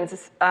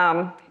regions,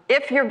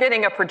 if you're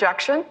getting a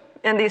projection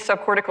in these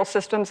subcortical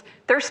systems,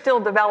 they're still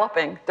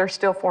developing. They're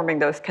still forming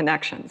those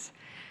connections.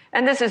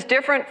 And this is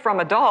different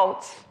from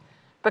adults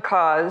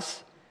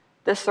because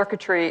this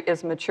circuitry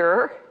is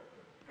mature.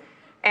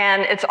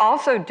 And it's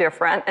also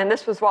different, and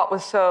this was what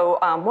was so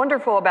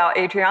wonderful about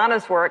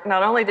Adriana's work.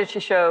 Not only did she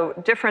show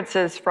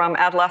differences from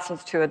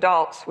adolescents to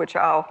adults, which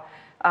I'll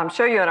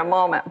show you in a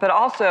moment, but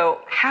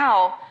also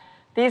how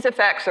these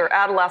effects are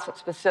adolescent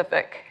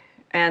specific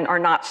and are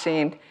not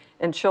seen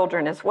in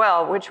children as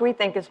well, which we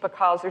think is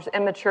because there's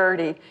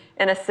immaturity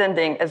in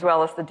ascending as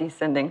well as the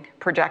descending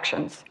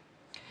projections.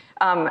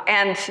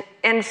 And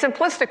in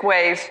simplistic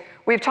ways,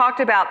 we've talked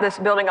about this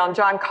building on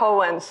John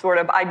Cohen's sort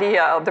of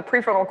idea of the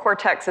prefrontal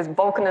cortex as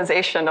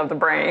vulcanization of the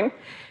brain.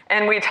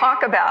 And we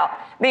talk about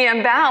the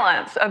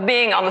imbalance of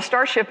being on the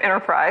Starship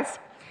Enterprise.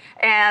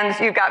 And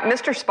you've got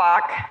Mr.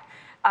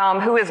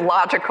 Spock, who is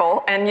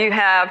logical, and you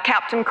have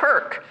Captain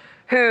Kirk,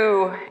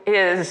 who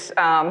is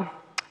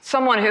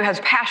someone who has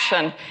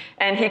passion,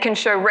 and he can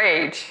show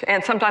rage,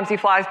 and sometimes he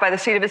flies by the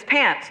seat of his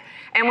pants.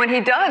 And when he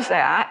does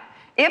that,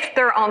 if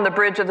they're on the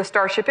bridge of the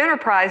Starship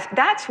Enterprise,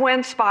 that's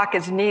when Spock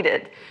is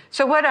needed.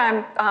 So what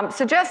I'm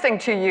suggesting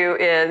to you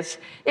is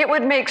it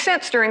would make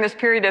sense during this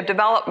period of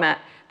development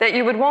that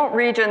you would want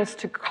regions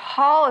to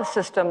call a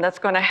system that's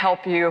going to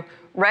help you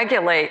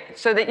regulate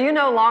so that you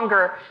no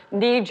longer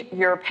need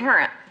your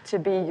parent to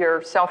be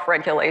your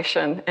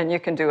self-regulation and you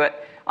can do it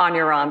on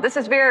your own. This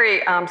is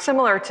very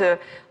similar to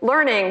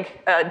learning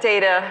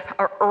data,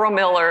 Earl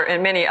Miller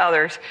and many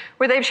others,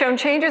 where they've shown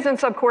changes in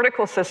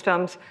subcortical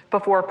systems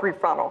before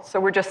prefrontal. So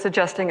we're just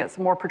suggesting it's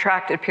a more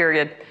protracted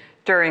period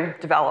during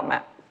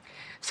development.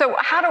 So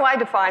how do I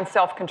define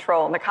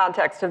self-control in the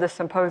context of this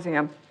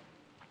symposium?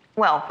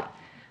 Well,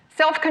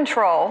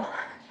 self-control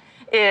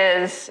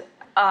is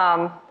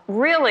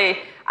really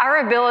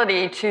our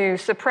ability to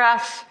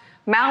suppress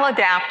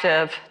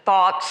maladaptive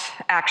thoughts,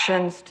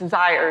 actions,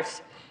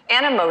 desires,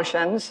 and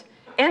emotions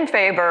in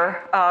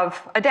favor of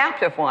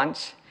adaptive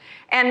ones.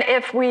 And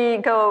if we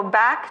go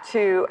back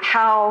to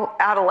how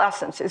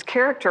adolescence is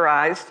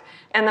characterized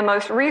in the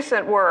most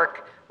recent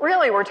work,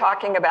 really we're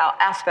talking about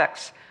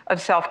aspects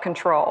of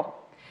self-control.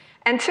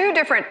 And two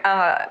different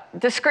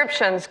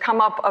descriptions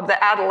come up of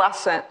the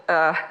adolescent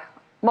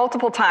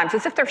multiple times,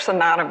 as if they're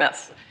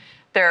synonymous.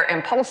 They're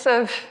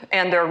impulsive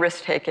and they're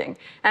risk-taking.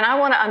 And I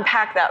want to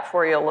unpack that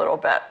for you a little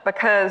bit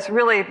because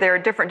really there are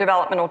different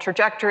developmental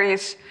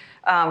trajectories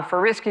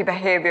for risky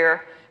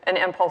behavior and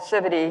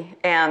impulsivity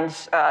and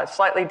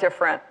slightly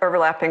different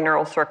overlapping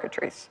neural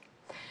circuitries.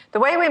 The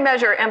way we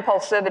measure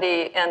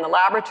impulsivity in the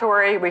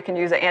laboratory, we can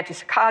use an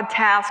anti-saccade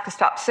task, a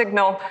stop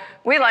signal.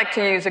 We like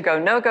to use a go,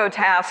 no-go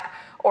task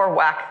or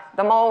whack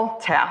the mole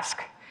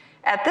task.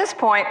 At this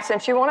point,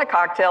 since you want a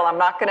cocktail, I'm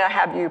not going to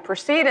have you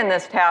proceed in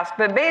this task,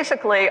 but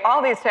basically all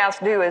these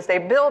tasks do is they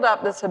build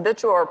up this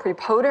habitual or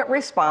prepotent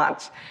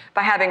response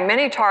by having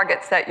many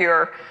targets that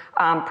you're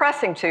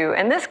pressing to.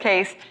 In this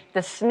case,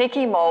 the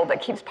sneaky mole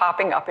that keeps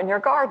popping up in your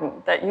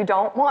garden that you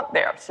don't want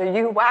there, so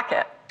you whack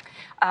it.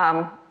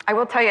 I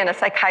will tell you, in a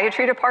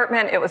psychiatry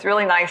department, it was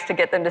really nice to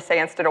get them to say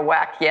instead of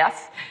whack,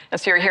 yes.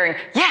 And so you're hearing,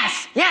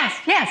 yes, yes,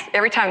 yes,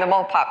 every time the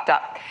mole popped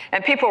up.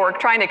 And people were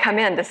trying to come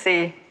in to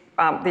see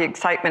the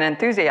excitement and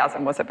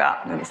enthusiasm was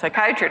about in the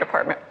psychiatry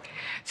department.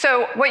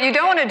 So what you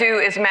don't want to do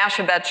is mash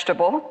a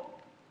vegetable.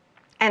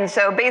 And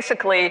so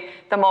basically,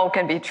 the mole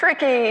can be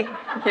tricky.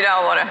 You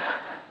don't want to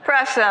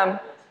press him.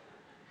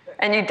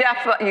 And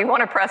you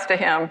want to press to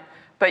him,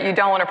 but you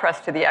don't want to press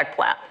to the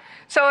eggplant.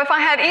 So if I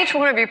had each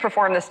one of you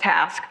perform this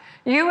task,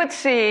 you would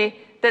see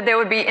that there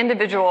would be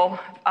individual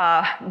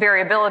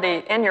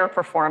variability in your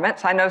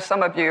performance. I know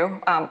some of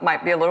you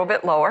might be a little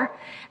bit lower.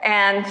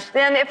 And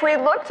then if we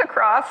looked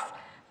across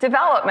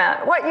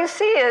development, what you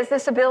see is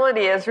this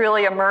ability is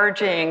really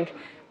emerging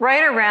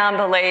right around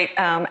the late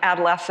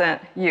adolescent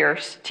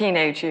years,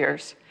 teenage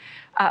years.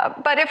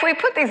 But if we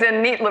put these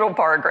in neat little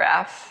bar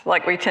graphs,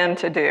 like we tend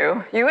to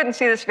do, you wouldn't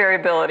see this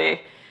variability.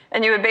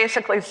 And you would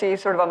basically see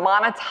sort of a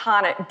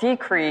monotonic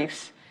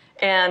decrease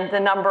in the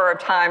number of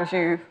times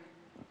you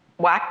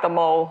whacked the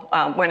mole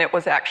when it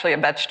was actually a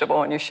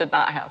vegetable and you should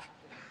not have.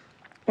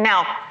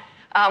 Now,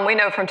 We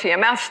know from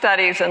TMS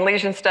studies and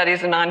lesion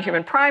studies in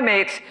non-human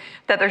primates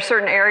that there's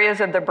certain areas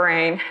of the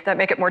brain that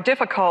make it more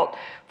difficult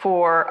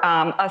for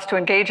us to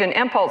engage in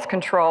impulse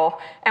control.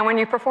 And when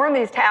you perform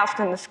these tasks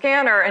in the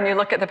scanner and you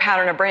look at the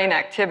pattern of brain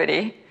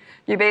activity,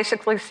 you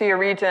basically see a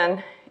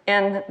region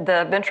in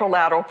the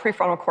ventrolateral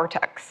prefrontal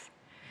cortex.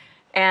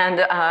 And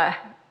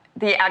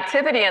the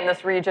activity in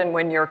this region,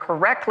 when you're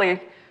correctly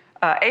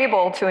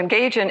able to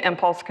engage in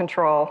impulse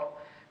control,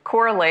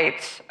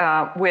 correlates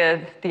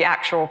with the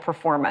actual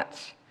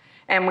performance.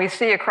 And we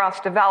see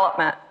across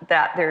development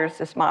that there's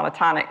this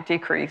monotonic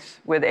decrease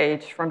with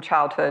age from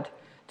childhood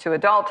to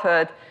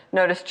adulthood.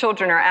 Notice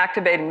children are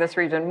activating this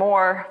region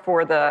more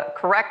for the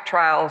correct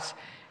trials,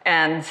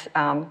 and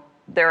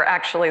they're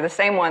actually the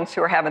same ones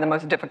who are having the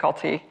most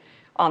difficulty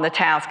on the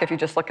task if you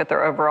just look at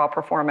their overall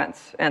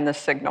performance and the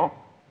signal.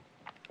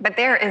 But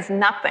there is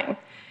nothing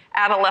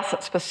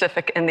adolescent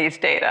specific in these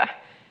data.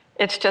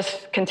 It's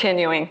just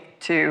continuing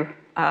to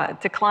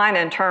decline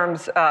in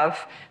terms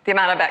of the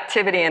amount of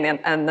activity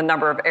and the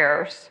number of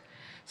errors.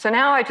 So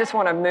now I just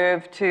want to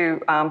move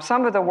to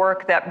some of the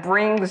work that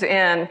brings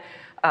in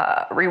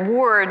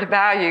reward,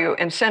 value,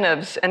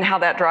 incentives, and how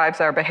that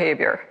drives our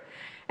behavior.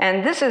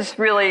 And this is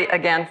really,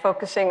 again,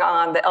 focusing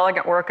on the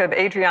elegant work of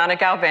Adriana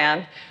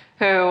Galvan,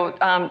 who,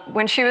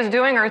 when she was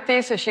doing her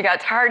thesis, she got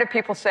tired of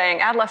people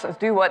saying adolescents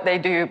do what they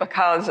do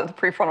because of the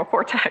prefrontal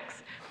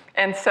cortex.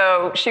 And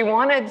so she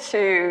wanted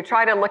to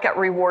try to look at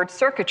reward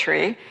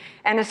circuitry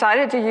and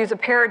decided to use a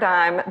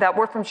paradigm that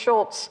Wolfram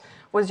Schultz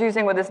was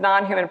using with his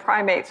non-human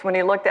primates when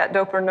he looked at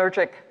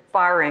dopaminergic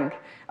firing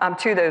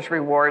to those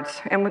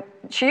rewards. And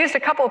she used a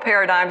couple of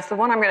paradigms. The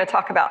one I'm going to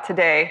talk about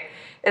today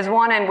is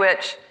one in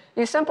which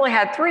you simply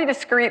had 3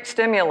 discrete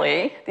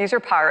stimuli. These are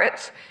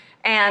pirates.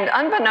 And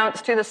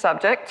unbeknownst to the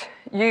subject,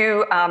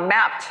 you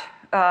mapped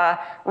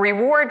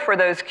reward for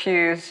those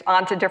cues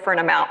onto different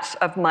amounts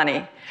of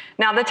money.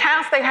 Now, the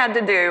task they had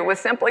to do was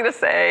simply to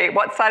say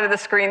what side of the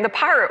screen the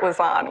pirate was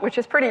on, which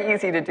is pretty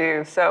easy to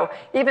do. So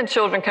even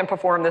children can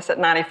perform this at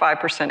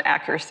 95%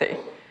 accuracy.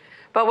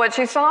 But what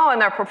she saw in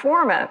their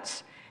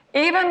performance,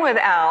 even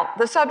without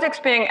the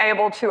subjects being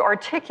able to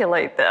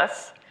articulate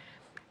this,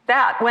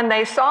 that when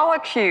they saw a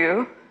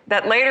cue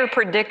that later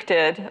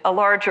predicted a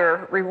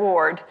larger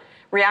reward,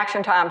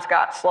 reaction times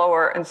got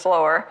slower and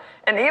slower.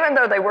 And even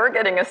though they were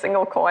getting a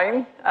single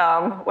coin,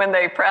 when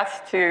they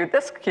pressed to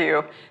this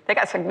cue, they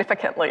got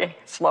significantly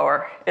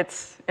slower.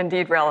 It's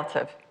indeed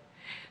relative.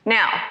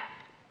 Now,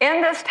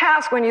 in this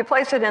task, when you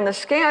place it in the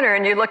scanner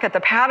and you look at the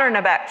pattern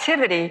of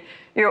activity,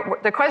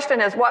 the question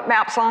is what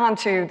maps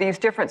onto these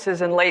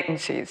differences in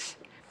latencies?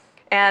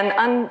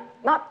 And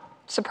not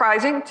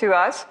surprising to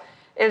us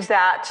is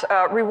that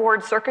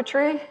reward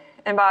circuitry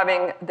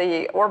involving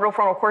the orbital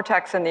frontal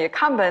cortex and the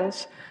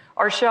accumbens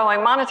are showing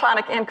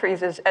monotonic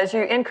increases as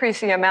you increase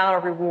the amount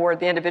of reward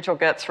the individual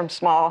gets from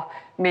small,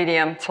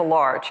 medium to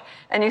large.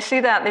 And you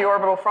see that in the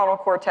orbital frontal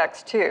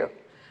cortex too.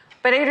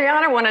 But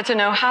Adriana wanted to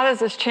know, how does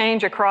this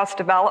change across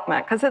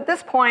development? Because at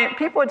this point,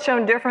 people had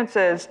shown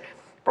differences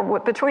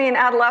between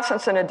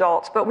adolescents and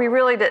adults, but we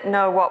really didn't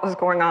know what was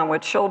going on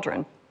with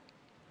children.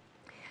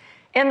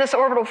 In this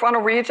orbital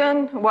frontal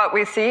region, what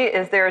we see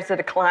is there's a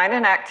decline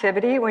in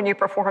activity when you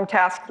perform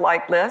tasks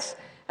like this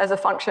as a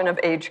function of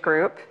age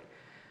group.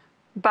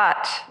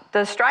 But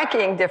the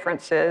striking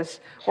differences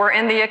were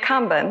in the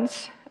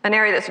accumbens, an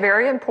area that's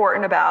very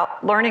important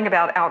about learning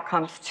about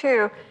outcomes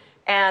too,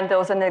 and there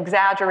was an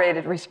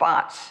exaggerated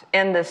response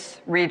in this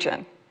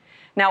region.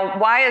 Now,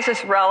 why is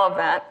this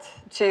relevant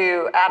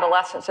to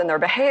adolescents and their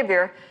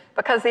behavior?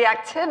 Because the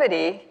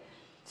activity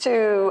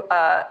to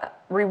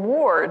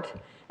reward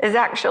is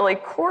actually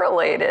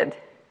correlated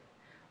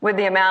with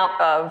the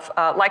amount of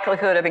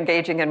likelihood of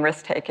engaging in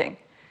risk-taking.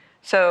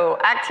 So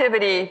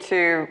activity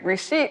to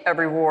receipt of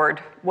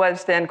reward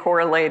was then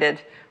correlated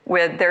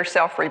with their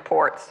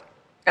self-reports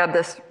of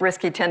this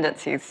risky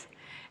tendencies.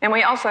 And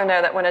we also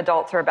know that when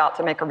adults are about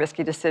to make a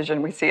risky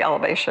decision, we see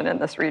elevation in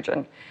this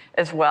region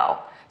as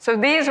well. So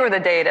these were the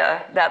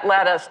data that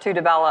led us to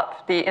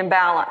develop the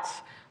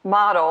imbalance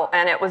model,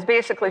 and it was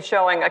basically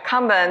showing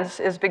accumbens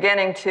is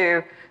beginning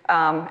to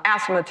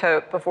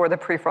asymptote before the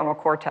prefrontal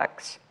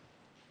cortex.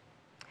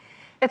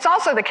 It's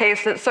also the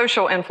case that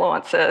social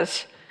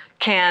influences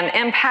can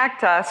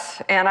impact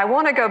us, and I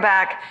want to go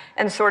back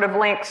and sort of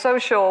link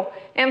social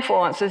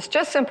influences,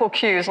 just simple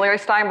cues. Larry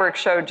Steinberg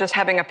showed just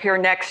having a peer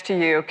next to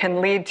you can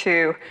lead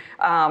to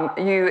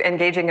you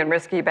engaging in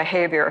risky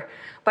behavior.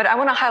 But I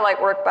want to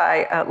highlight work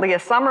by Leah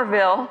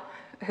Somerville,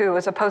 who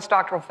was a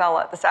postdoctoral fellow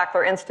at the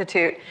Sackler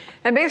Institute.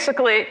 And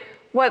basically,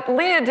 what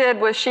Leah did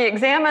was she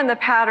examined the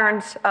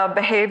patterns of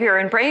behavior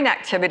and brain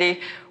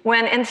activity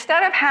when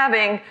instead of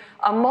having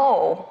a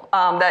mole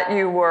that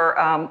you were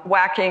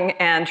whacking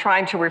and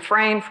trying to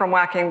refrain from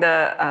whacking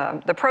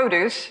the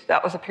produce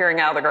that was appearing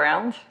out of the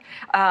ground,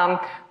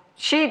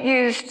 she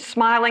used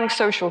smiling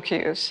social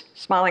cues,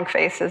 smiling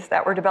faces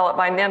that were developed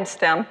by Nim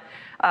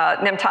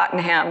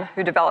Tottenham,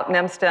 who developed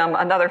NIMSTEM,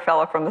 another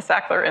fellow from the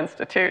Sackler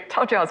Institute.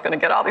 Told you I was going to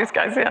get all these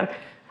guys in.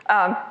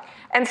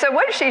 And so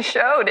what she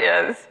showed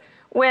is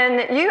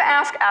When you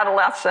ask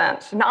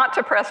adolescents not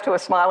to press to a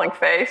smiling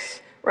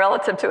face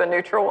relative to a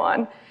neutral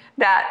one,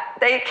 that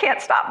they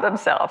can't stop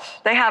themselves.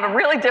 They have a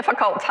really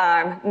difficult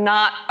time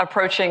not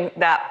approaching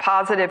that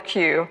positive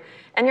cue,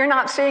 and you're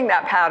not seeing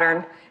that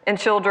pattern in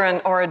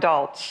children or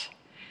adults.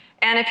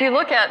 And if you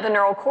look at the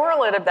neural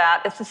correlate of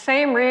that, it's the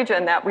same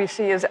region that we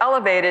see is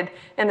elevated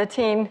in the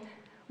teen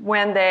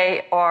when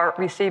they are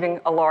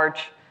receiving a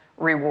large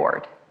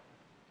reward.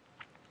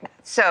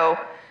 So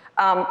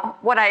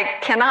what I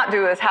cannot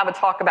do is have a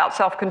talk about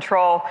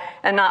self-control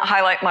and not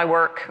highlight my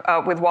work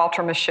with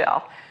Walter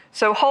Mischel.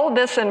 So hold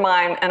this in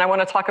mind, and I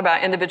want to talk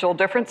about individual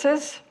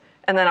differences,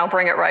 and then I'll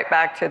bring it right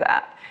back to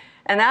that.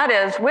 And that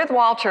is, with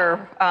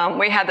Walter,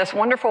 we had this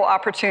wonderful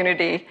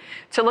opportunity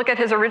to look at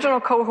his original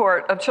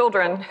cohort of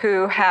children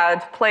who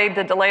had played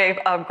the delay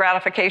of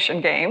gratification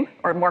game,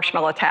 or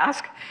marshmallow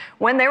task,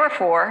 when they were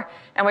 4,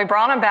 and we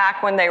brought them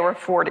back when they were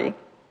 40.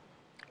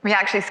 We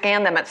actually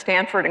scanned them at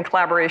Stanford in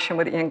collaboration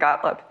with Ian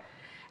Gottlieb.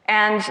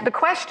 And the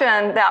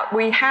question that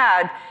we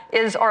had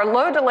is, are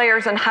low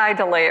delayers and high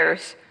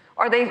delayers,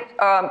 are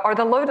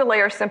the low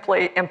delayers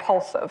simply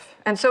impulsive?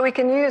 And so we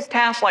can use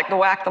tasks like the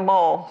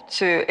whack-the-mole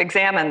to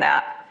examine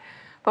that.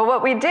 But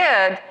what we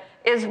did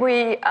is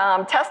we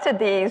tested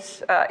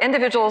these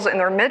individuals in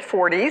their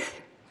mid-40s,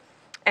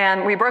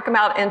 and we broke them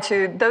out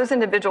into those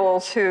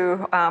individuals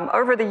who,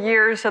 over the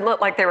years, had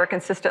looked like they were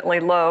consistently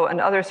low, and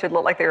others who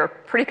looked like they were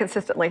pretty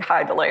consistently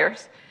high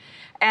delayers.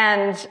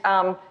 And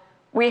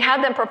we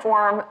had them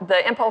perform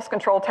the impulse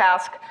control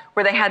task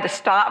where they had to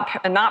stop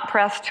and not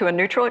press to a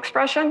neutral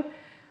expression,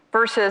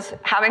 versus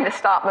having to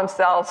stop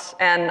themselves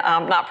and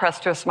not press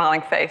to a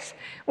smiling face.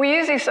 We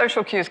use these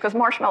social cues because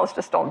marshmallows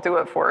just don't do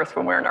it for us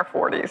when we're in our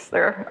 40s.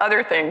 There are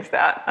other things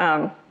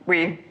that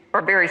we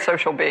are very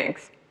social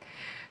beings.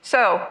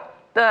 So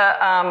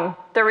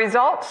the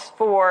results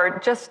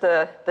for just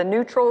the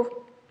neutral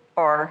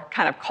or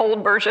kind of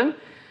cold version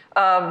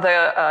of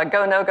the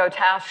go-no-go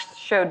tasks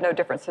showed no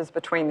differences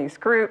between these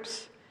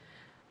groups.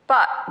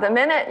 But the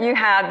minute you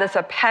had this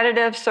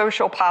appetitive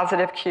social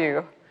positive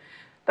cue,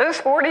 those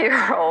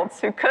 40-year-olds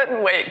who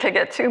couldn't wait to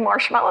get 2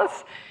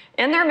 marshmallows,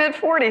 in their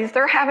mid-40s,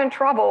 they're having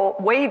trouble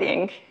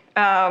waiting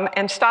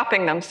and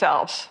stopping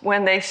themselves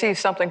when they see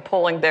something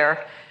pulling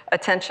their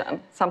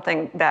attention,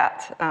 something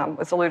that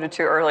was alluded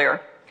to earlier.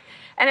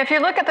 And if you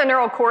look at the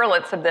neural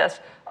correlates of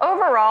this,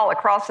 overall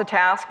across the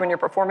task when you're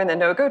performing the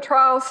no-go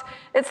trials,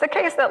 it's the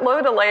case that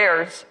low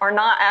delayers are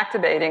not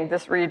activating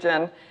this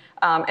region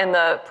in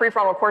the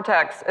prefrontal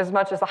cortex as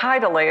much as the high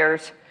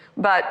delayers,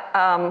 but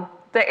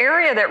the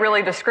area that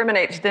really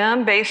discriminates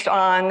them based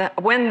on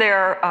when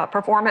their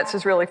performance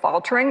is really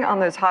faltering on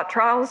those hot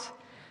trials,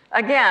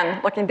 again,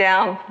 looking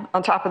down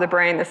on top of the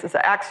brain, this is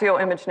the axial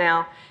image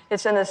now,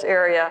 it's in this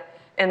area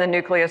in the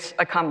nucleus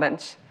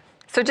accumbens.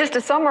 So just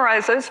to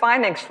summarize those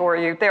findings for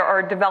you, there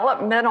are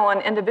developmental and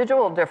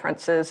individual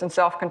differences in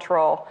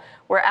self-control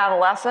where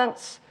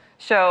adolescents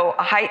show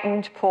a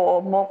heightened pull,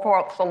 more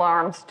false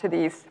alarms to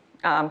these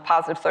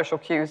positive social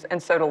cues,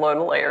 and so do low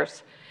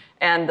delayers.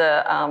 And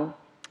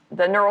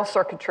the neural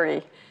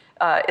circuitry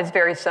is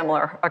very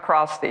similar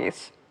across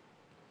these.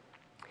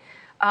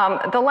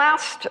 The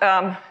last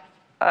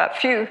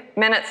few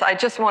minutes, I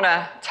just want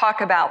to talk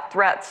about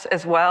threats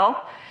as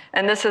well.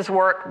 And this is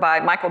work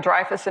by Michael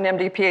Dreyfus, an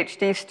MD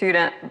PhD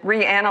student,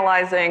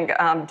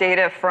 reanalyzing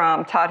data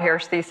from Todd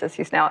Hare's thesis.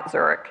 He's now at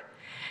Zurich.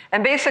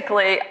 And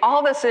basically,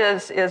 all this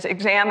is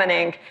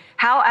examining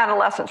how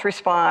adolescents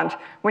respond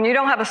when you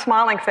don't have a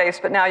smiling face,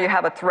 but now you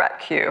have a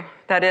threat cue.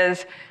 That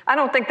is, I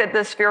don't think that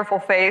this fearful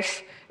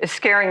face is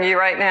scaring you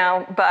right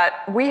now, but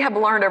we have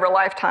learned over a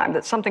lifetime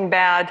that something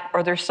bad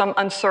or there's some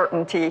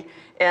uncertainty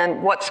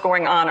in what's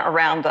going on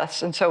around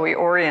us. And so we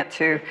orient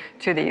to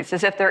these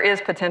as if there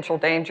is potential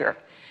danger.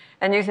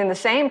 And using the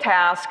same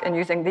task and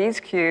using these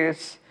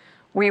cues,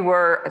 we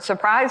were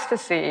surprised to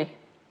see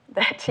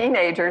that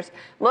teenagers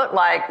look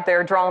like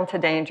they're drawn to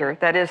danger.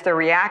 That is, they're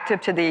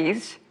reactive to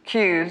these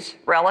cues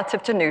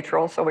relative to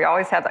neutral, so we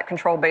always have that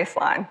control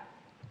baseline.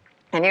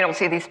 And you don't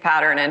see these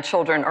patterns in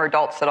children or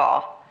adults at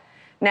all.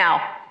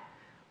 Now,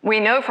 we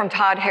know from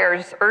Todd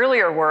Hare's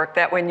earlier work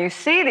that when you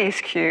see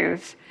these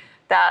cues,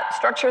 that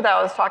structure that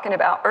I was talking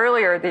about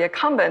earlier, the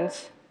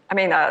accumbens, the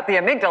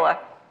amygdala,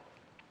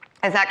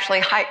 is actually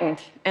heightened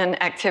in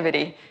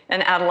activity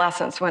in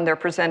adolescents when they're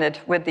presented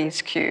with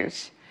these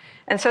cues.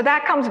 And so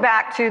that comes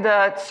back to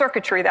the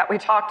circuitry that we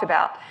talked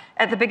about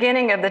at the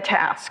beginning of the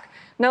task.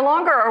 No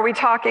longer are we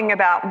talking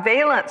about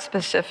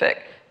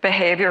valence-specific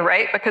behavior,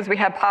 right? Because we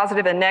have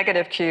positive and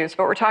negative cues,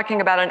 but we're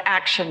talking about an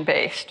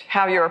action-based,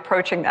 how you're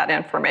approaching that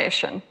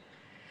information.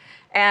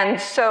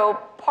 And so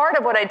part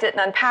of what I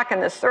didn't unpack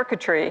in this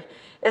circuitry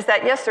is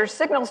that, yes, there's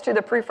signals to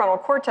the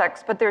prefrontal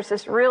cortex, but there's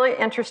this really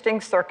interesting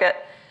circuit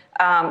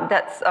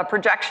that's a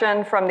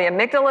projection from the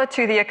amygdala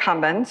to the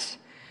accumbens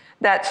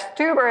that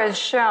Stuber has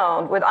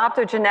shown with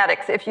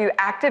optogenetics, if you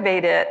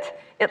activate it,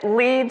 it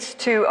leads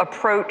to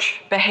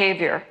approach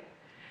behavior.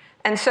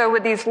 And so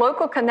with these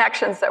local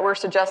connections that we're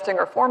suggesting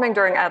are forming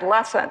during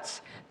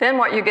adolescence, then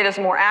what you get is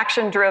more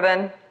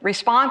action-driven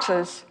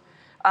responses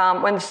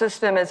when the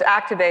system is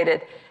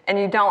activated and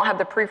you don't have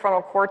the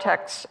prefrontal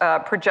cortex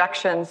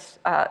projections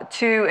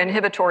to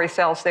inhibitory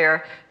cells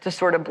there to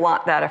sort of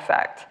blunt that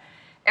effect.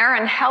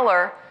 Aaron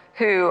Heller,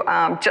 who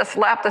just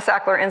left the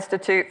Sackler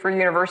Institute for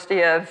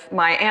University of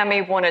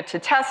Miami, wanted to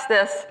test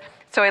this.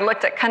 So he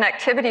looked at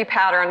connectivity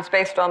patterns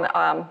based on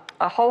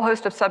a whole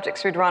host of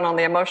subjects we'd run on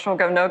the emotional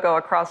go, no-go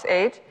across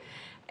age.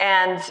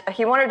 And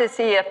he wanted to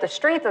see if the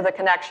strength of the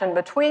connection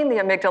between the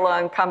amygdala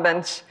and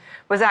accumbens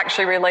was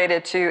actually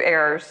related to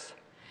errors.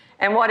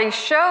 And what he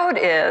showed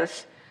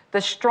is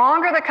the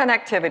stronger the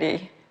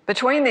connectivity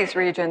between these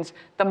regions,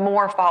 the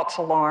more false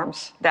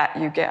alarms that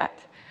you get.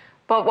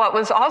 But what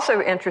was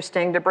also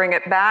interesting, to bring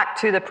it back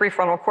to the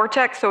prefrontal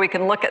cortex so we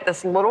can look at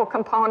this little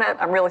component,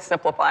 I'm really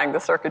simplifying the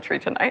circuitry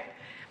tonight,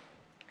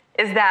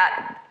 is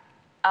that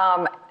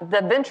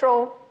the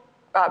ventral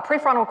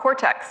prefrontal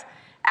cortex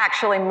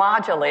actually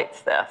modulates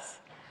this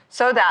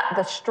so that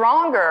the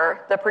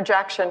stronger the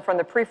projection from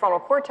the prefrontal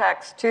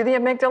cortex to the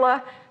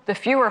amygdala, the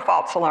fewer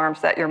false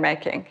alarms that you're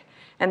making.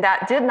 And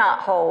that did not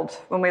hold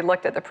when we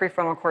looked at the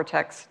prefrontal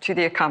cortex to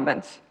the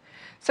accumbens.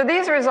 So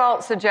these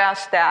results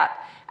suggest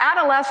that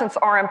adolescents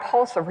are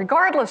impulsive,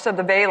 regardless of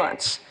the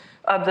valence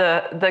of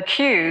the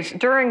cues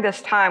during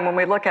this time when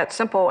we look at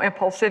simple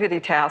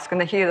impulsivity tasks in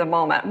the heat of the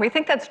moment. And we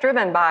think that's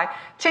driven by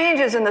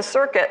changes in the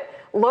circuit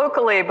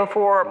locally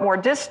before more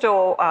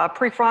distal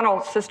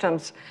prefrontal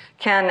systems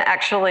can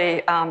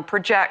actually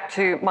project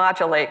to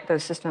modulate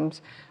those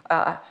systems.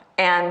 I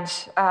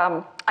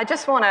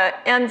just want to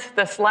end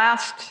this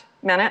last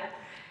minute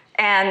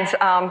and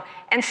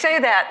say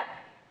that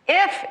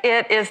if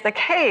it is the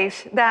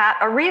case that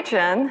a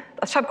region,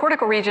 a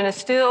subcortical region, is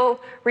still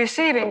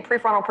receiving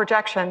prefrontal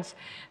projections,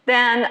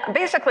 then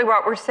basically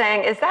what we're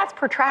saying is that's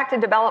protracted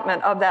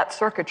development of that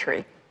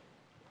circuitry.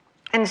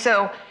 And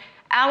so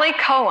Ali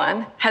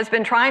Cohen has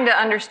been trying to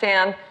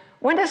understand,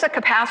 when does the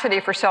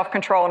capacity for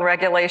self-control and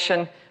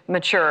regulation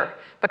mature?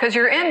 Because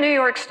you're in New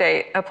York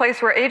State, a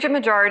place where age of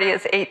majority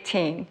is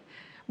 18,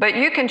 but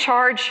you can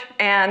charge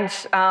and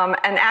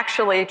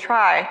actually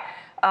try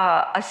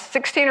a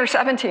 16 or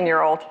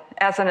 17-year-old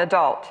as an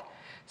adult.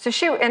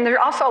 And there are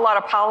also a lot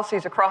of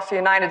policies across the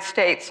United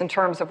States in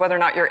terms of whether or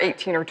not you're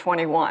 18 or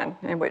 21,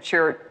 in which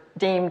you're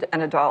deemed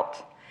an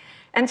adult.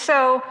 And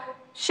so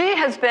she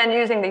has been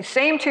using these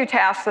same two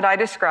tasks that I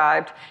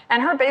described,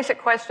 and her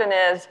basic question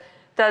is,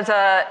 does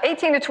a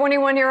 18 to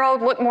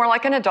 21-year-old look more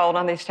like an adult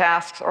on these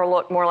tasks or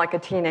look more like a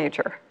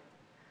teenager?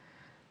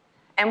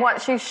 And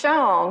what she's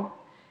shown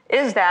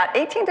is that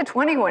 18 to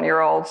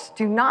 21-year-olds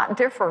do not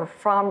differ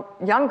from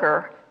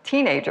younger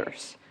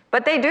teenagers,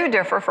 but they do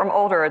differ from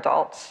older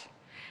adults.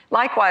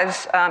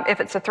 Likewise,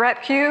 if it's a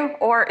threat cue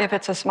or if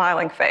it's a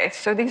smiling face.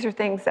 So these are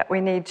things that we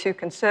need to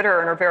consider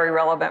and are very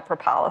relevant for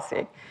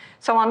policy.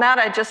 So on that,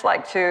 I'd just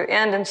like to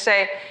end and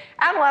say,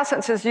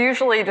 adolescence is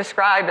usually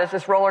described as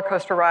this roller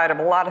coaster ride of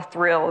a lot of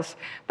thrills,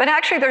 but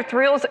actually they're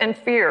thrills and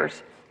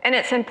fears. And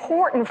it's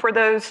important for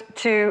those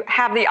to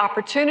have the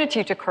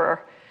opportunity to occur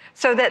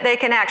so that they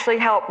can actually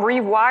help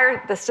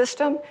rewire the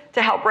system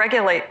to help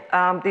regulate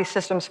these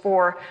systems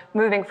for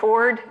moving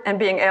forward and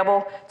being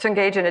able to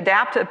engage in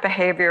adaptive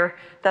behavior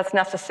that's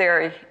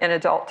necessary in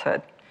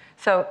adulthood.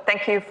 So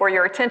thank you for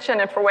your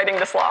attention and for waiting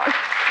this long.